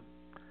 and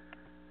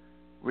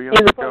we're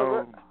going to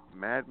go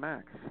Mad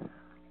Max.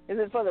 Is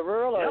it for the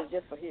rural or Yep. is it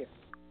just for here?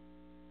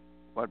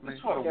 What me?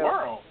 It's for the Yeah.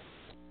 world.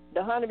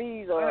 The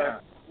honeybees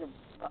or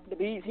the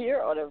bees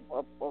here or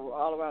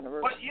all around the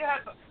world? But you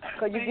have to.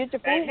 Because you see, get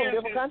your and food from here's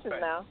different the countries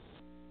thing. now.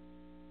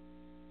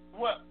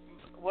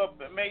 Well,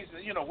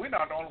 amazing. You know, we're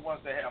not the only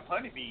ones that have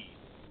honeybees.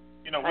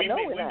 You know, I we know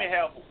may we're we not. may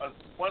have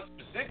one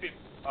specific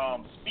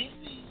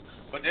species,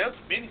 but there's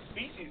many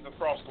species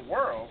across the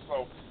world.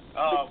 So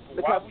why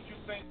Because- would you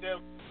think that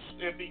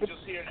it'd be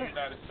just here in the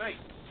United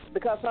States?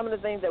 Because some of the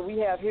things that we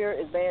have here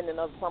is banned in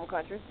some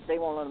countries. They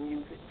won't let them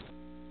use it.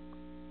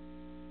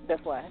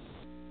 That's why.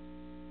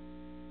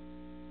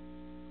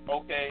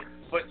 Okay,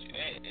 but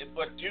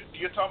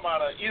you're talking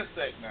about an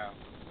insect now.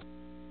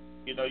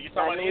 You know, you're I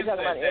talking know about we're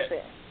talking about an insect.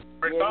 insects.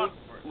 For Yeah,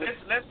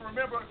 example, let's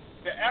remember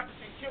the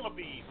African killer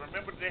bees.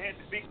 Remember they had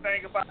the big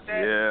thing about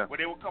that? Yeah. Where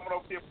they were coming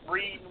over here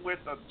breeding with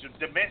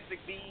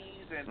domestic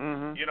bees and,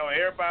 Mhm. you know,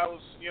 everybody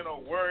was, you know,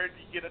 worried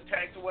you get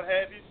attacked or what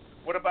have you.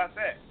 What about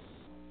that?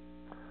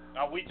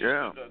 Are we just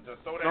Yeah. to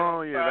throw that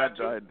Oh, on the yeah, that side,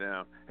 too? died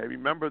down. Hey,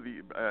 remember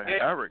the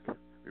Eric?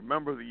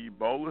 Remember the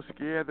Ebola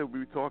scare that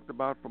we talked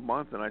about for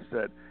months? And I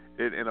said,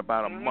 in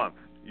about a Mhm. month,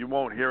 you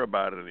won't hear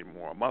about it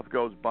anymore. A month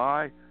goes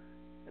by,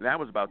 and that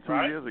was about 2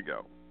 Right. years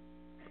ago.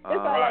 It's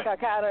about Right.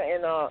 like Al-Qaeda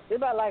and it's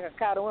about like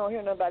Al-Qaeda. We don't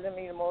hear nothing about them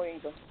anymore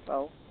either.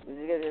 So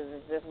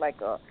it's just like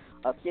a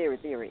scary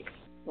theory.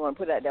 You want to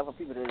put that there for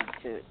people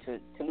to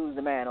lose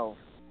the man over.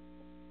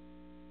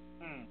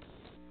 Hmm.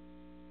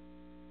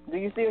 Do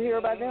you still hear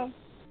about them?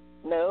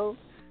 No.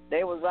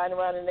 They was riding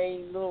around in their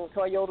little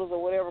Toyotas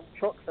or whatever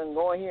trucks and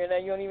going here and there.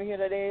 You don't even hear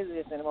that they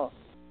exist anymore.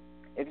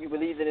 If you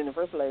believed it in the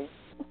first place.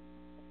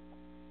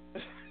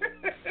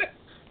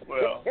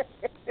 Well,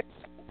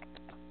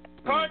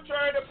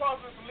 contrary to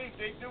popular belief,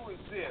 they do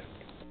exist.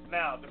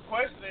 Now, the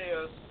question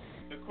is,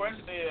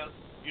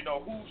 you know,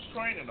 who's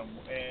training them?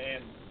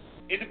 And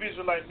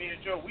individuals like me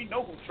and Joe, we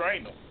know who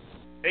trained them.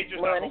 They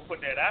just not Money. gonna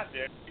put that out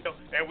there, you know,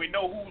 and we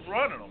know who's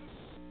running them.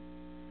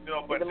 You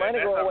know, but the money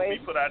that's go not away. gonna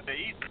be put out there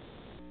either.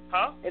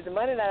 Huh? If the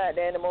money not out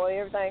there anymore,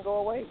 everything go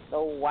away.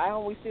 So why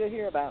don't we still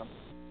hear about them?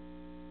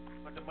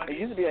 But the money It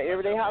used to be an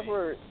everyday house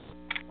word.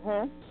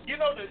 You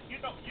know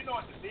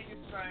what the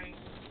biggest thing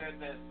that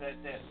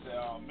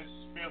Mrs.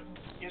 Smith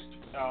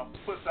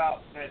puts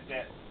out that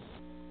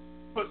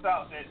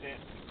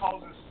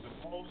causes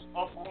the most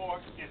uproar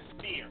is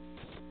fear.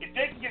 If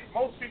they can get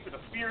most people to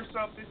fear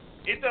something,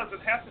 it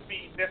doesn't have to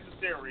be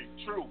necessarily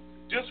true.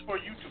 Just for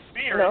you to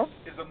fear No.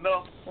 it is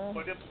enough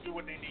for them to do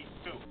what they need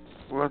to do.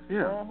 Well,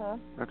 yeah,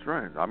 that's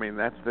right. I mean,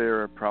 that's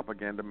their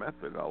propaganda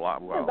method. A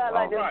lot. Well, It's about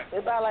like right. this.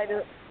 It's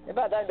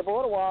about like the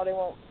border wall. They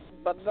want,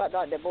 but about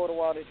like that border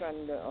wall they're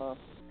trying to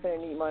they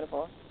need money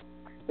for.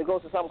 It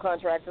goes to some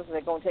contractors, and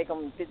they're gonna take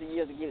them 50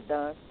 years to get it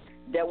done.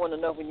 That wasn't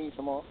enough. We need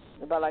some more.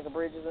 It's about like the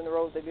bridges and the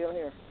roads they build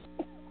here.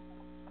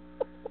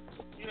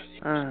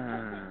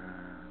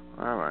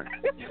 all right.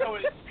 You know,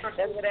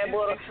 That's what that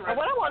border. And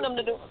what I want them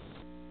to do,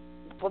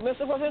 for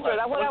Mr. Professor,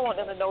 what I want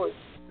them to know is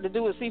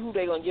see who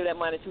they're gonna give that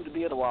money to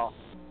build the wall.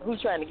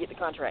 Who's trying to get the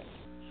contract?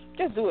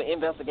 Just do an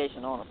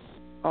investigation on them.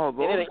 Oh,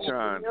 those it'll eat you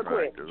real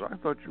quick. contractors. I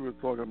thought you were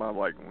talking about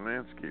like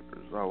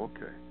landscapers. Oh,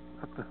 okay.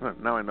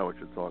 Now I know what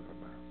you're talking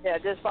about. Yeah,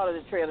 just follow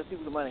the trail and see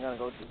who the money gonna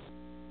go to,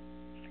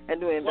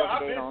 and do an Well,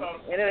 I've investigation been on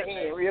thought them. And it'll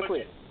end real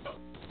quick.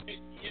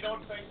 You know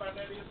what the thing about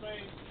that is,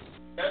 man?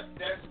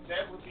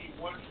 That would be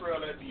one trail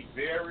that'd be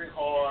very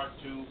hard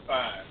to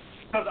find.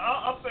 Because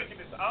I'm thinking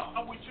this,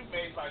 I'm with you,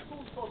 man. Like,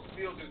 who's supposed to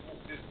build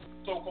this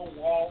so-called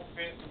wall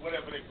fence or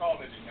whatever they call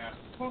it now?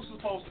 Who's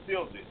supposed to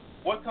build it?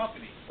 What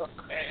company?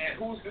 And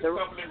who's this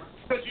company?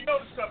 Because you know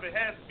this company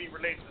has to be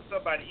related to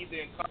somebody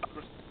either in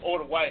Congress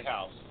or the White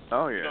House.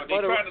 Oh, You yeah. know,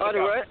 they're trying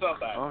to look out for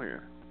somebody. Oh,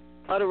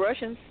 yeah. Or the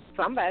Russians,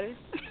 somebody.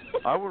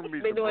 I wouldn't be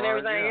They doing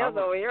surprised, everything yeah, else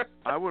over here.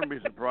 I wouldn't be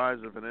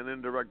surprised if in an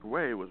indirect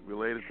way it was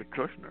related to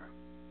Kushner.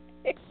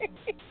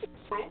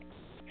 True.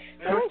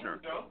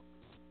 Kushner. Joe.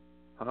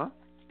 Huh?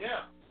 Yeah.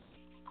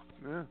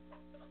 Yeah.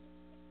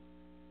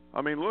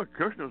 I mean, look,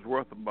 Kushner's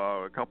worth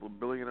about a couple of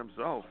billion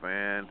himself,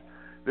 and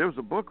there was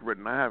a book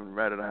written. I haven't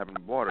read it, I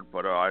haven't bought it,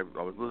 but I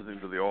was listening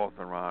to the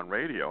author on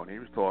radio, and he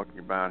was talking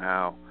about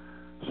how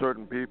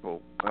certain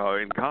people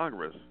in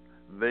Congress,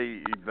 they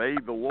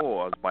evade the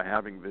laws by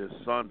having their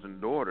sons and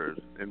daughters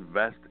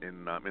invest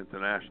in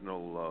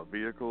international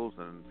vehicles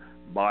and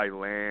buy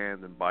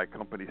land and buy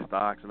company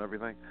stocks and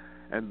everything.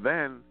 And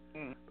then,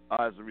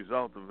 as a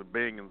result of it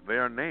being in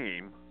their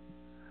name,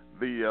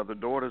 the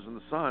daughters and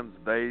the sons,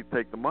 they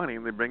take the money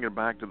and they bring it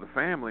back to the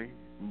family,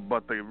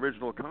 but the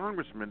original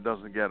congressman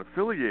doesn't get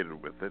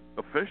affiliated with it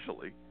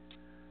officially.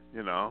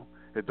 You know,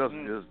 it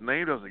doesn't. His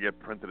name doesn't get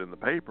printed in the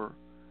paper,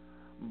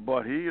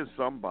 but he is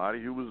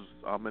somebody who was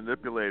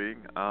manipulating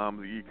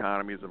the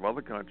economies of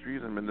other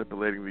countries and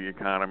manipulating the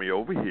economy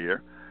over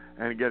here,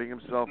 and getting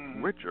himself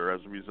richer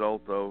as a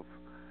result of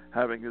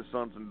having his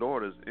sons and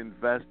daughters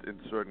invest in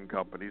certain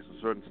companies and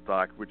certain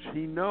stocks, which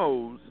he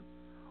knows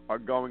are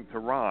going to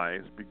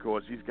rise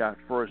because he's got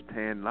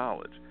first-hand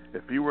knowledge.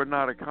 If he were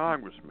not a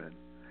congressman,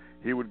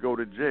 he would go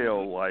to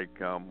jail like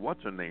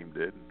what's her name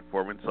did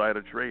for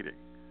insider trading.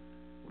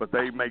 But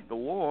they make the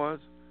laws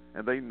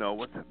and they know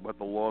what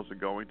the laws are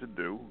going to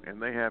do,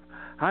 and they have.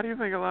 How do you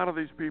think a lot of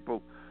these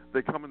people,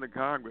 they come into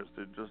Congress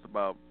to just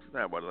about,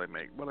 what do they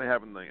make? What do they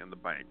have in the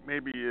bank?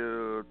 Maybe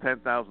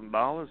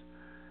 $10,000,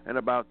 and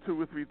about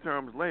 2 or 3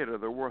 terms later,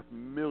 they're worth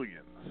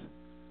millions.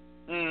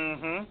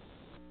 Mm-hmm.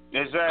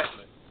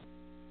 Exactly.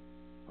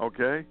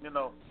 Okay. You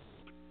know.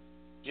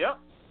 Yep.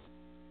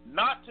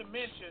 Not to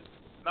mention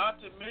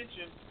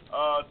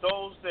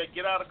those that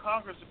get out of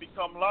Congress and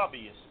become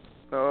lobbyists.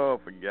 Oh,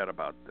 forget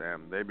about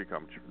them. They're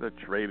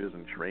traitors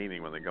in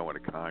training when they go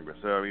into Congress.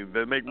 So, I mean,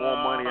 they make more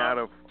money out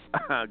of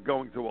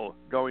going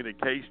to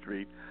K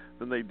Street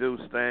than they do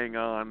staying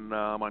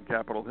on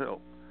Capitol Hill.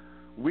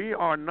 We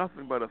are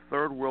nothing but a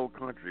third world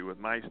country with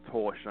nice,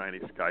 tall, shiny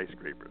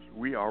skyscrapers.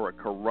 We are a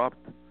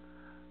corrupt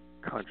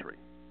country.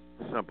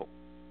 Simple.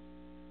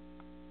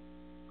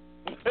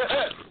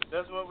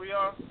 That's what we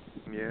are?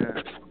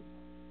 Yeah.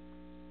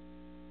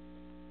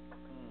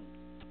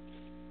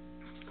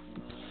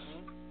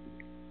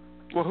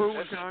 Well, who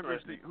in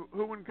Congress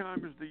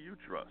do you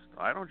trust?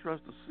 I don't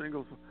trust a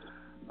single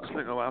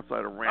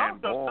outside of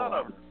Rand Paul. None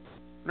of them.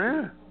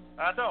 Yeah.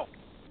 I don't.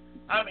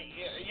 I mean,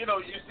 you know,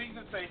 it's easy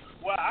to say,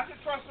 well, I can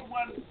trust the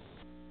one.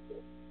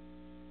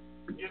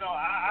 You know,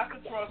 I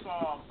can trust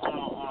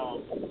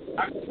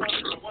I can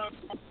trust the ones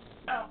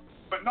now.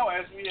 But no,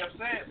 as we have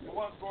said, the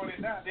ones going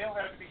in now, they don't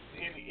have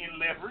any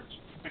leverage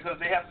because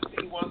they have to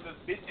see the ones that's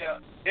been there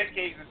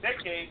decades and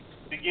decades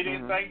to get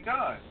anything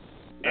done.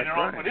 And in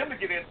order for them to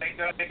get anything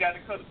done, they got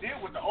to cut a deal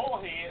with the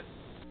oil heads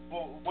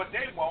for what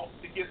they want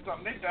to get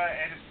something done,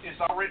 and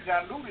it's already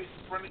diluted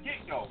from the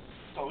get-go.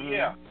 So,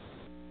 yeah.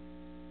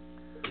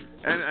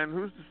 And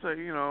who's to say,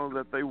 you know,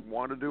 that they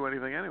want to do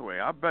anything anyway?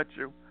 I bet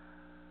you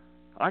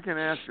I can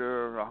ask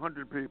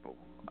 100 people,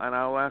 and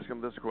I'll ask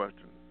them this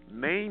question.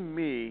 Name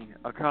me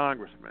a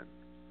congressman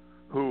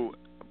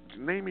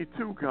name me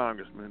 2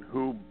 congressmen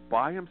who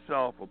by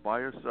himself or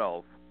by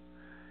herself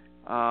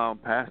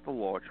passed a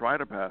law, try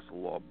to pass a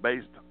law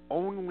based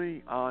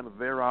only on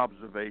their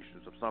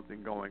observations of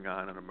something going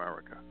on in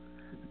America,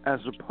 as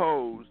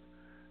opposed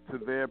to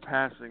their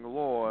passing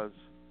laws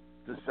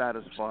to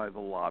satisfy the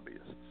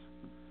lobbyists.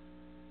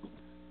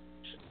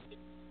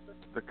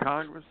 The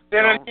Congress.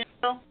 Say that again.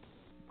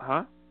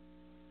 Huh?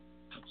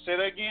 Say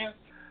that again.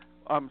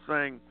 I'm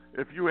saying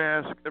if you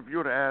were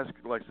to ask,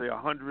 like, say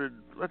 100,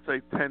 let's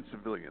say 10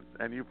 civilians,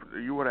 and you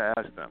were to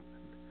ask them,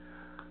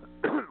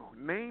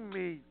 name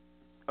me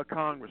a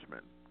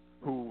congressman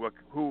who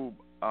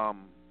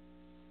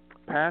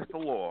passed a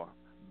law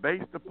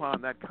based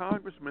upon that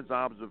congressman's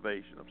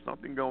observation of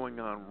something going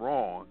on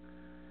wrong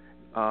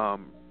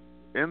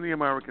in the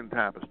American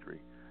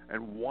tapestry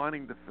and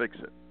wanting to fix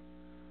it,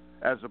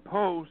 as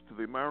opposed to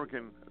the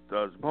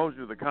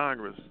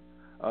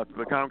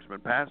congressman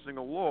passing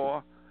a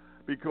law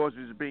because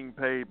he's being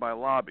paid by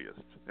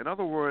lobbyists. In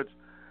other words,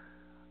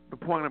 the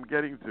point I'm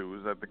getting to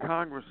is that the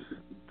Congress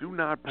do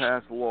not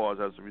pass laws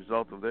as a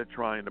result of their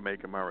trying to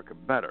make America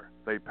better.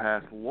 They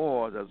pass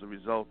laws as a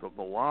result of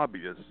the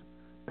lobbyists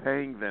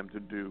paying them to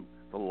do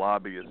the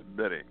lobbyist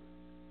bidding.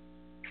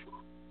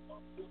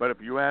 But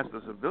if you ask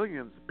the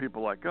civilians,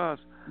 people like us,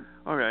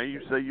 okay,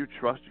 you say you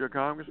trust your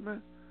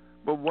congressman,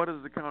 but what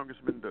does the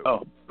congressman do?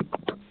 Oh.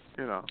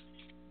 You know,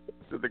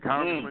 did the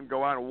congressman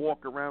go out and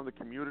walk around the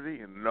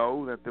community and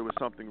know that there was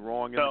something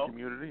wrong in the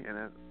community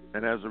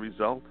and as a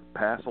result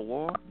pass a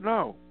law?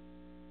 No.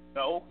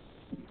 No.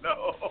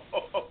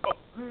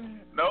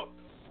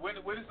 When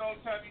is the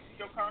only time you see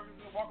your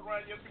congressman walk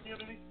around your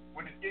community?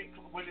 When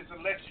it's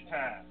election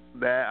time.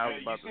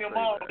 You see them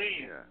all then.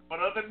 Yeah. But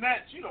other than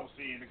that, you don't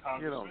see any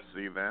congressmen. You don't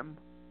see them.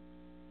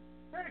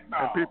 Heck no.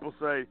 And people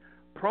say,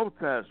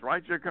 protest,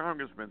 write your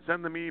congressman,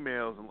 send them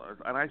emails,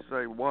 and I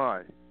say,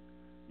 why?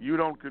 You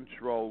don't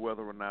control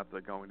whether or not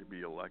they're going to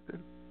be elected.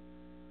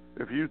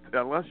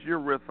 Unless you're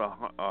with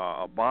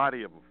a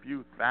body of a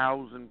few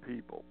thousand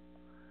people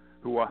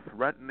who are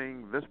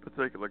threatening this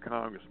particular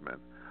congressman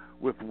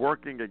with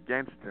working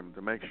against him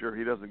to make sure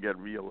he doesn't get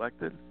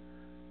reelected,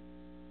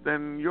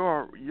 then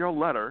your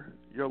letter,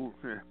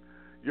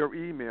 your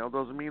email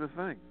doesn't mean a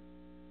thing.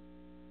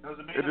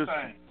 Doesn't mean a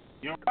thing.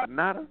 You're right.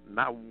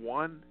 Not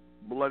one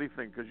bloody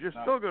thing, because you're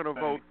still going to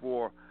vote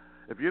for.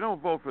 If you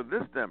don't vote for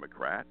this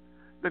Democrat,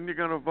 then you're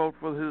going to vote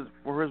for his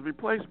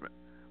replacement,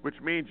 which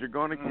means you're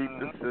going to keep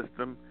the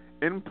system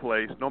in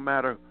place no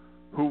matter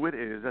who it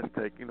is that's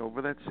taking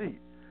over that seat.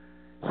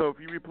 So if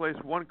you replace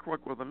one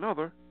crook with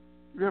another,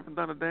 you haven't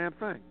done a damn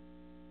thing.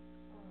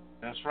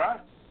 That's right.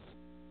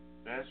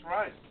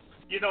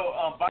 You know,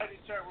 Biden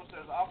Charitable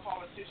says our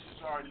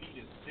politicians are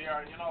elitists. They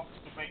are in office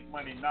to make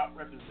money, not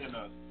represent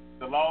us.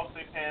 The laws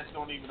they pass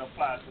don't even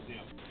apply to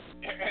them.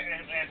 And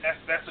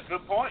that's a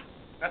good point.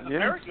 That's a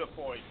very good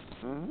point.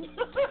 Mm-hmm.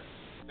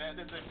 That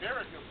is a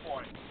very good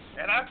point.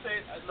 And I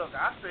said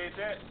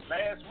that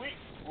last week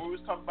when we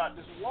was talking about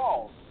this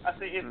wall. I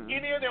said if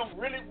any of them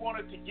really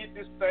wanted to get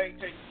this thing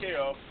taken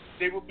care of,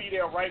 they would be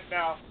there right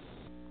now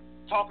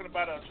talking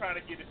about trying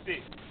to get it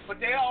fixed. But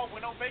they all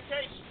went on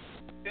vacation.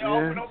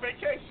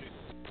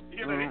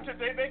 You know, they took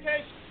their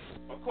vacation.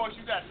 Of course,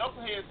 you got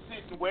knuckleheads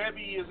sitting wherever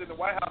he is in the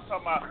White House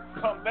talking about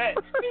come back.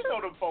 You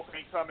know them folk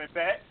ain't coming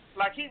back.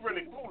 Like he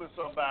really fooling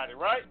somebody,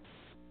 right?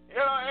 You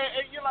know,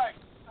 and you're like,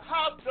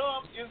 how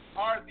dumb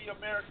are the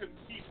American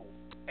people?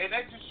 And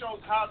that just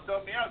shows how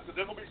dumb they are. Because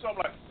they're going to be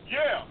something like,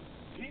 yeah,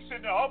 he's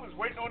sitting in the office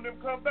waiting on them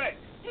to come back.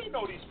 He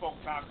know these folks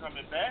not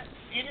coming back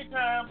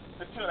anytime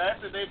until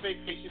after their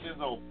vacation is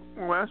over.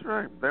 Well, that's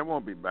right. They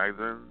won't be back.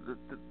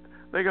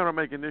 They're going to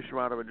make an issue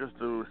out of it just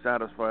to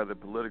satisfy the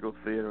political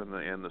theater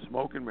and the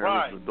smoke and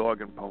mirrors and the dog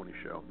and pony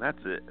show.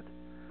 That's it.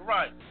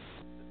 Right.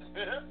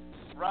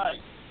 Right.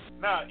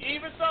 Now,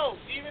 even though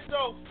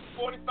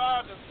 45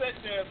 has sat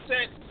there and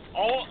said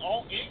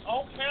on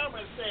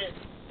camera and said,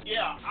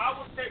 yeah, I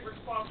will take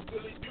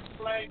responsibility. You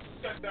blame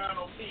shut down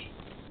on me.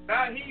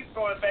 Now he's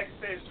going back and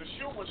says the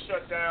Schumer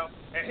shut down,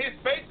 and his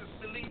base is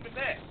believing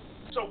that.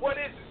 So what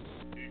is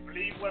it? Do you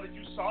believe what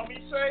you saw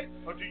me say,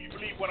 or do you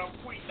believe what I'm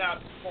tweeting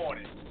out this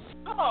morning?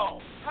 Come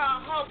on,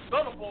 how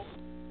gullible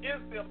is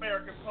the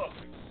American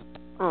public?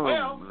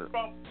 Well,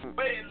 from the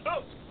way it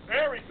looks,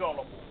 very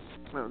gullible.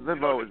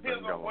 They've always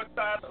been depends gullible. on what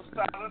side of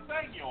the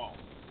thing you're on.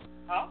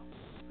 Huh?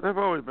 They've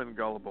always been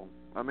gullible.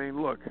 I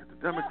mean, look, the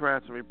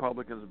Democrats and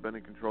Republicans have been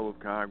in control of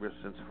Congress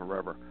since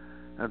forever.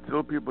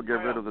 Until people get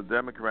rid of the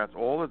Democrats,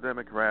 all the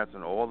Democrats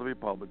and all the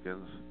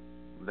Republicans,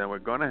 then we're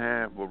going to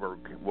have what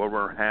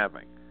we're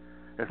having.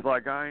 It's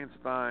like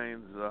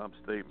Einstein's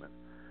statement.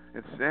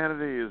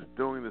 Insanity is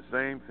doing the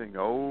same thing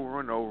over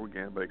and over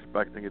again but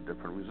expecting a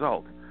different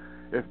result.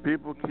 If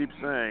people keep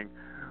saying,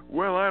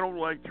 well, I don't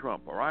like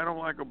Trump, or I don't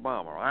like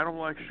Obama, or I don't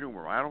like Schumer,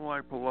 or I don't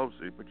like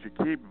Pelosi, but you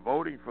keep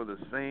voting for the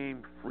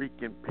same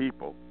freaking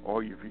people,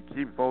 or if you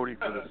keep voting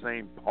for the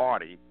same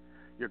party,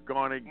 you're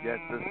going to get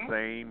the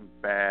same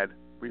bad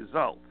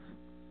results.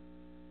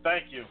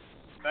 Thank you.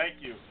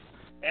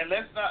 And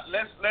let's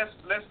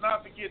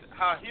not forget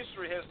how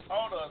history has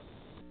taught us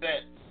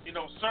that, you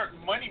know,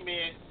 certain money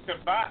men can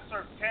buy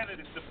certain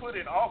candidates to put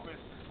in office,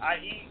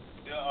 i.e.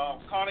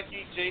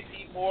 Carnegie,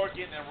 J.P.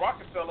 Morgan, and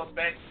Rockefeller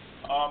back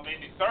in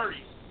the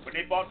 30s when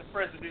they bought the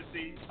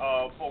presidency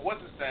for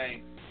what's his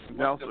name?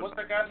 Nelson. What's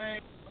that guy's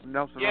name?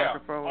 Nelson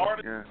Rockefeller.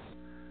 Harding.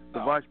 The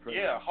vice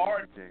president. Yeah,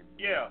 Harding.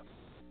 Yeah,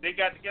 they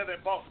got together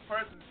and bought the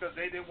presidency because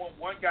they didn't want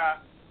one guy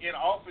in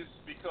office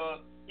because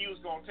he was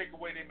going to take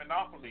away their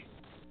monopoly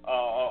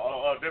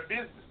of their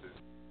businesses.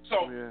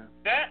 So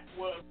that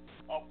was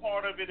a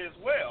part of it as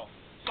well.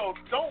 So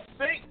don't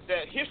think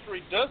that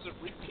history doesn't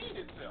repeat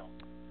itself.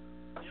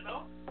 You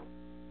know?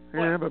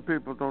 Yeah, but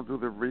people don't do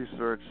the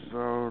research,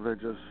 so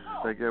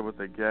they get what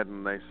they get,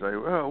 and they say,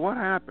 well, what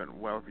happened?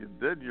 Well, if you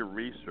did your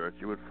research,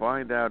 you would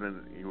find out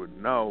and you would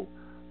know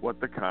what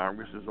the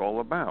Congress is all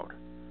about.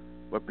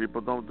 But people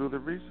don't do the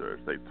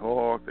research. They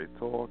talk,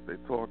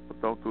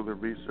 but don't do the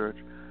research.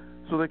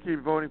 So they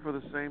keep voting for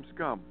the same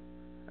scum.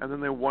 And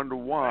then they wonder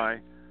why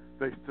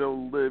they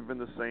still live in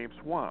the same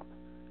swamp.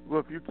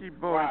 Well, if you keep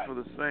voting for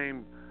the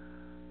same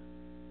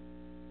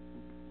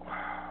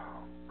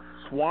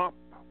swamp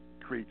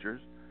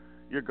creatures,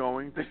 you're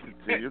going to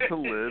continue to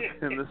live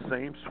in the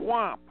same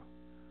swamp.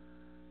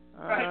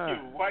 Thank you.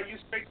 Why you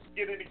expect to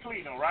get any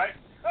cleaner, right?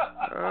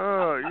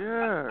 Oh,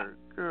 yeah.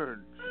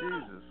 Good.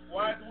 Jesus.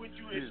 Why would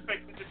you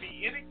expect it to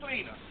be any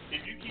cleaner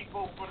if you keep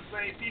voting for the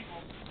same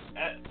people?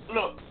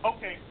 Look,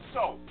 okay,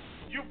 so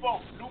you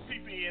vote new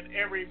people in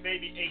every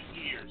maybe 8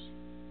 years,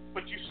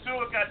 but you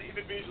still got the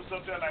individuals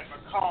up there like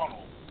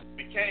McConnell,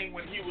 McCain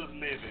when he was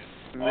living,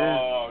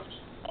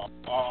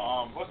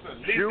 what's the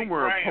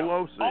Schumer,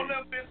 Pelosi. All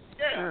them been,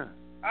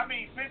 I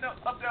mean, been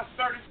up there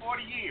 30,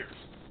 40 years.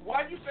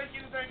 Why do you think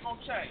anything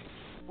gonna change?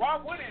 Why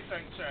would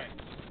anything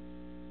change?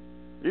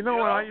 You know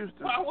what I used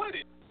to? Why would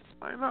it?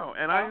 I know,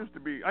 and I used to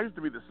be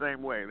the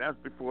same way. That's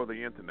before the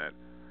internet,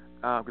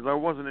 because I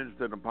wasn't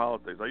interested in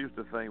politics. I used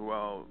to think,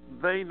 well,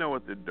 they know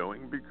what they're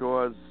doing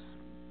because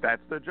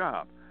that's their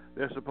job.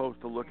 They're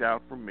supposed to look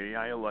out for me.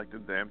 I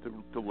elected them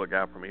to look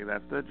out for me.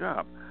 That's their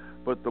job.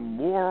 But the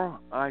more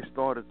I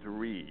started to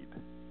read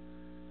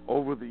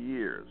over the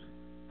years,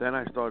 then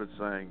I started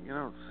saying, you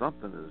know,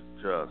 something is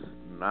just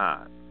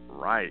not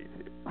right.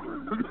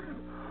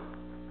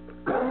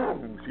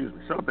 Excuse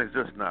me, something's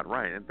just not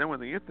right. And then when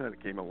the internet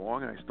came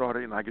along, I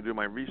started, and I could do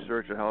my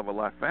research a hell of a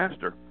lot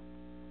faster.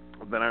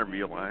 Then I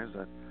realized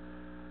that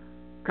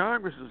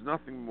Congress is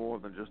nothing more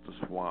than just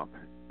a swamp.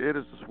 It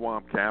is the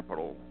swamp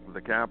capital.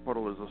 The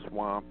capital is a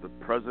swamp. The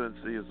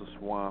presidency is a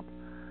swamp.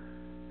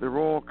 They're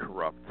all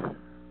corrupt.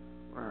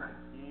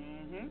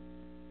 Mm-hmm.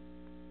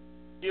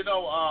 You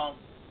know,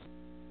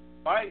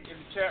 Mike in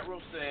the chat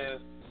room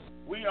says,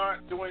 we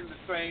aren't doing the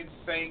same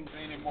things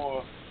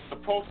anymore. The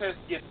protests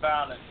get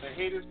violent. The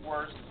hate is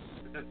worse.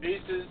 The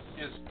division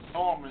is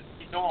enormous.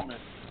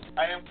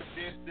 I am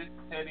convinced this is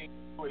heading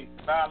to a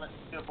violent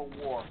civil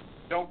war.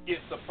 Don't get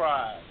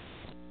surprised.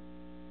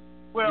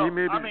 Well,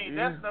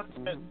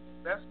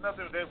 that's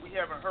nothing that we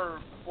haven't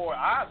heard before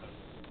either.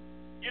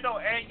 You know,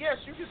 and yes,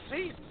 you can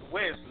see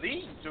where it's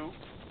leading to.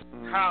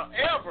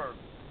 However,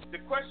 the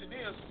question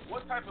is,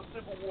 what type of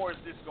civil war is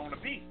this going to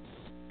be?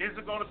 Is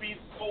it going to be,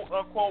 quote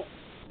unquote,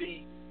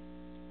 the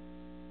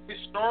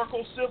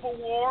historical civil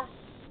war,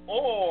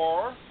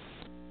 or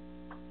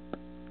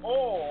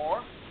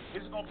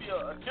is it going to be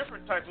a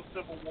different type of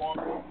civil war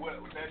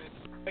that is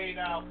played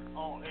out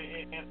on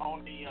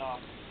the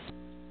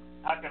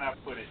how can I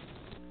put it?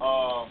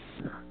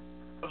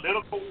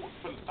 Political,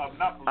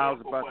 not political. I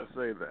was about to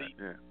say that.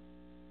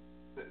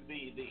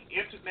 The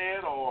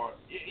internet, or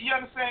you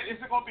understand? Is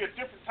it going to be a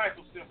different type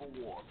of civil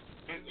war?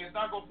 It's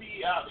not going to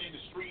be out in the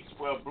streets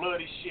where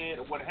blood is shed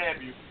or what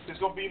have you. It's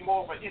going to be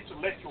more of an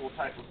intellectual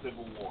type of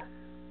civil war.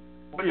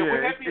 But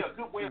would that be a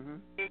good way?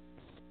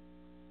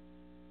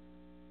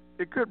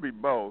 It could be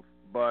both,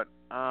 but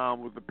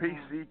with the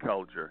PC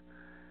culture,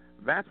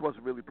 that's what's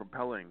really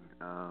propelling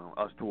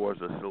us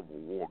towards a civil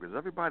war, because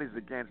everybody's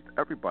against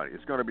everybody.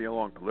 It's going to be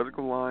along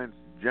political lines,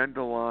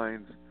 gender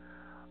lines,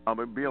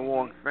 it'll be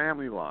along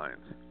family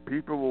lines.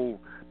 People will.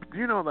 Do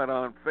you know that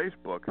on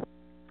Facebook,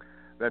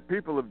 that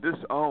people have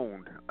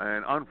disowned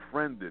and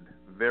unfriended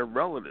their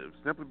relatives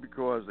simply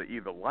because they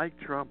either like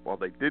Trump or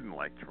they didn't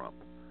like Trump?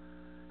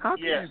 How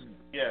can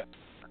yes.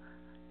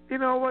 You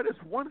know what?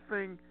 It's one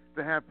thing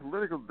to have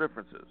political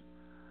differences,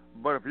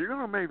 but if you're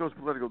going to make those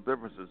political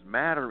differences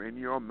matter in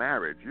your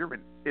marriage, you're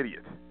an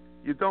idiot.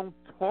 You don't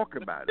talk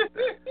about it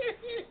then.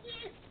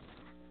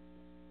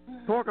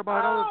 Talk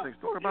about other things.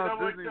 Talk about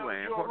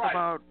Disneyland.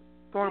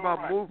 Talk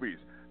about movies.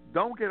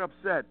 Don't get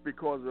upset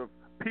because of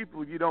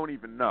people you don't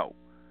even know.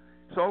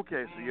 So,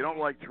 okay, so you don't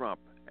like Trump,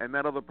 and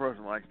that other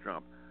person likes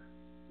Trump.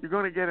 You're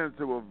going to get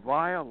into a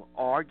vile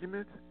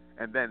argument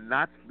and then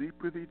not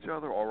sleep with each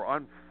other or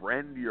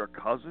unfriend your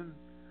cousin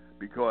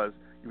because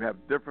you have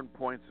different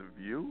points of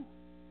view?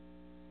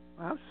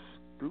 How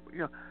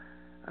stupid.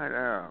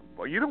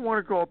 Well, you don't want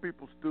to call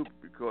people stupid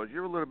because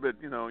you're a little bit,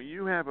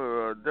 you have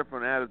a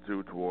different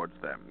attitude towards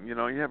them. You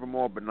have a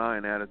more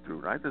benign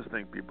attitude. I just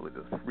think people are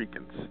just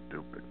freaking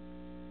stupid.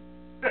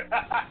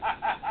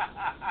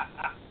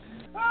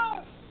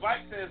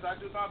 Mike says, I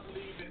do not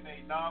believe in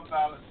a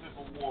nonviolent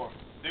civil war.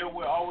 There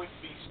will always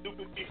be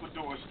stupid people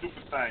doing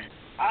stupid things.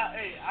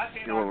 I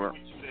can't argue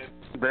with you that.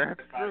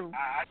 That's true.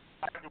 I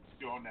agree with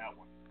you on that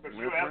one. Because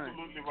you're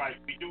absolutely right.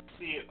 We do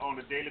see it on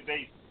a daily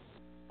basis.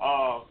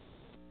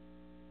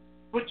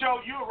 But,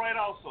 Joe, you're right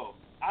also.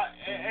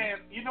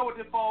 And you know what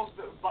it boils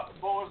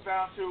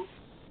down to?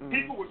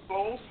 People with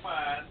closed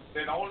minds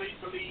that only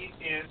believe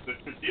in the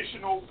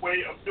traditional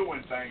way of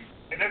doing things,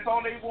 and that's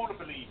all they want to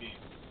believe in.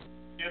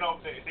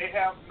 They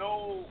have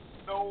no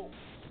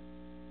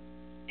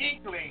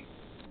inkling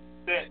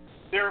that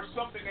there's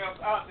something else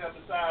out there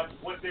besides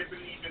what they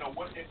believe in or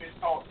what they've been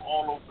taught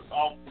all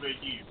through their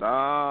years.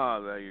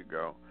 There you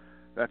go.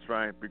 That's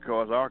right,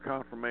 because our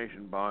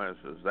confirmation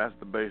biases, that's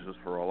the basis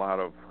for a lot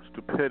of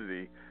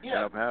stupidity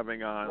and of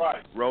having on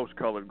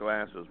rose-colored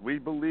glasses. We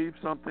believe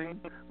something,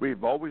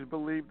 we've always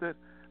believed it,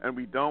 and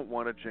we don't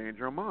want to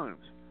change our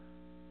minds.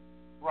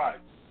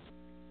 Right.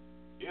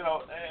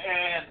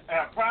 And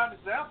a prime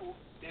example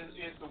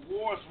is the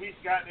wars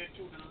we've gotten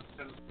into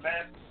the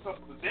last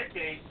couple of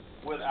decades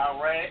with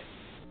Iraq,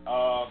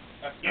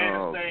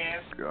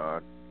 Afghanistan. Oh,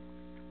 God.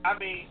 I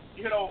mean,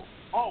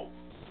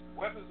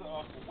 weapons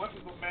of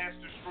mass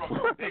destruction.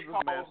 They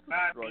call those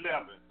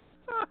 9/11.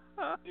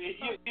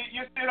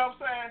 You see what I'm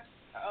saying?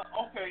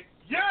 Okay.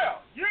 Yeah.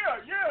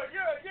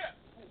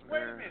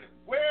 Wait a minute.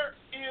 Where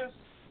is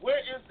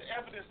the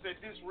evidence that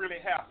this really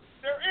happened?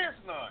 There is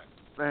none.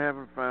 They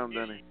haven't found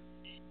any.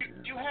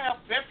 You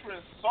have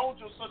veterans,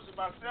 soldiers such as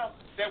myself,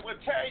 that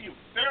will tell you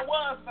there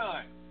was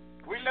none.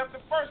 We left the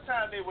first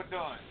time they were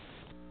done.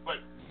 But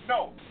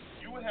no.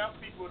 You would have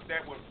people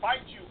that would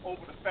fight you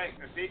over the fact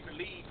that they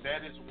believe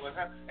that is what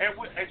happened. And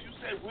as you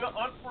say, we'll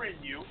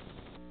unfriend you.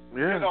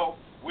 Yeah.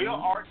 We'll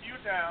argue you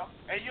down.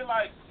 And you're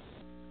like,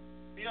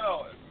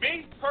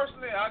 me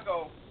personally, I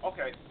go,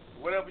 okay,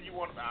 whatever you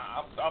want.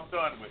 I'm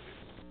done with it.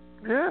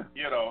 Yeah.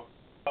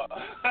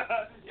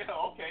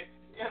 Okay.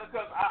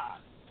 Because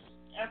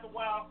after a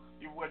while,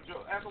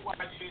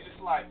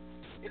 it's like,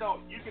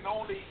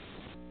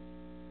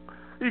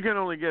 you can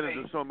only get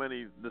into so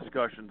many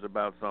discussions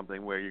about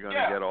something where you're going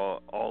to get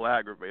all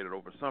aggravated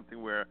over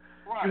something where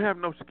you have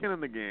no skin in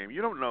the game.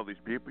 You don't know these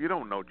people. You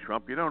don't know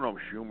Trump. You don't know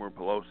Schumer,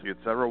 Pelosi,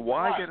 etc.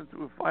 Why get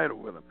into a fight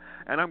with them?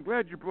 And I'm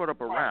glad you brought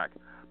up Iraq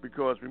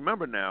because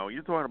remember now,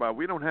 you're talking about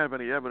we don't have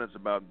any evidence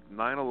about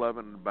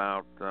 9/11,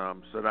 about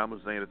Saddam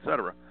Hussein,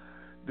 etc.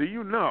 Do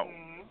you know?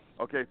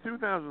 Okay,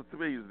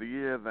 2003 is the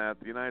year that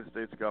the United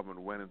States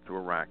government went into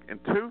Iraq. In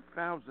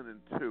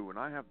 2002, and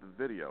I have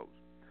the videos,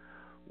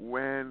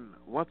 when,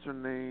 what's her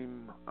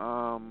name,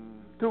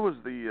 who was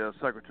the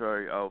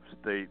Secretary of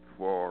State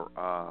for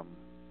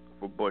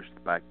Bush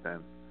back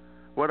then,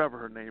 whatever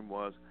her name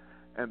was,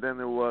 and then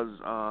there was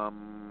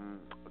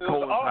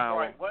Colin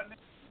Powell.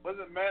 Was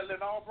it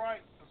Madeleine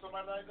Albright or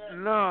somebody like that?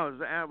 No,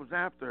 it was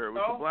after her. It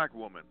was the black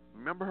woman.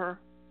 Remember her?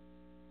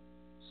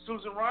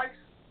 Susan Rice?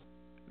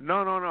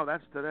 No,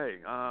 that's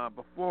today.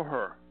 Before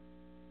her.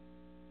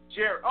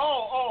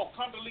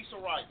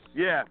 Condoleezza Rice.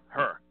 Yeah,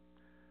 her.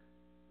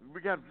 We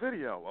got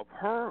video of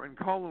her and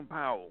Colin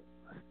Powell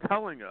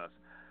telling us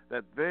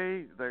that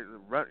they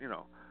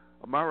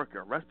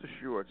America, rest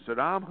assured,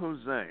 Saddam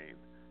Hussein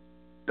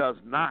does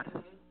not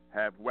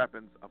have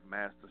weapons of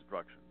mass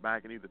destruction.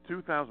 Back in either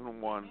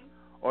 2001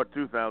 or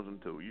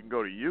 2002. You can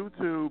go to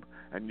YouTube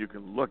and you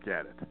can look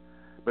at it.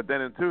 But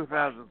then in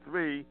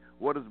 2003,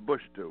 what does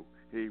Bush do?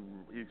 He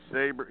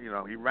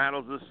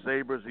rattles his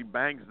sabers, he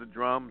bangs the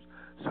drums.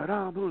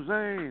 Saddam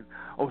Hussein,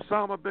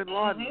 Osama bin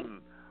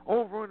Laden,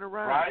 over in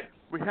Iraq. Right.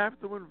 We have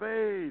to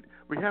invade.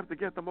 We have to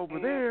get them over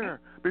there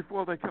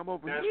before they come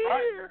over That's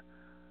here.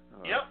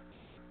 Right. Yep.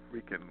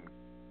 Freaking.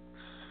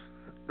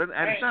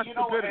 And it's not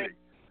stupidity.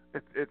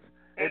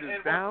 It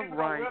is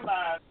downright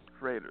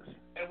traitors.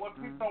 And what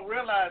people don't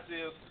realize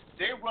is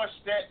they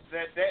rushed that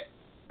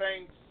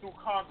thing through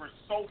Congress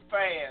so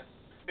fast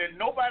that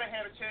nobody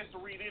had a chance to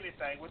read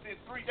anything. Within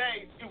 3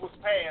 days, it was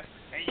passed,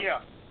 and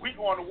we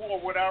going to war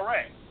with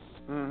Iraq.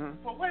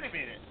 Mm-hmm. But wait a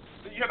minute.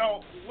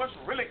 What's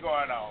really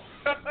going on?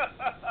 What's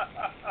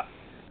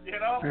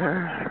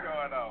really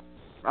going on?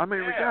 I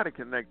mean, we got to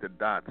connect the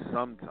dots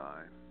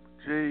sometime.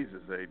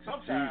 Jesus H.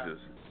 Sometimes.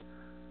 Jesus.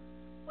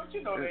 But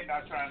they're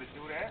not trying to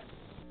do that.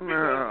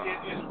 No.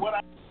 Because it's what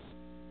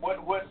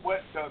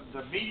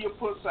the media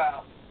puts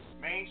out,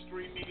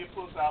 mainstream media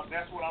puts out,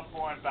 that's what I'm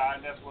going by,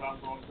 and that's what I'm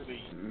going to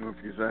believe.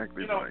 That's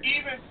exactly right.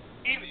 Even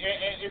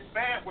and it's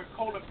bad when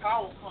Colin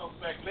Powell comes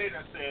back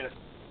later and says,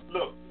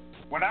 look,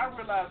 when I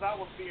realized I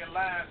was being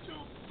lied to,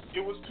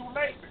 it was too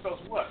late because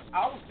what?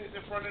 I was sitting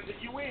in front of the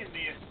UN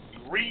then,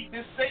 read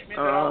this statement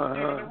that I was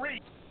given to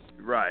read.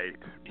 Right.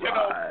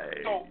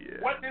 So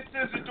what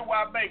decision do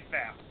I make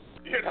now?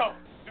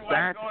 Do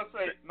I go and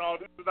say, no,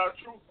 this is not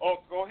true? Or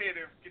go ahead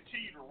and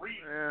continue to read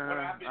what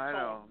I've been told? I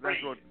know.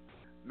 That's what.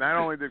 Not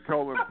only did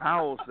Colin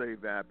Powell say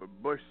that, but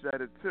Bush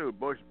said it too.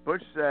 Bush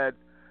said,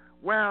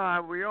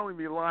 "Well, we only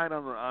relied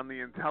on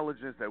the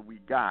intelligence that we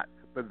got."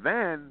 But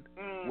then,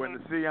 when the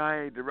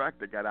CIA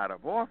director got out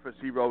of office,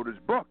 he wrote his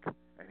book,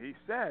 and he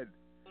said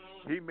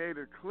he made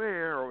it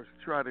clear, or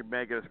tried to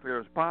make it as clear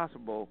as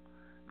possible,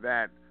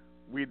 that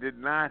we did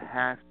not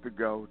have to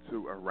go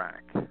to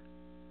Iraq.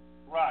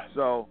 Right.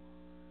 So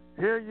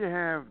here you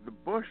have the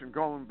Bush and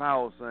Colin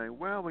Powell saying,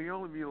 well, we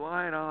only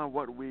relied on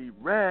what we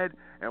read,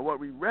 and what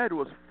we read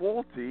was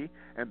faulty.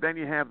 And then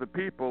you have the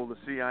people, the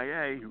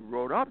CIA, who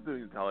wrote up the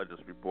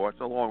intelligence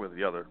reports, along with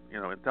the other,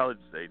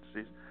 intelligence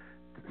agencies,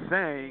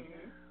 saying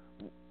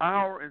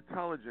our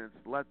intelligence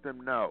let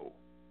them know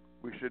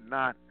we should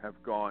not have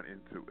gone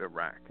into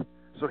Iraq.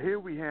 So here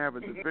we have a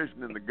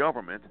division in the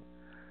government.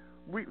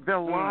 They're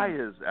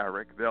liars,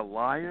 Eric. They're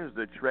liars.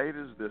 They're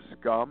traitors. They're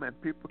scum,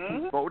 and people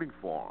keep voting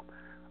for them.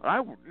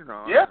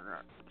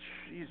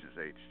 Jesus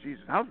H.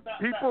 Jesus. How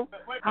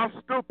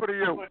stupid are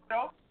you?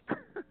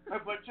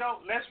 But Joe,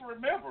 let's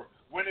remember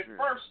when it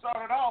first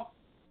started off,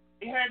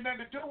 it had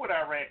nothing to do with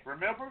Iraq.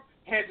 Remember,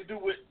 it had to do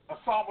with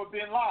Osama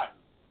bin Laden.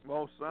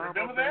 Osama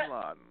bin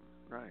Laden,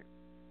 right?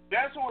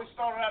 That's what it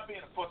started out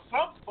being. But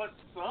some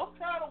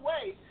kind of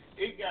way,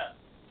 it got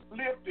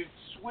flipped and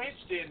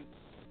switched, and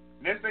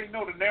next thing you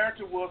know, the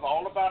narrative was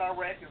all about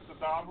Iraq and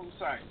Saddam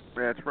Hussein.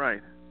 That's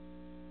right.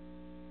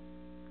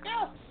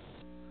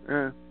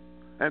 Yeah.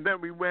 And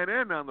then we went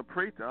in on the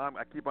pretense.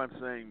 I keep on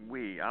saying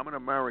we. I'm an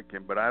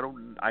American, but I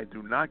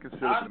do not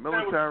consider the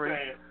military.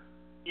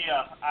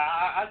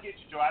 I get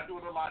you, Joe. I do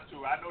it a lot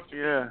too. I know what you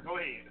mean. Go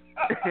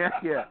ahead.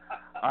 Yeah.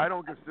 I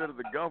don't consider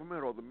the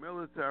government or the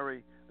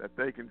military that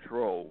they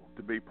control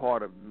to be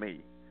part of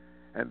me.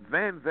 And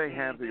then they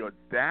have the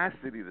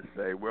audacity to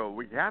say, well,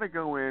 we got to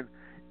go in,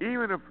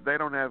 even if they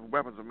don't have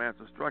weapons of mass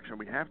destruction,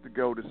 we have to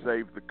go to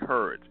save the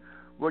Kurds.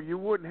 Well, you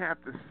wouldn't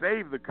have to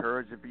save the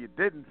Kurds if you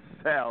didn't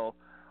sell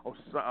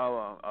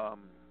Saddam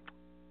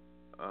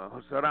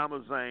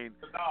Hussein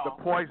the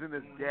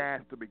poisonous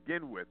gas to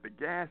begin with. The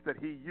gas that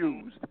he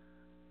used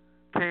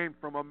came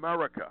from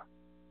America.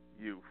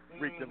 You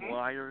freaking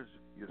liars.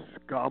 You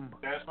scum.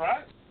 That's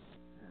right.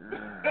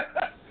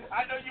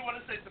 I know you want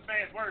to say some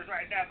bad words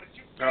right now, but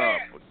you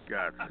can't. Oh, for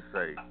God's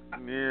sake.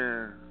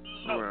 Yeah.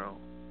 Well.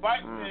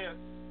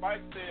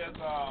 Mike says,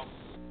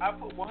 I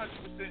put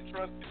 100%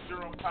 trust in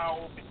Jerome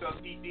Powell because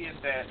he did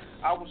that.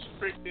 I was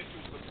tricked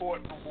into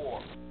supporting the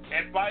war.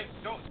 And Mike,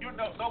 don't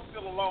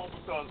feel alone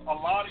because a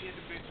lot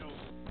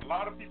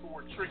of people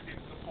were tricked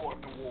into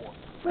supporting the war.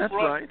 That's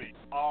right. Me,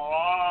 a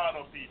lot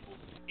of people.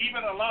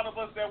 Even a lot of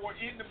us that were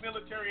in the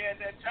military at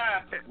that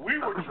time, we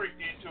were tricked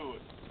into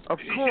it. Of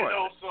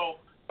course.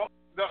 So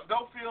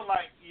don't feel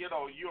like you're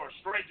a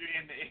stranger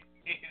in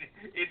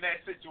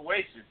that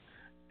situation.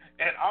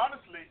 And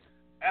honestly,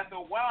 after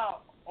a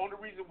while, only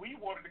reason we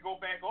wanted to go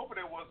back over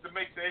there was to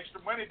make the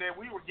extra money that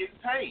we were getting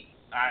paid.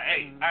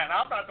 And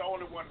I'm not the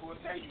only one who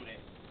will tell you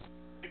that.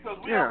 Because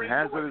we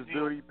hazardous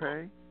duty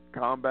pay,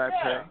 combat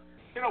pay.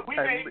 We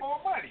made more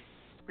money.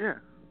 Yeah.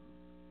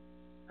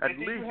 At and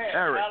least you had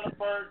Eric.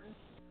 Halliburton.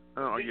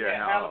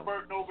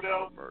 Halliburton over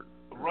there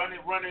running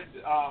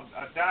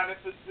dining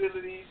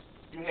facilities.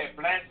 You had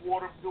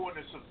Blackwater doing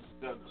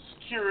the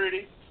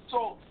security.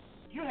 So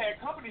you had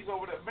companies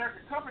over there,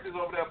 American companies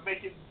over there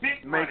making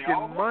big money.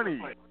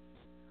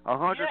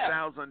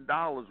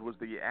 $100,000 was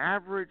the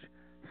average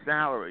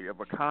salary of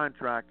a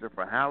contractor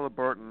for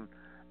Halliburton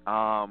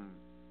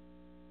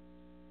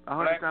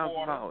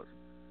 $100,000.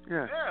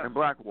 Yeah, in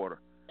Blackwater.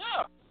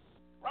 Yeah,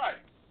 right.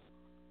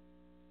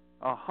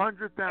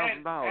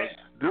 $100,000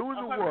 doing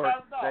the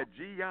work that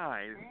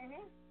GIs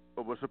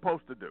were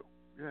supposed to do.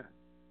 Yeah.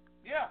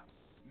 Yeah.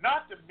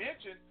 Not to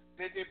mention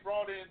that they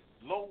brought in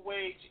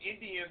low-wage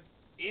Indian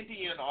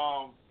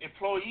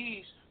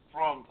employees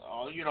from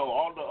all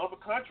the other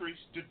countries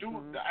to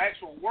do the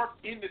actual work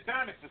in the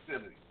dining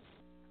facility.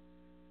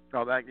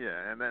 Oh,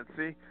 and then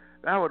see,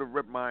 that would have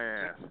ripped my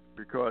ass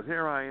because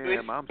here I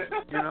am, I'm.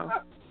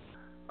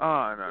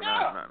 Oh no.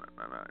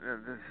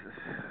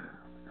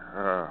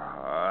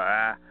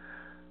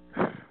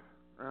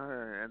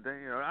 And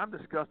then I'm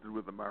disgusted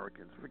with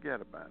Americans.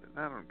 Forget about it.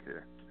 I don't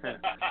care.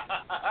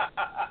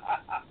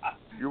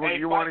 You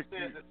want to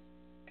keep.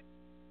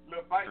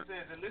 Look, Mike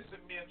says,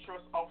 enlisted men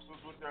trust officers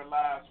with their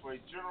lives. For a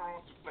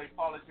general to play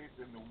politics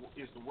is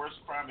the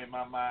worst crime in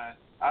my mind.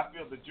 I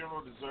feel the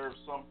general deserves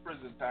some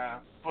prison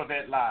time for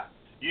that lie.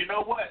 You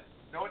know what?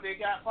 You know what they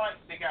got, Mike?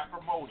 They got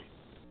promoted.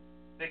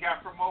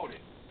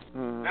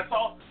 That's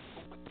all.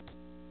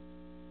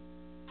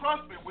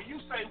 Trust me, when you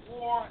say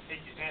war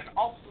and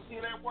officers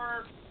hear that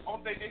word,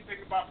 only thing they think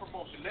about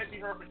promotion. Let me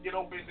hurry and get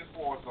over in this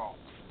war zone.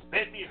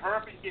 Let me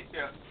hurry and get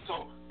there.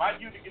 So my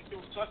unit can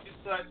do such and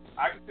such.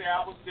 I can say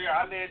I was there,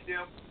 I led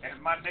them,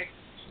 and my next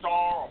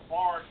star or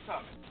bar is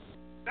coming.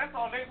 That's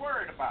all they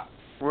worried about.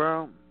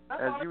 Well,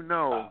 as you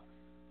know,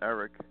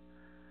 Eric,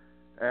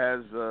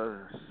 as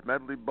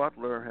Smedley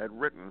Butler had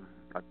written,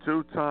 a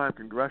 2-time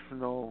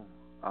Congressional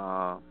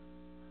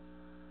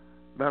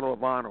Medal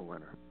of Honor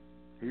winner,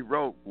 he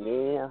wrote,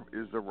 "War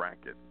is a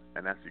racket,"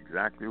 and that's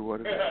exactly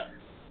what it is.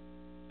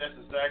 That's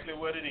exactly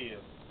what it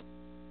is.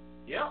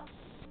 Yeah.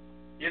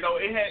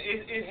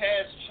 It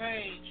has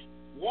changed.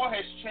 War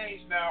has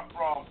changed now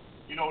from,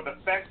 the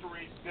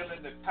factories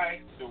building the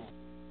tanks, the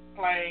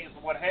planes,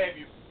 what have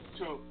you,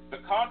 to the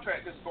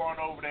contractors going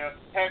over there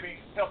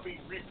helping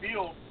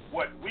rebuild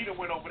what we done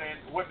went over there,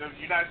 what the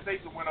United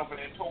States went over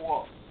there and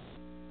tore up.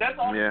 That's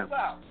all it's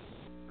about.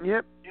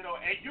 Yep. And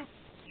you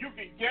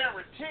can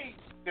guarantee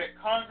that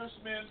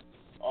congressmen,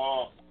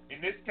 in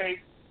this case,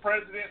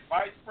 president,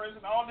 vice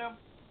president, all of them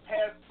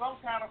has some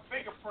kind of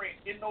fingerprint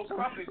in those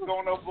companies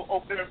going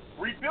over there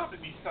rebuilding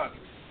these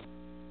countries.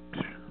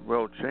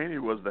 Well, Cheney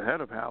was the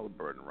head of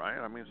Halliburton, right?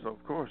 I mean, so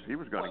of course he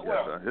was going to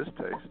get his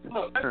taste.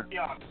 Look, let's be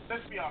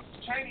honest.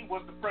 Cheney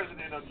was the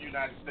president of the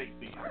United States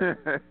then.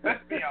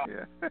 Let's be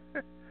honest.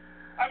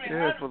 I mean,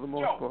 for the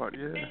most part, If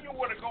me and you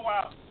were to go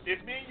out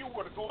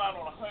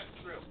on a hunt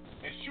trip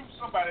and shoot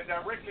somebody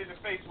directly in the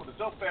face with a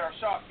double barrel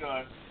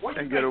shotgun, what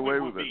do you think we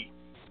would be?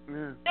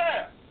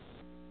 Yeah.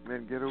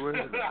 And get away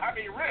with it. I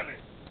mean,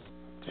 really.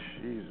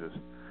 Jesus.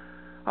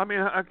 I mean,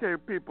 okay,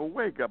 people,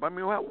 wake up. I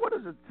mean, what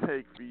does it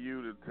take for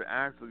you to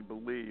actually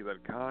believe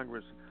that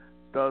Congress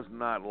does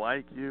not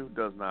like you,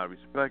 does not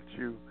respect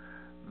you?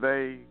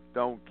 They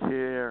don't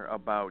care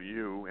about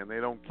you, and they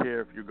don't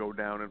care if you go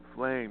down in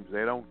flames.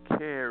 They don't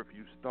care if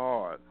you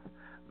starve.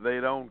 They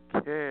don't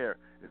care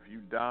if you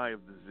die of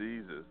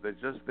diseases. They're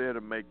just there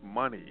to make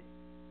money.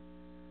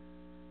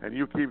 And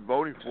you keep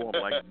voting for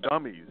them like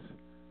dummies.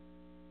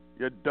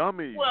 You're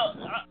dummies. Well,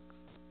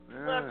 you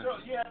have to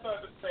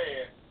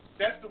understand,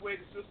 that's the way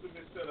the system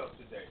is set up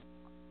today.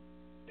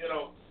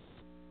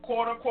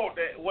 Quote unquote,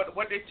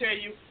 what they tell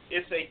you,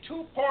 it's a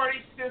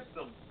two-party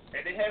system,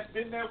 and it has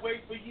been that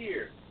way for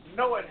years.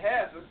 No, it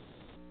hasn't.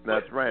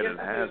 That's right, it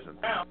hasn't.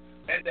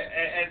 And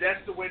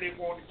that's the way they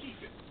want to keep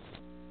it.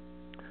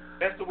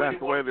 That's the way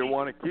they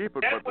want to keep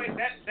it. That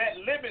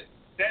limits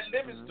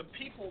the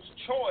people's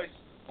choice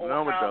on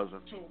how to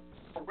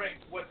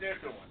correct what they're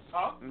doing.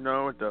 Huh?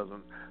 No, it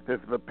doesn't. If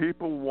the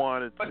people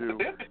wanted to. But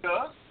it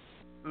does.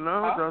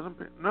 No, it doesn't.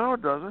 No,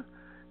 it doesn't.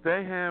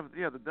 They have,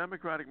 the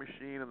Democratic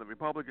machine and the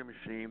Republican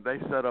machine. They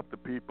set up the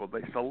people.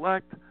 They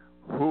select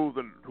who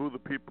the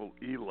people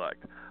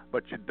elect,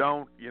 but you're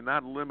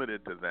not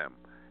limited to them.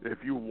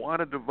 If you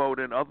wanted to vote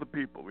in other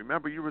people,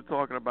 remember you were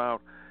talking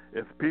about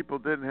if people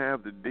didn't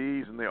have the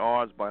D's and the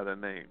R's by their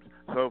names.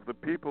 So if the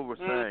people were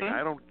saying,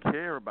 I don't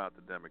care about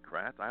the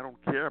Democrats, I don't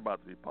care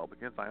about the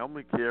Republicans, I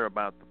only care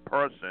about the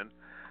person,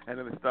 and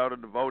then they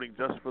started voting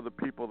just for the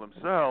people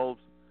themselves,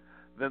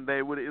 then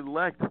they would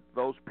elect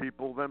those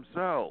people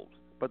themselves.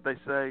 But they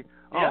say,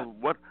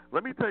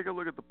 let me take a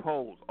look at the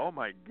polls. Oh,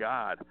 my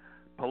God.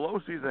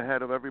 Pelosi's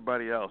ahead of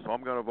everybody else, so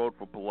I'm going to vote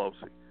for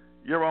Pelosi.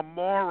 You're a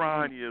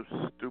moron, you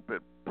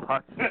stupid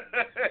putz.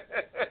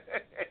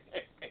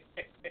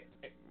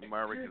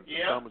 Americans,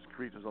 the dumbest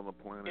creatures on the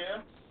planet.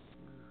 Yeah.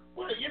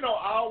 Well,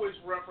 I always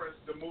reference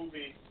the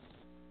movie,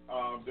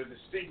 The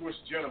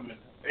Distinguished Gentleman,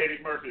 Eddie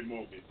Murphy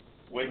movie,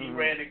 where he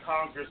ran in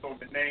Congress on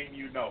The Name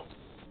You Know.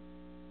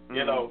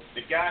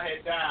 The guy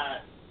had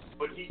died,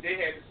 but they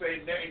had the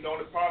same name.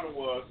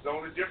 The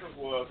only difference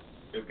was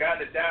the guy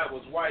that died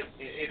was white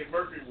and Eddie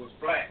Murphy was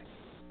black.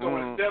 So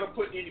instead of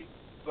putting any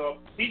stuff,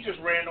 he just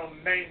ran on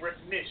the name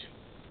recognition.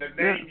 The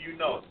name you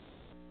know.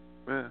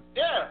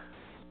 Yeah.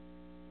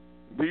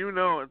 Do you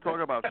know, and talk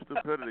about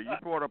stupidity, you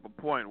brought up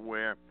a point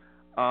where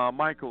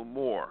Michael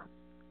Moore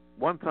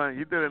one time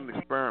he did an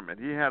experiment.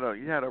 He had a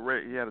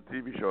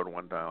TV show at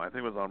one time. I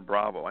think it was on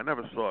Bravo. I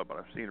never saw it, but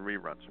I've seen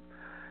reruns.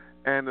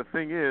 And the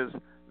thing is,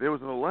 there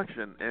was an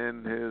election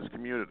in his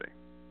community.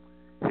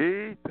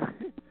 He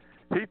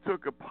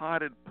took a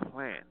potted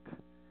plant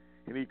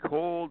and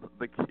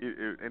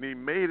he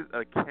made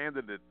a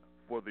candidate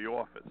for the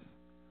office.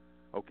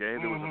 Okay,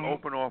 there was an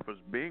open office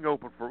being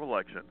open for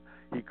election.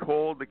 He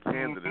called the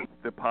candidate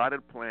the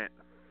potted plant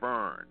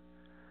Fern.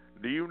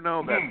 Do you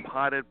know that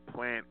potted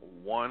plant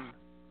won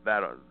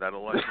that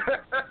election?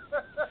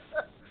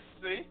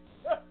 See?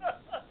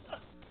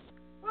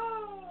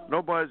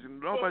 Nobody's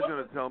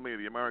going to tell me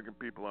the American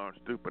people aren't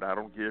stupid. I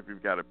don't care if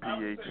you've got a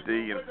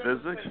PhD in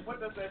physics. What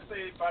does that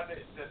say about the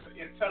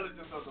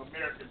intelligence of the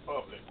American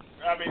public?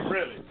 I mean,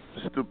 really.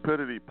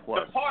 Stupidity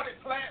plus. The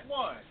potted plant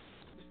won.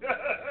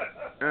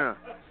 Yeah.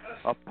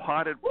 A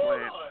potted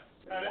plant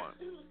won.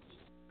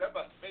 That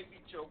must make me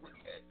choke.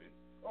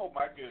 Oh,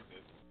 my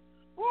goodness.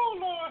 Oh,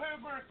 Lord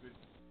have mercy.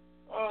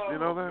 Oh, you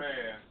know that?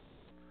 Man.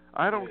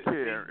 I don't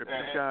care if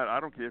I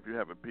don't care if you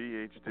have a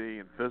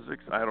PhD in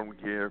physics. I don't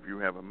care if you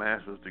have a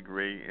master's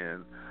degree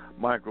in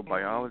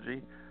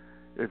microbiology.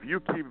 If you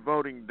keep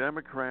voting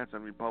Democrats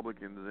and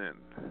Republicans in,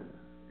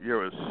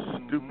 you're as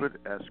stupid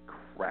as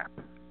crap.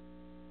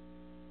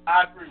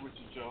 I agree with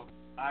you, Joe.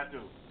 I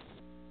do.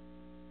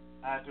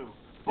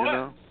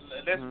 But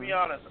let's be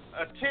honest.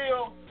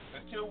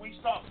 Until we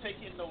start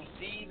taking those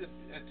D's,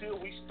 until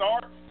we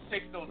start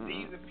taking those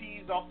D's and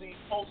P's off these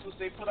posters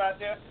they put out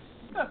there,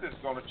 nothing's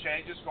going to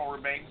change. It's going to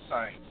remain the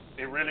same.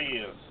 It really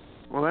is.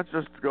 Well, that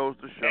just goes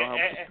to show how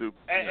stupid.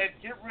 And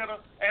get rid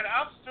of. And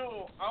I'm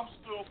still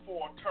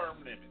for a term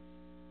limit.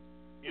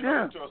 You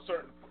know, to a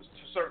certain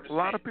a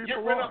lot of people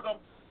get rid of them.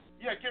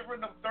 Yeah, get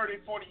rid of them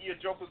 30, 40-year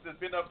jokers that's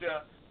been up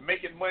there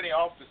making money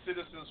off the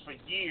citizens for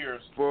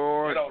years.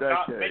 For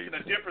decades. Not making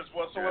a difference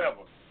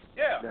whatsoever.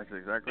 Yeah. That's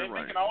exactly They're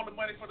right. making all the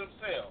money for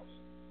themselves.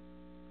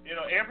 You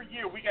know, every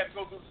year we got to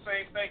go through the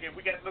same thing, and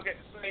we got to look at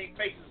the same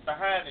faces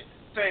behind it,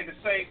 saying the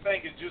same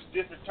thing in just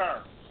different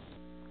terms.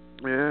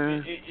 Yeah.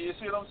 You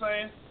see what I'm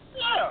saying?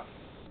 Yeah.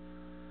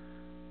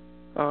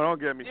 Oh, don't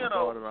get me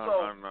started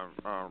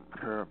on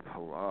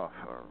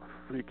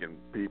freaking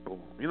people.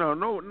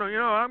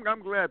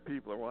 I'm glad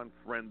people are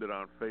unfriended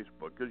on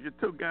Facebook because you're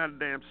too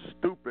goddamn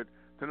stupid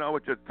to know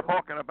what you're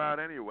talking about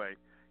anyway.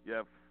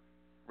 You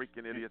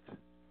freaking idiots.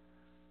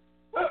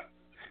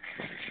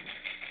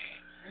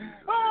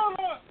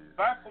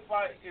 Baffled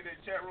by in the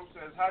chat room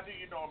says, "How do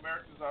you know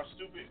Americans are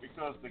stupid?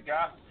 Because the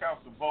guy who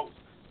counts the votes,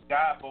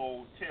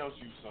 Diebold, tells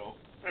you so."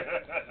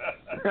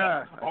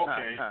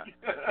 Okay.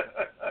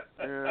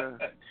 Yeah.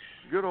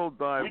 Good old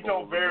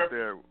Diebold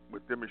there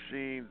with their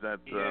machines that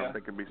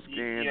they can be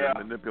scanned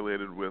and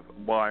manipulated with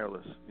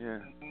wireless. Yeah.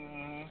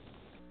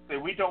 Say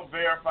we don't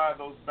verify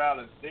those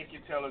ballots. They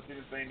can tell us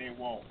anything they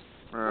want.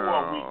 Who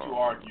are we to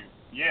argue?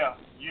 Yeah,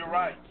 you're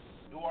right.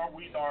 Who are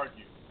we to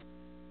argue?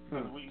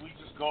 Because we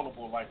just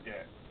gullible like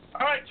that.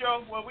 All right,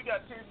 Joe. Well, we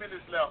got 10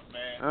 minutes left,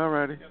 man. All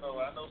righty. I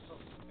know some.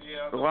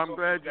 Yeah. Well, I'm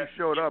glad you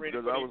showed up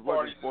because I was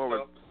looking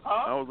forward.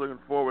 Huh? I was looking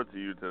forward to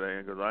you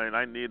today because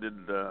I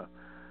needed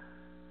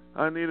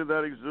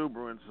that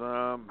exuberance.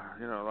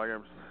 Like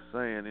I'm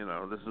saying,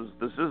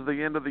 this is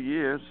the end of the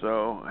year,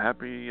 so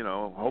happy.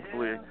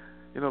 Hopefully,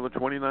 the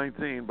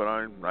 2019. But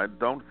I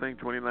don't think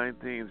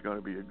 2019 is going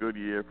to be a good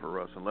year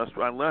for us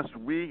unless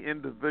we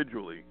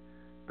individually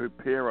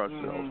prepare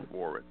ourselves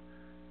for it.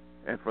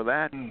 And for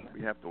that,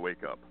 we have to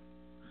wake up.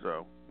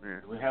 So,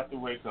 yeah. We have to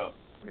wake up.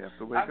 We have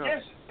to wake up. I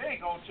guess, there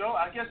you go, Joe.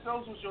 I guess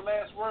those was your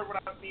last word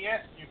without me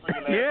asking you for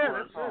your last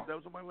words. Yeah, that's it.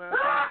 Those are my last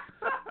words.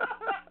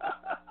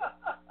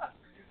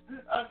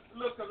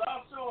 Look, because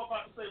I'm sure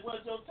about to say, well,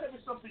 Joe, tell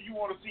me something you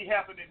want to see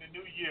happen in the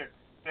new year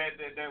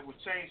that would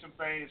change some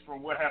things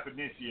from what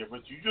happened this year.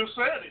 But you just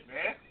said it,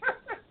 man.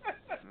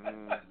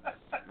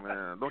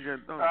 Don't get.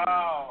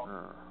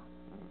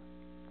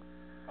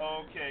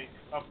 Okay.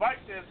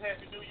 Mike says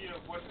Happy New Year.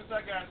 Well, since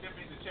I got them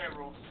in the chat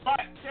room,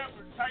 Mike, type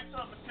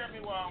something and tell me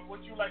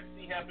what you like to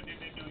see happen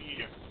in the new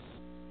year.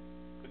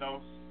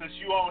 Since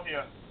you on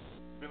here,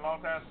 it's been a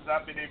long time since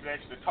I've been able to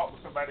actually talk to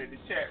somebody in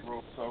the chat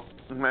room. So,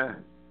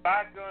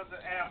 buy guns and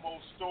ammo,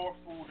 store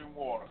food and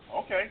water.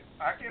 Okay,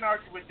 I can't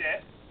argue with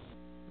that.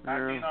 I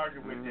cannot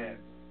argue with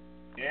that.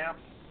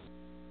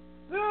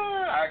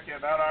 I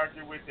cannot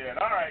argue with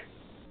that. All right.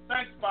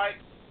 Thanks,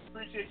 Mike.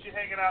 Appreciate you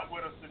hanging out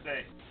with us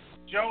today.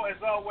 Joe,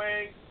 as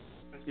always,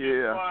 it's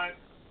been fun.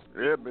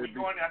 Yeah, baby.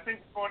 I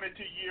think we're going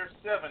into year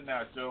 7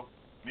 now, Joe.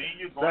 Me and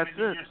you going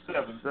into year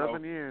 7.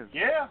 7 years.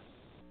 Yeah,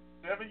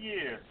 7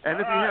 years. And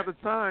if you have the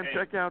time,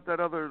 check out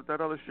that other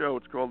show.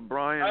 It's called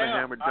Brian the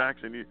Hammer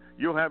Jackson.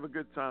 You'll have a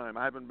good time.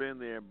 I haven't been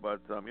there, but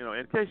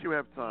in case you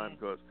have time,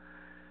 because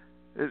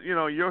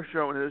your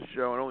show and his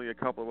show and only a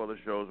couple of other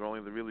shows are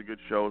only the really good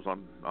shows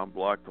on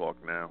Blog Talk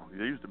now.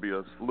 There used to be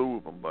a slew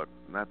of them, but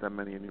not that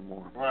many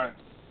anymore. Right.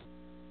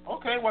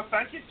 Okay, well,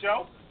 thank you,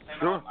 Joe. And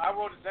sure. I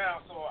wrote it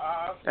down, so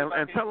I'll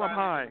and tell them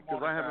hi,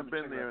 because I haven't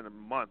been there in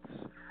months.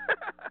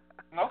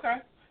 Okay.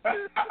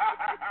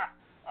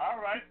 All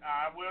right,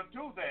 I will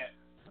do that.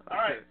 All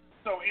right.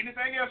 So,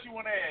 anything else you want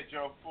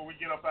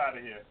out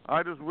of here.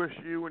 I just wish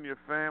you and your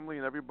family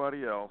and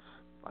everybody else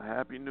a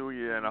happy new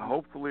year, and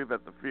hopefully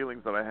that the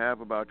feelings that I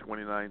have about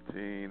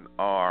 2019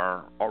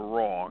 are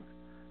wrong,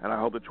 and I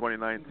hope that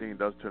 2019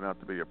 does turn out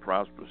to be a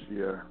prosperous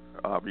year,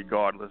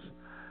 regardless.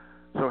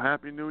 So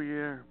happy new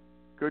year,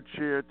 good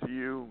cheer to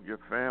you, your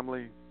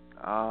family,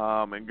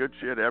 and good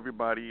cheer to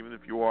everybody, even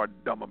if you are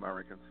dumb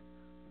Americans.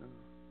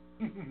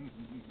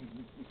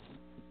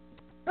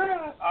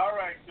 All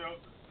right, Joe.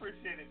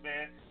 Appreciate it,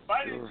 man.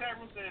 Biden Sure. chat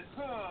room says,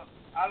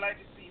 I like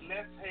to see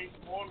less hate,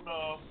 more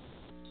love,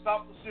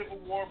 stop the civil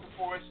war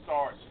before it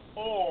starts.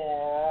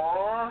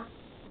 Or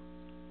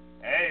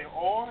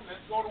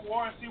let's go to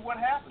war and see what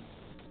happens.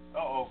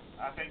 Uh-oh.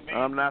 I think maybe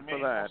I'm not for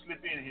that.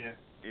 Slip in here.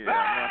 Yeah,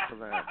 I'm not for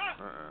that.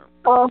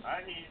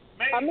 I hear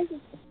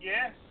maybe.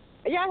 Yes.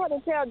 Yeah, I had to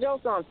tell Joe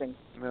something.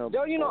 No,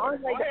 Joe, you know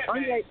boy.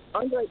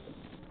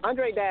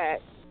 Andre died.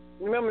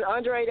 Remember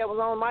Andre that was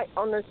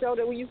on the show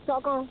that we used to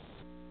talk on?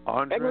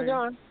 Andre?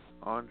 Egler-John?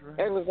 Andre?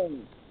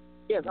 Egler-John.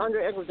 Yes,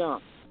 Andre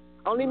Egler-John.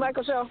 Only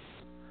Michael show?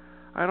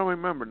 I don't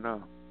remember,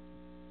 no.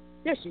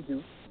 Yes, you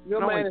do.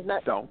 Your no, man I is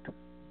not. don't.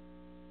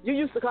 You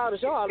used to call the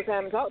show all the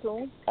time and talk to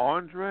him.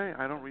 Andre?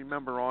 I don't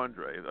remember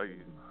Andre.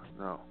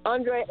 No.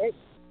 Andre,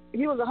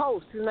 he was a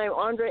host. His name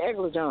Andre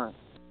Egler-John.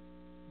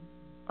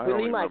 I don't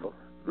Lee remember. Michael.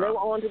 No. They were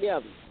on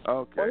together.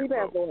 Okay. Well, he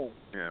passed away.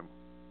 Yeah.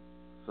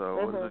 So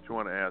what is it you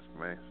want to ask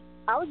me?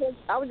 I was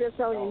just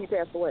telling you he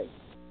passed away.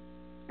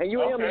 And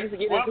you and him used to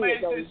get into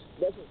it.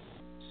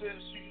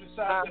 Since you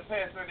decided to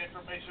pass that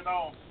information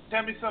on,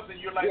 tell me something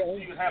you'd like to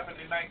see happen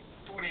in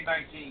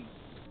 2019.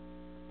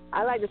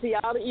 I like to see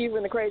all the evil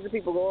and the crazy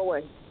people go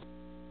away.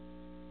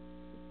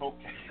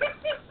 Okay.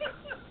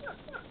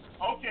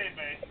 Okay,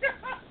 man.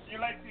 You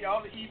like to see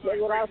all the evil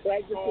That's what I and crazy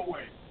like people to go see.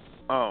 away.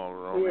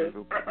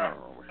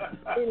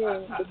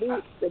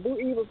 To do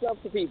evil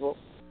stuff to people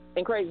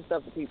and crazy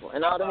stuff to people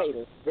and all the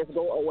haters just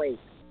go away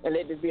and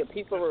let this be a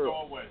peaceful world.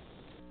 Go away.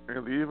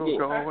 And the evil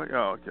go away?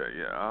 Oh, okay,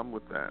 yeah, I'm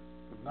with that.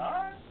 All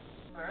right.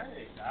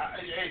 Hey,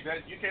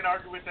 you can't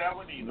argue with that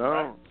one either. No,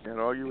 right? can't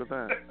argue with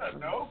that.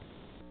 No.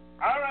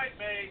 All right,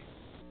 man.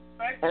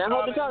 Thanks And I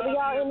hope to for talk to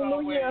y'all in the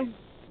new year.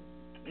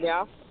 Yeah.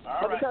 All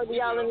Hope to talk to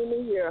y'all in the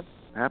new year.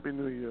 Happy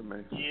New Year,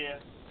 man. Yeah.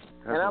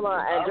 And I'm going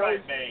to enjoy. All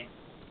right, man.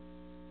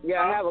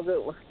 Yeah, have a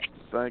good one.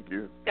 Thank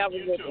you. Have a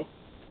You good too.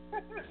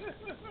 one.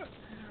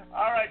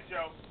 All right,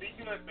 Joe. Be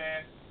good,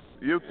 man.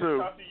 You too.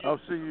 Talk to you. I'll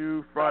see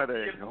you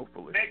Friday, Talk to you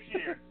hopefully. Next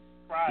year,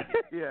 Friday.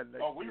 Yeah,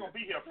 next we're going to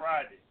be here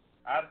Friday.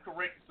 I've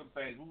corrected some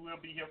things. We will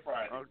be here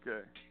Friday.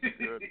 Okay,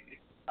 good.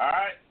 All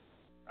right,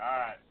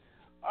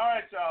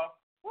 y'all.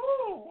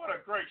 Woo, what a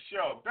great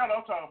show. That's what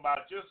I'm talking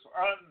about. Just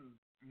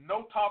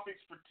no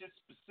topics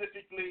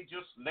specifically.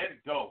 Just let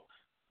it go.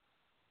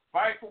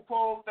 Vital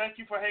Pole, thank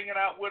you for hanging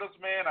out with us,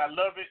 man. I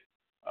love it.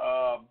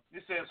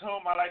 It says,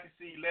 I like to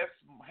see less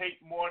hate,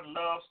 more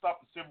love,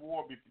 stop the Civil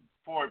War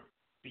before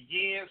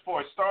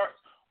it starts,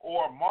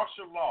 or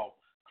martial law.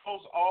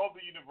 Close all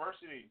the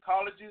university and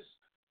colleges.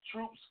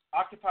 Troops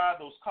occupy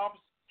those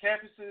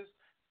campuses.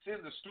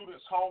 Send the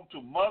students home to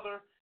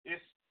mother.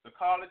 It's the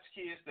college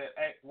kids that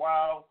act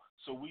wild,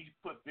 so we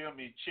put them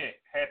in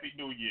check. Happy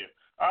New Year.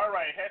 All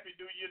right, Happy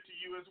New Year to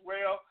you as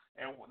well.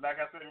 And like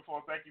I said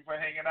before, thank you for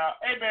hanging out.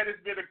 Hey, man,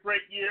 it's been a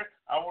great year.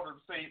 I wanted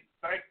to say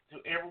thanks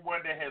to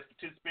everyone that has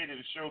participated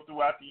in the show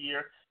throughout the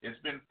year. It's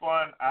been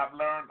fun. I've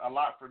learned a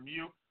lot from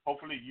you.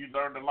 Hopefully you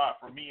learned a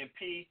lot from me and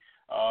P.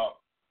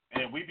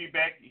 And we'll be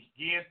back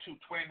again to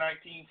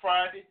 2019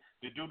 Friday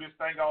to do this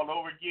thing all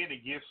over again and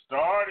get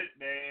started,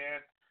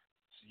 man.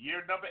 It's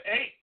year number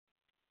 8.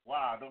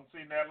 Wow, don't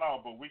seem that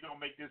long, but we're going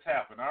to make this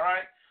happen, all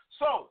right?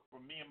 So,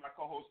 from me and my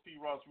co-host P.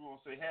 Ross, we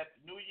want to say Happy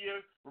New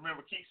Year.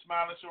 Remember, keep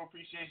smiling, show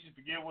appreciation,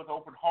 forgive with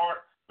open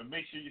heart, but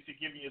make sure you're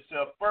forgiving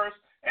yourself first.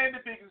 And the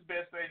biggest,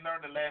 best thing,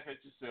 learn to laugh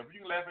at yourself. If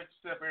you can laugh at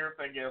yourself,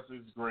 everything else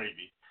is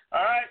gravy.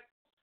 All right?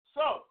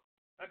 So,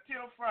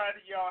 until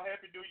Friday, y'all,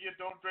 Happy New Year.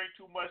 Don't drink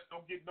too much.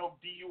 Don't get no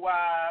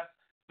DUIs.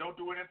 Don't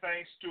do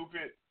anything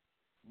stupid.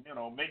 You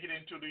know, make it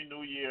into the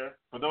new year.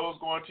 For those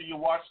going to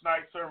your watch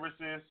night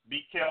services,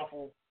 be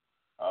careful.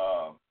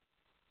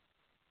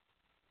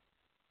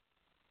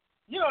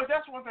 You know,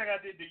 that's one thing I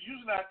did.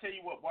 Usually I tell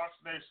you what watch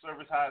night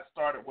service, how it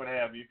started, what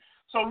have you.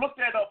 So look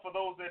that up for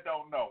those that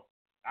don't know.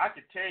 I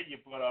could tell you,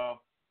 but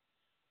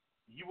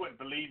you wouldn't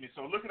believe me.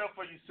 So look it up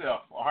for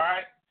yourself, all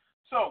right?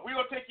 So we're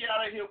going to take you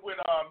out of here with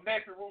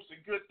Nappy Roots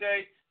and Good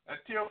Day.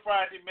 Until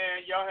Friday,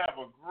 man, y'all have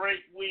a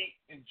great week.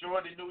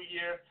 Enjoy the new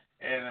year,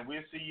 and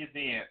we'll see you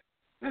then.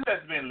 This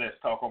has been Let's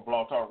Talk on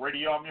Blog Talk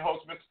Radio. I'm your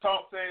host, Mr.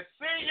 Talk, saying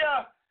see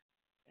ya.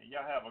 And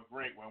y'all have a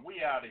great one. We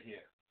out of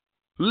here.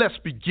 Let's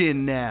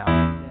begin now.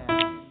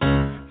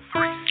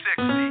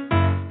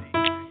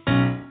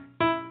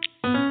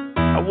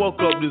 360. I woke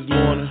up this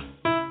morning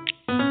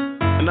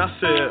and I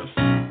said,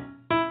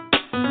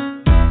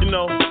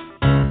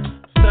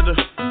 instead of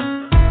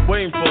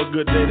waiting for a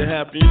good day to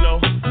happen,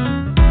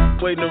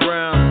 waiting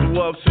around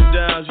through ups and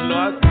downs,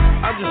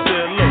 I just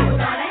said, look.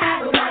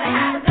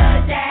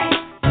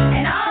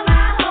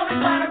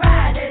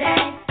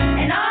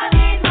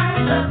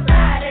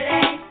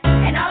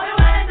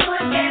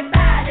 Get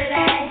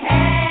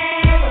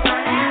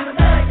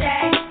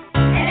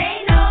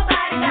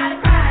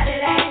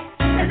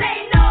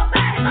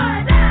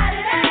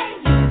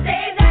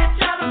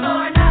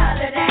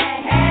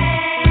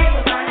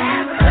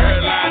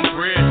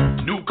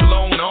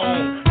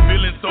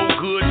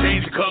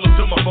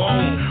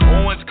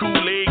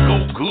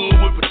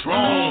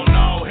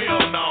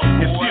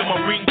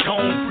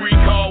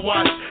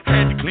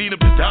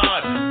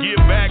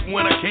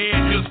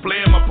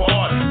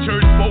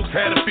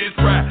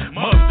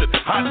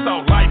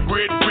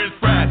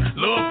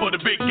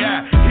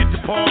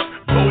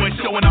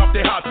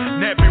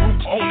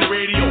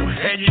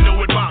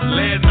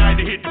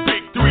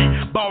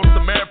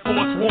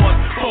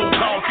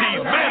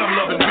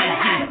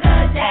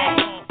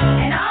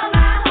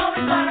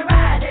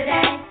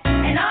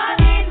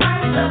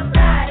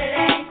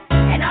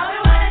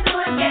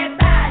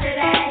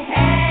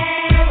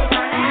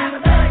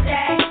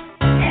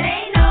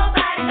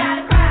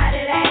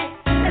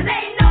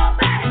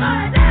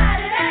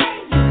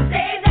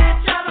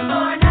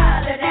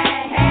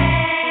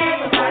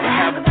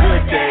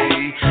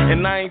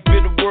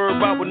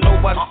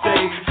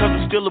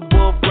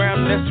above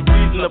ground, that's the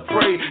reason I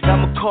pray. Got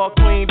my car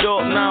cleaned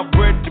up, now I'm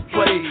ready to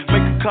play.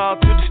 Make a call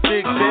to the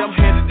stick, say I'm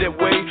headed that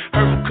way.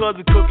 Heard my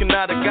cousin cooking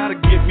out, I gotta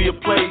get me a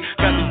plate.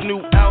 Got this new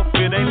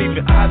outfit, ain't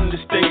even out in the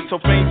States. So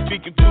I ain't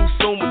speaking too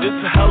soon, but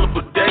it's a hell of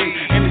a day.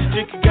 And the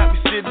sticker got me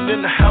sitting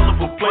in a hell of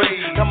a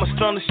place. Got my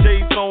stunner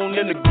shades on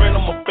and the grin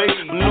on my face.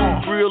 My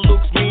new grill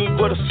looks mean,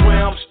 but I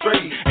swear I'm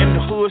straight. And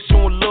the hood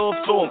showing love,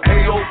 so I'm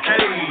A-OK.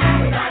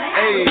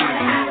 Hey.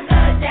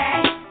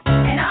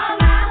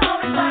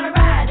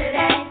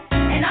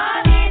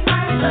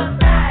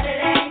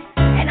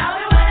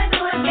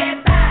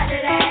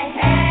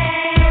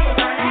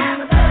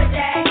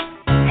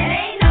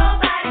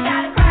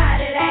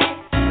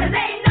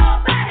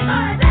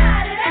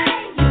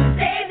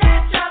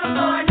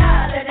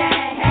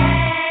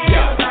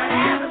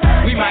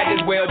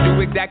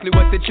 Exactly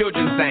what the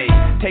children say.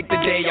 Take the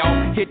day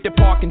off, hit the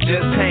park and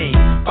just hang.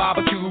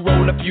 Barbecue,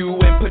 roll a few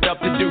and put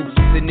up the deuce.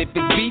 And if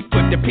it's beef,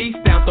 put the piece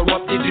down, throw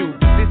up your deuce.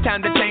 It's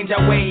time to change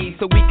our ways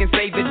so we can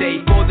save the day.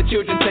 For the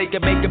children's sake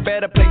and make a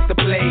better place to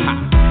play.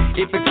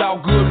 If it's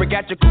all good, we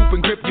got your coupe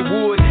and grip your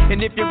wood.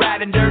 And if you're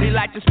riding dirty,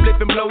 like to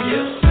split and blow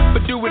you.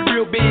 But do it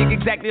real big,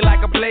 exactly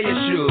like a player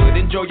should.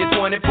 Enjoy your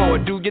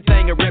 24, do your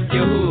thing and rep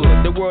your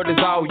hood. The world is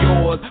all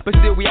yours, but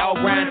still we all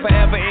grind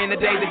forever. In the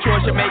day, the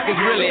choice you make is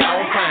really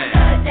all fine.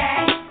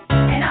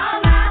 And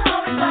all my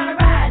homies wanna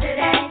ride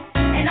today.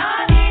 And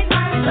all these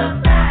mommies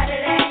look fly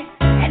today.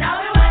 And all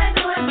we wanna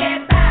do is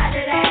get by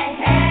today.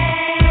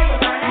 Hey, we're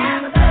gonna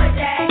have a good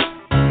day.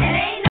 And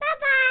ain't no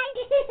bye-bye.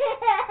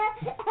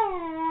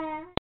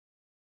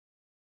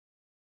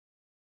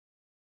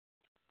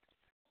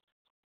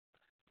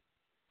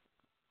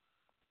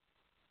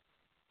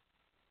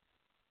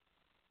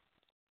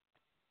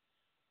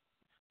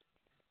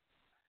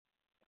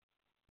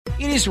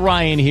 It is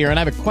Ryan here, and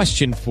I have a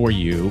question for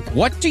you.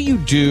 What do you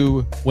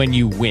do when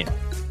you win?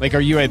 Like, are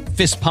you a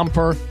fist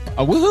pumper,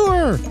 a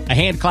woo-hooer, a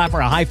hand clapper,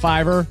 a high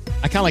fiver?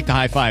 I kind of like the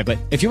high five, but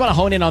if you want to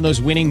hone in on those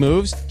winning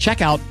moves,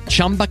 check out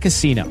Chumba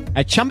Casino.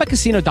 At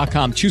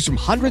ChumbaCasino.com, choose from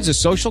hundreds of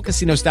social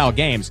casino-style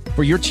games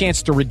for your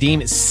chance to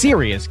redeem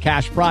serious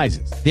cash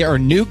prizes. There are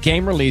new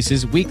game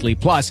releases weekly,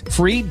 plus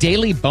free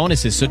daily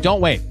bonuses. So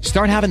don't wait.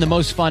 Start having the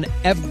most fun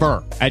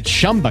ever at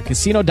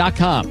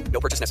ChumbaCasino.com.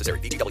 No purchase necessary.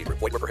 VGW Group.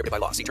 Void where prohibited by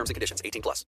law. See terms and conditions. 18+.